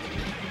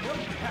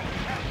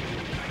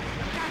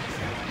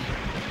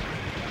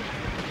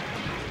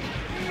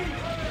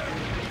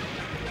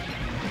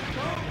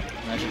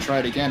 And I should try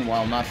it again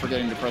while not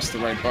forgetting to press the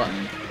right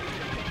button.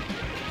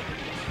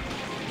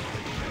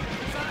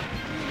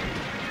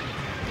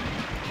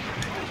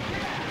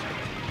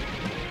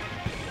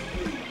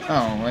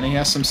 Oh, and he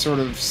has some sort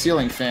of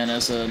ceiling fan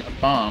as a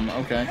bomb.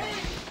 Okay.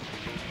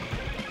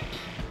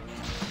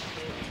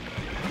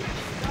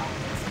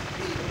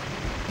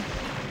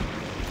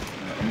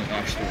 Let me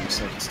actually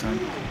reset this time.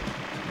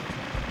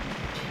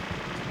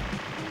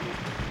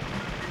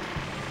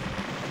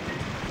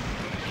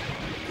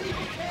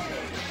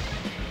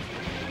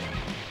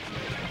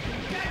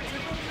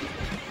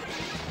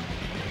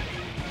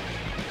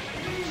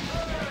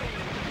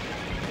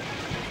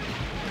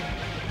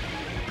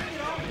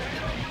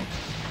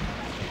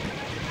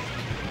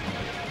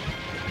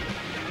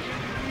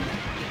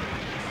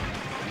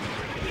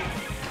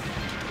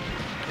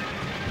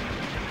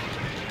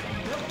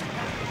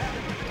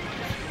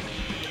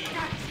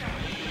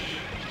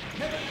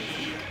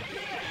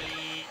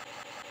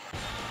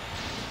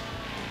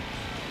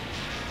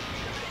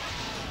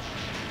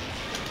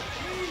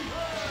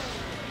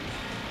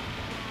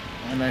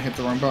 And I hit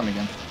the wrong button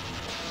again.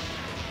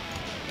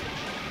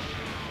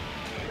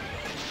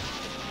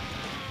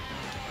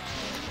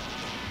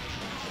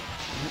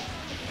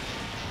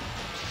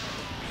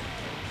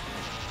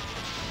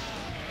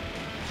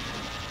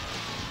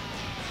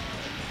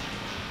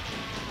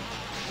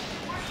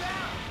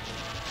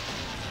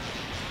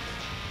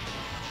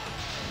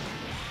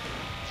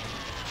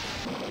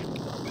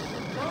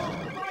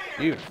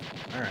 Beautiful.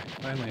 Alright,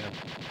 finally a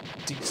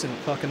decent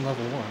fucking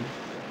level 1.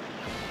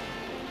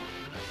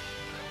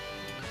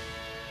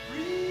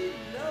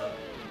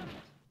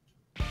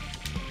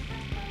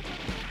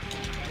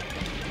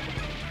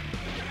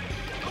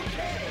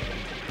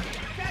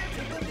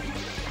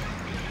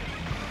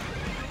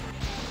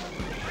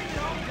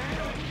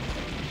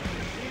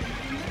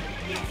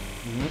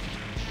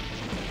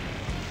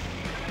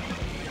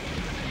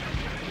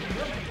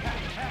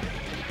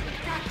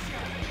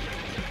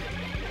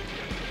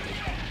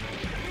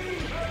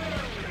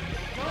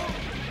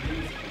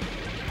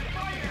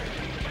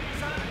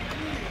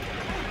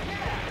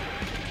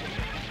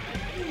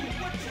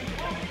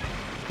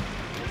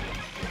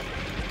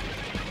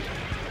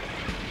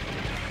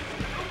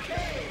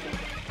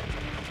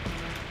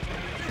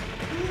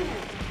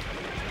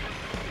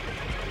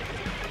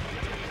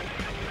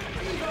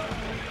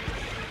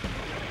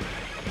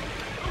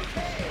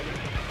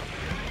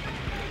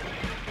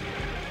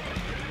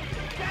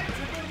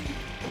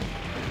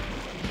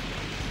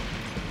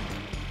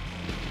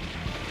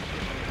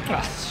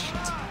 Ah, shit.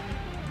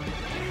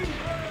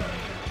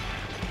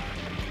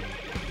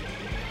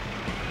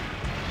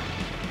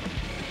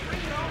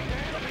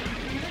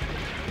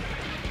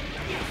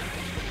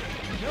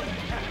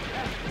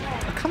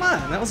 Oh, come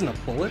on, that wasn't a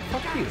bullet.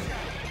 Fuck you.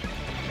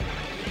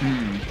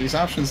 These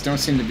options don't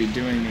seem to be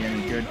doing me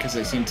any good because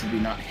they seem to be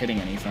not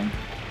hitting anything.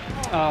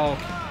 Oh,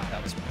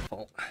 that was my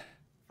fault.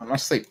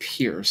 Unless they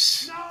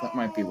pierce. That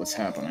might be what's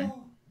happening.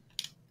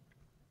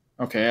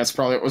 Okay, that's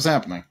probably what was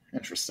happening.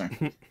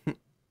 Interesting.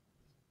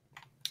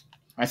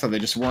 I thought they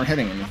just weren't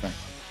hitting anything.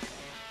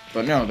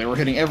 But no, they were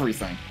hitting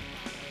everything.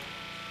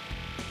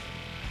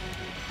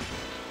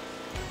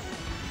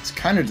 It's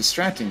kind of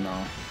distracting,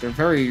 though. They're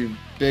very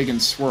big and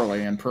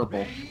swirly and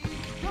purple.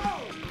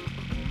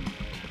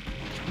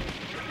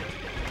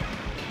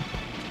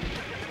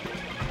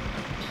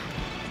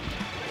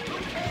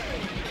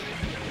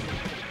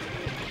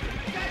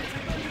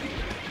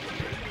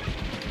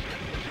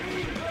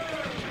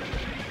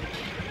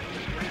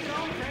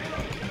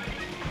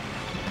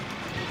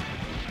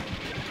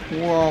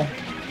 Whoa.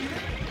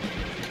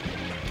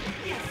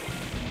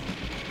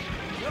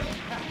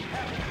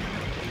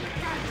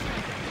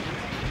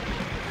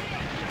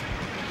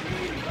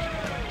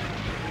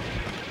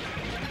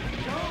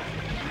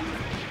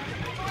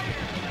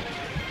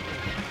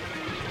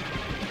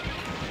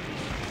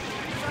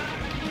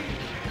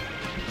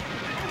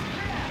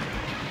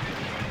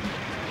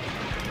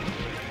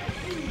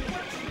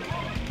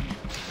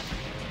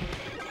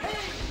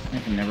 I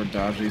can never never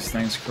dodge these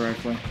things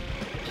correctly.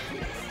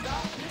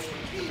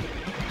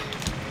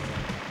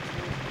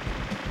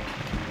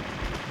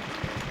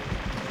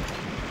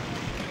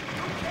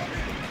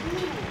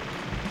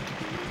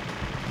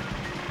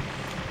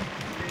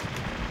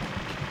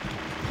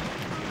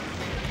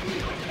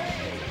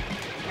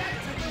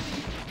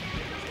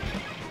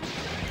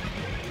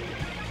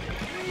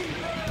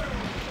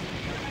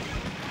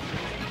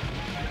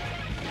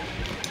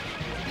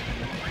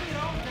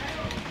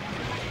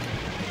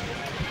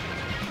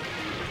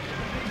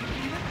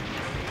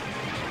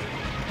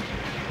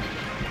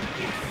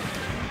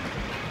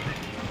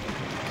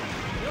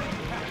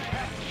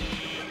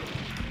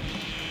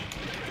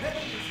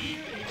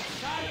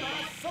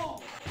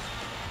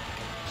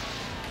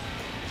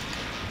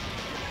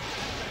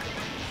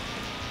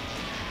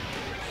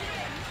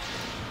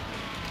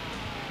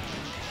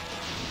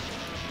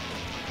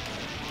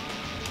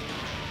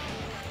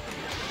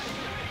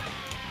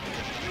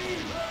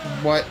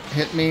 What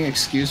hit me?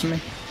 Excuse me?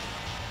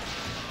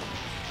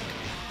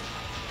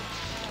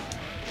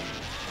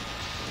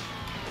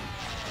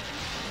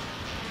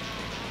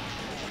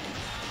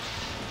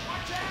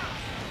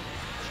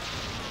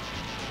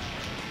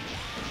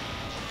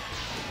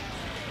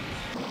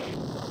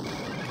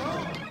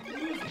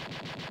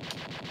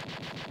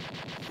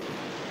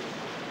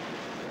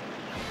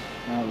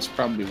 Well, this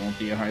probably won't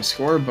be a high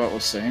score, but we'll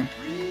see.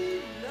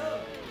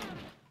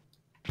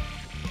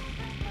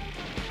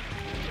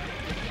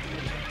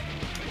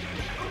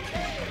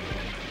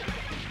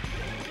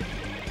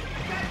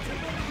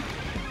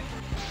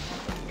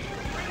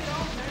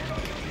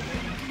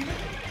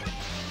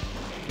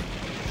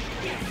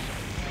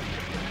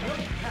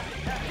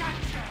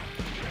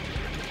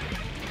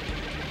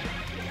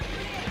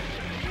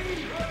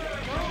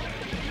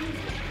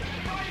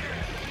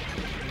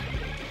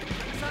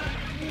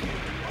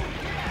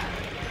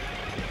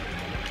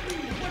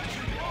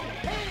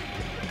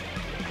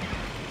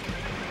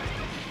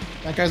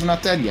 That guy's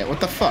not dead yet. What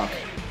the fuck?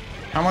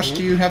 How much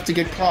do you have to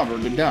get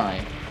clobbered to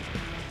die?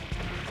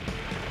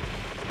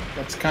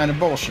 That's kind of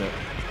bullshit.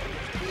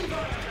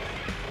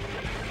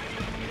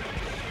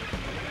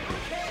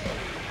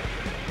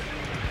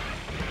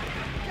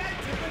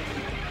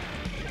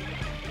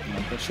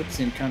 That shit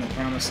seemed kind of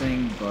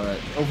promising, but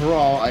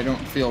overall, I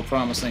don't feel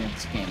promising in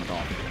this game at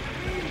all.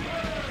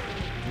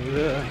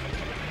 Ugh.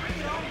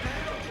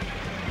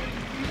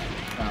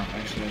 Oh,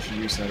 actually, I should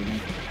reset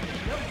again.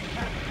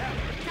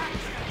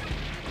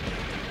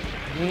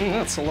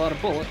 That's a lot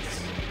of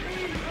bullets.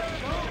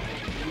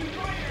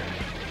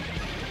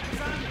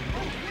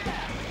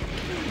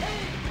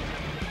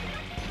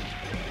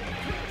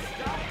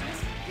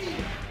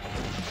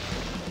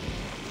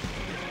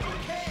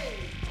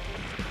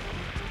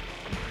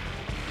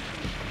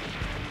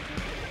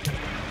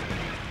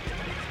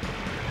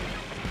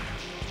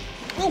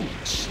 Oh,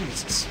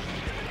 Jesus.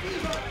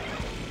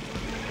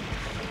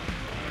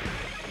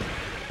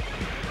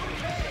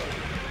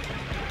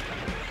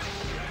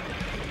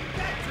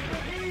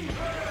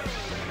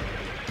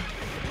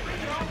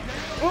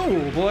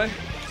 Oh boy,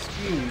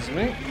 excuse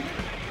me.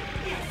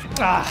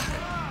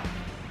 Ah,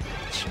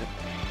 shit.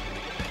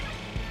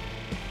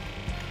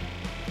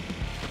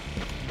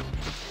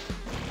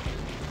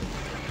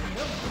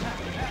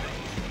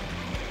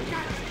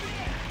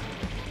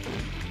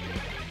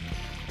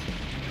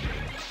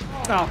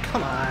 Oh,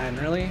 come on,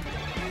 really?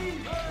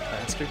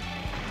 Bastard.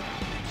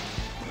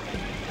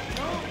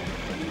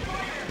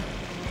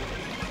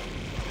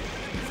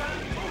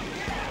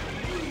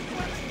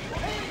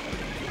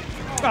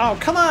 Oh,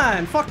 come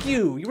on! Fuck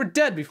you! You were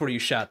dead before you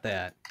shot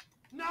that.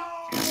 No!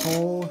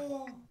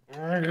 Oh.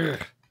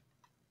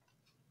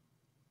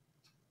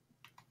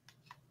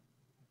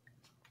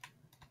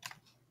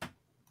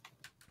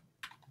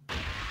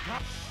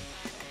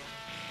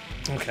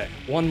 Okay,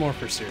 one more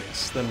for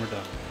serious, then we're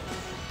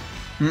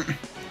done.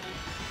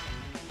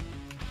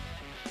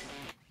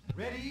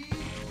 Ready,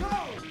 go!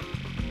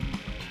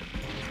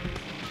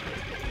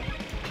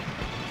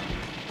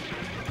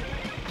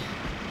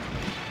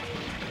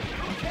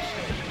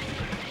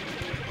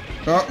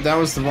 Oh, that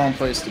was the wrong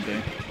place to be.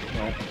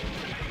 Well.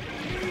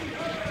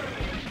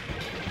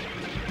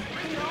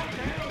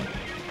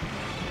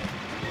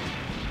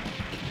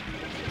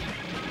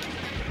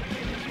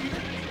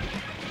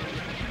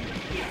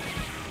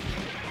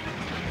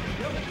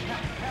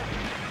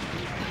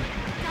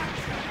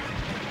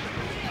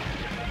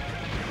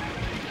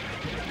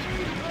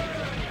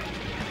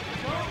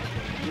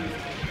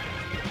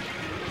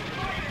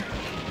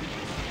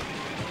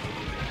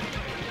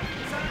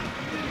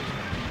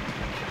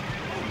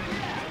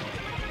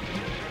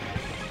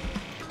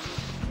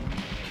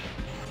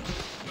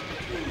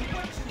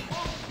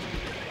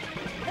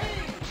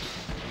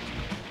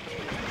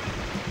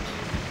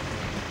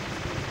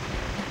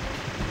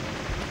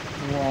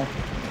 Well.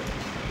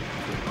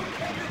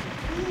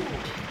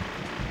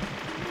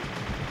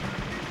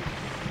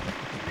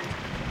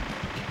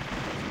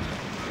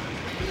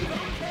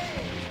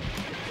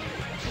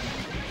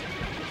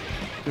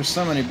 There's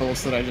so many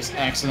bullets that I just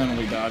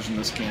accidentally dodge in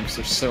this game because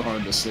they're so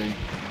hard to see.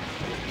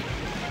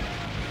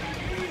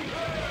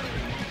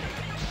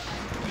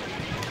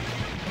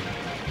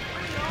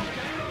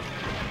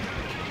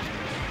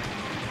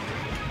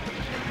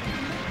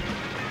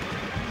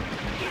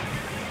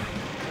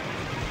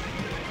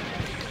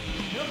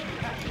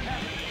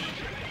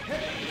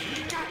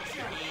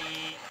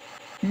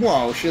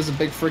 Whoa, she has a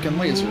big freaking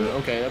laser.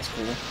 Okay, that's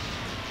cool.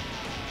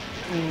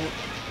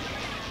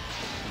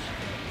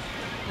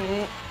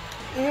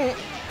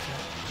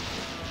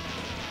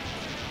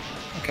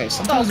 Okay,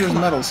 sometimes there's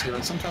medals here,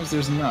 and sometimes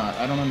there's not.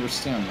 I don't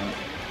understand that.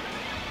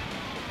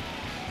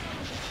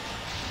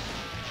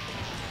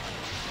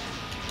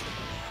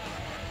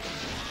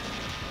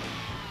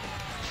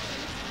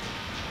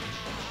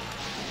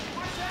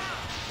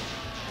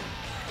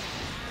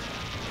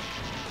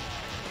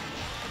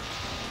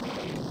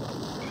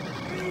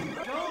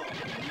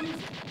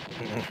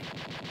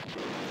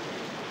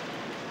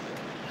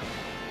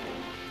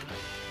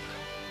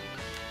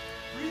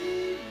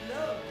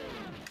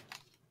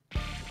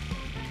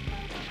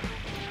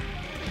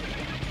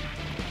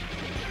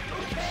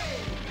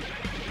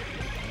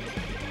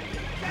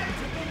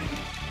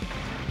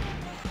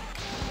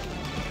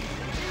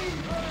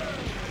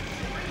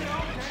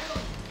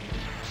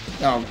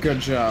 Oh, good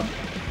job.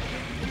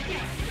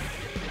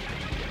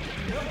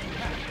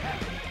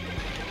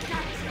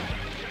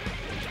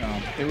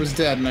 Oh, it was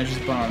dead and I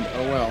just bombed.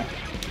 Oh well.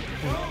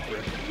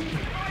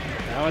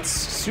 Now it's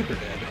super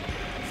dead.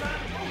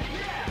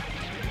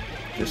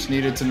 Just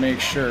needed to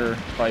make sure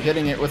by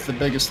hitting it with the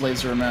biggest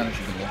laser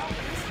imaginable.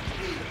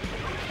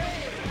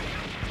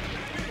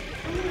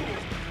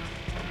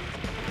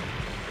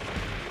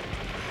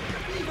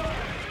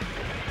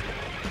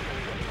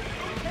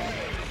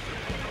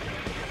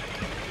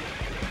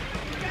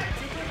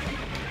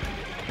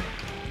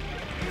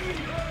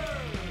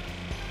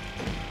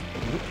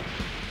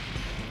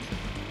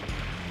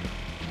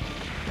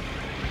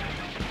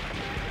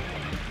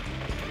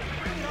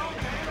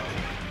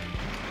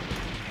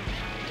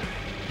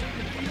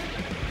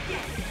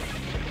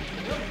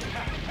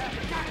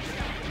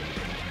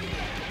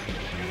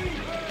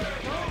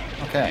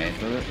 Okay,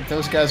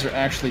 those guys are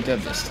actually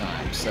dead this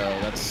time, so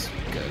that's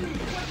good.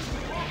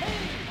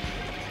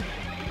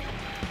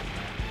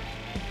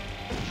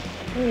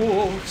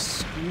 Oh,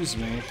 excuse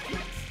me.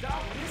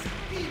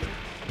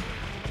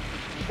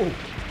 Oh.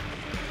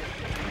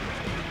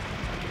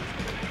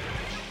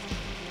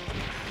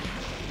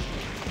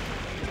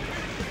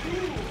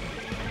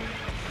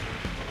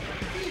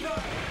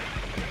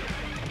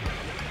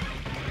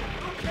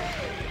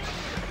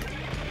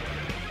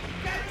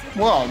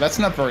 Whoa, that's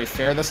not very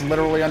fair. That's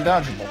literally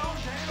undodgeable.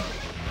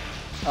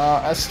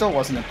 That still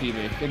wasn't a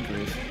PB. Good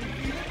grief.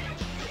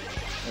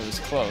 It was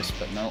close,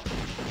 but nope.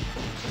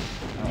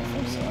 I don't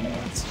think so.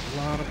 That's a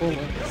lot of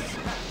bullets.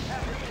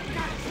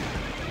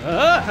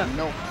 Ah!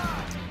 Nope.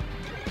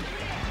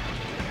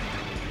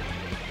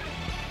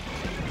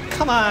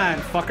 Come on,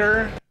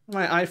 fucker!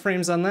 My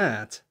iframes on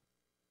that.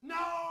 No!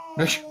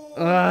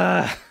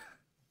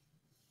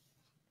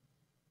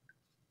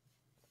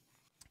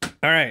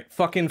 Alright,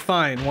 fucking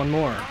fine. One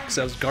more, because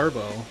that was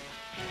Garbo.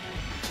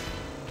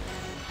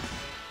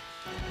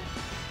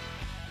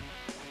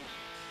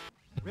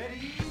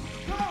 Ready,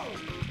 go!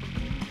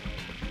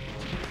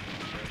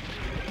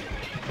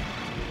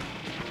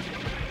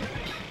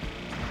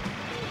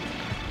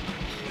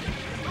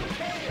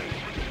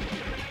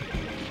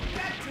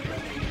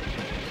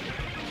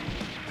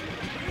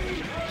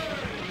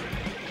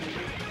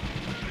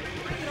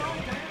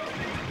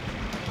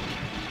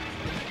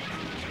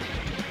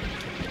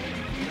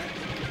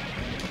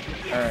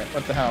 Alright,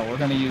 what the hell? We're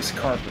gonna use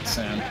carpet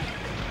sand.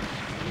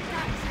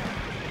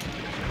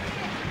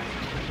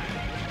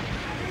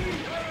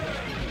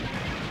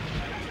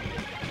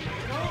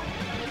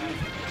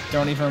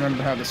 Don't even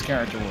remember how this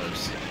character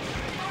works.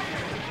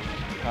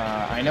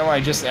 I know I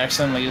just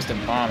accidentally used a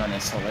bomb and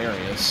it's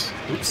hilarious.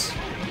 Oops.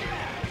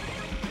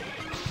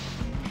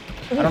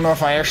 I don't know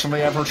if I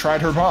actually ever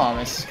tried her bomb.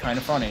 It's kind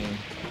of funny.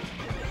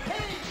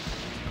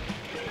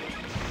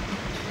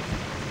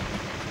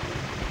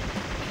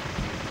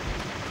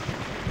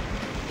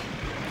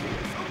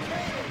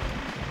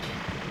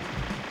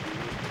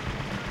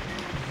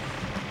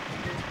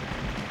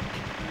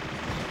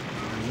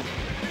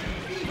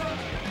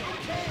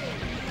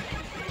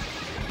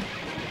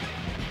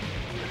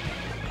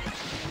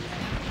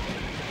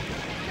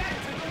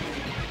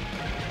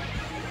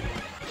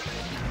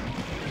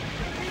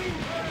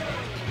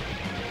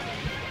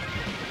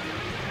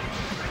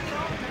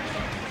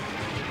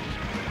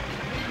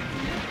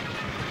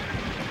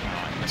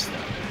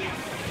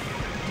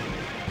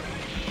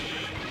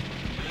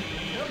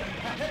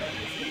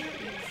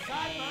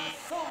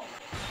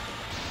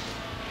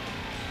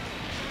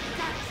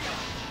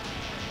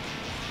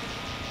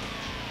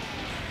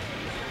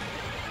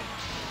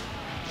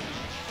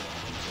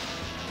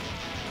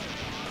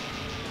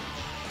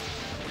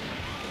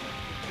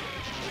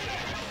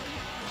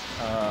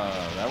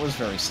 That was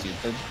very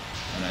stupid,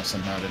 and I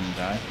somehow didn't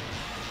die.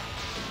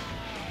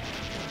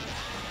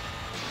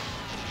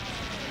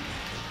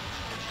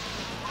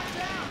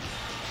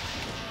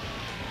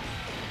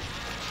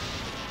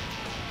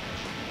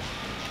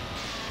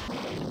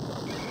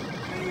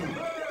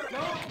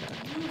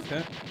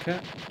 Okay.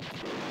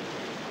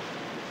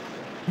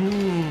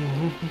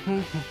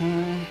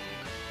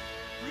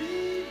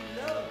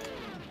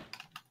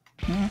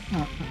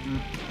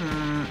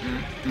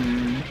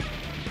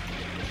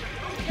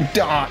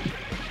 Dot.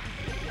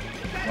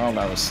 Well,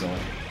 that was silly.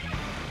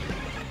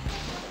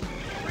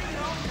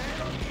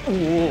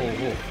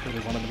 Whoa, really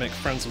wanted to make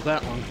friends with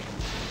that one.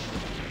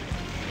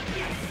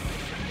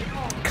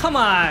 Come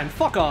on,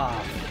 fuck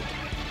off!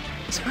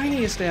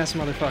 Tiniest ass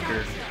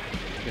motherfucker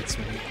gets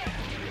me.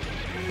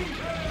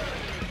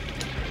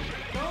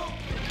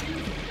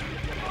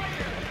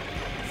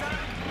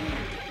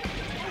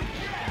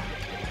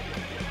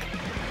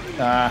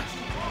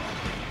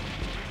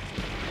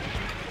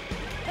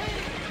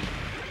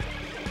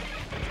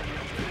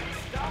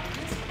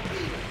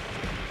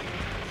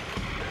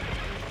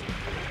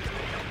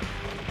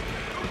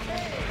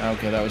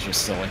 Okay, that was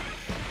just silly.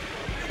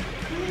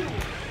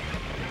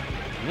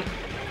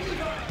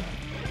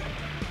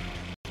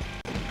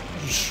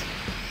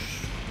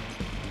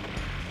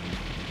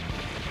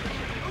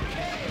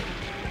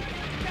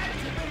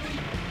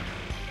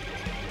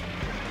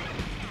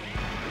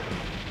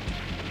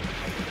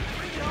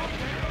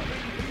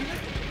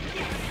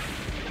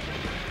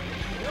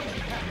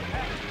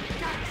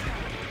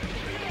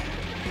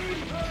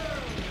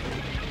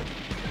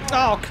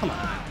 Oh, come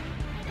on.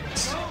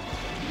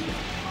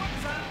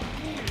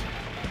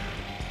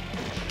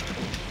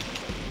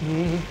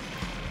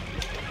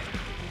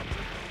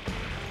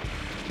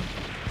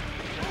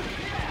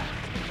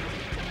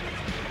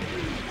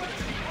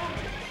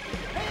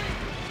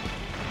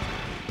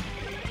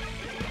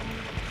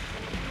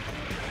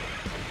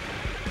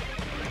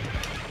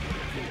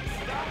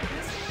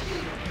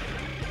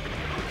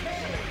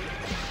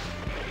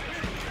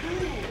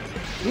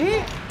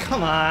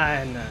 Come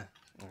on.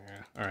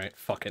 Alright,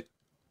 fuck it.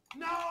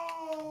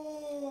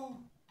 No!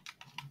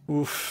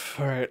 Oof.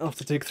 Alright, I'll have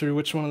to dig through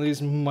which one of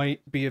these might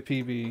be a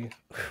PB.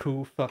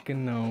 Who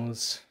fucking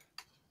knows?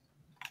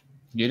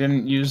 You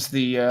didn't use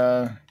the,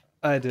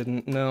 I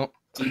didn't, no.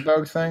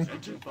 debug thing?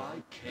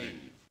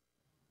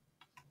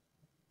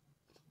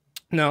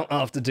 No, I'll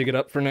have to dig it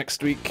up for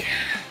next week.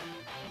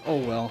 Oh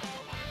well.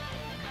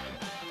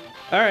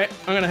 Alright,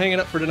 I'm gonna hang it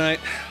up for tonight.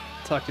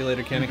 Talk to you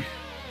later, Kenny.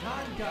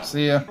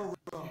 See ya.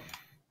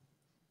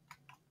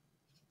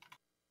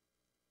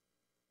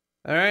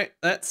 Alright,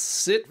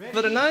 that's it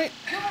for tonight.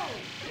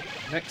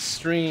 Next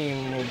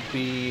stream will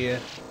be...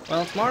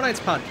 well, tomorrow night's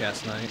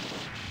podcast night.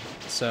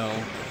 So,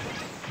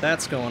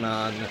 that's going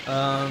on.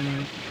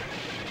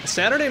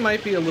 Saturday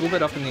might be a little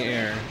bit up in the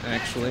air,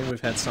 actually.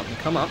 We've had something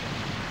come up.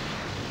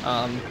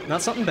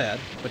 Not something bad,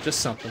 but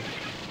just something.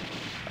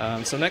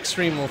 So next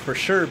stream will for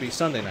sure be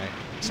Sunday night,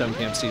 7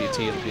 p.m.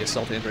 CDT. It'll be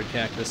Assault Android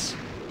Cactus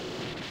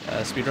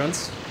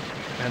speedruns.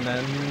 And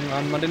then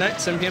on Monday night,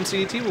 7 p.m.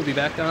 CDT, we'll be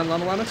back on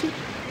Llama Llama 2.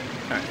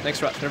 Alright, thanks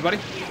for watching, everybody.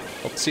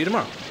 Hope to see you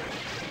tomorrow.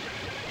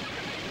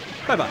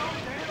 Bye-bye.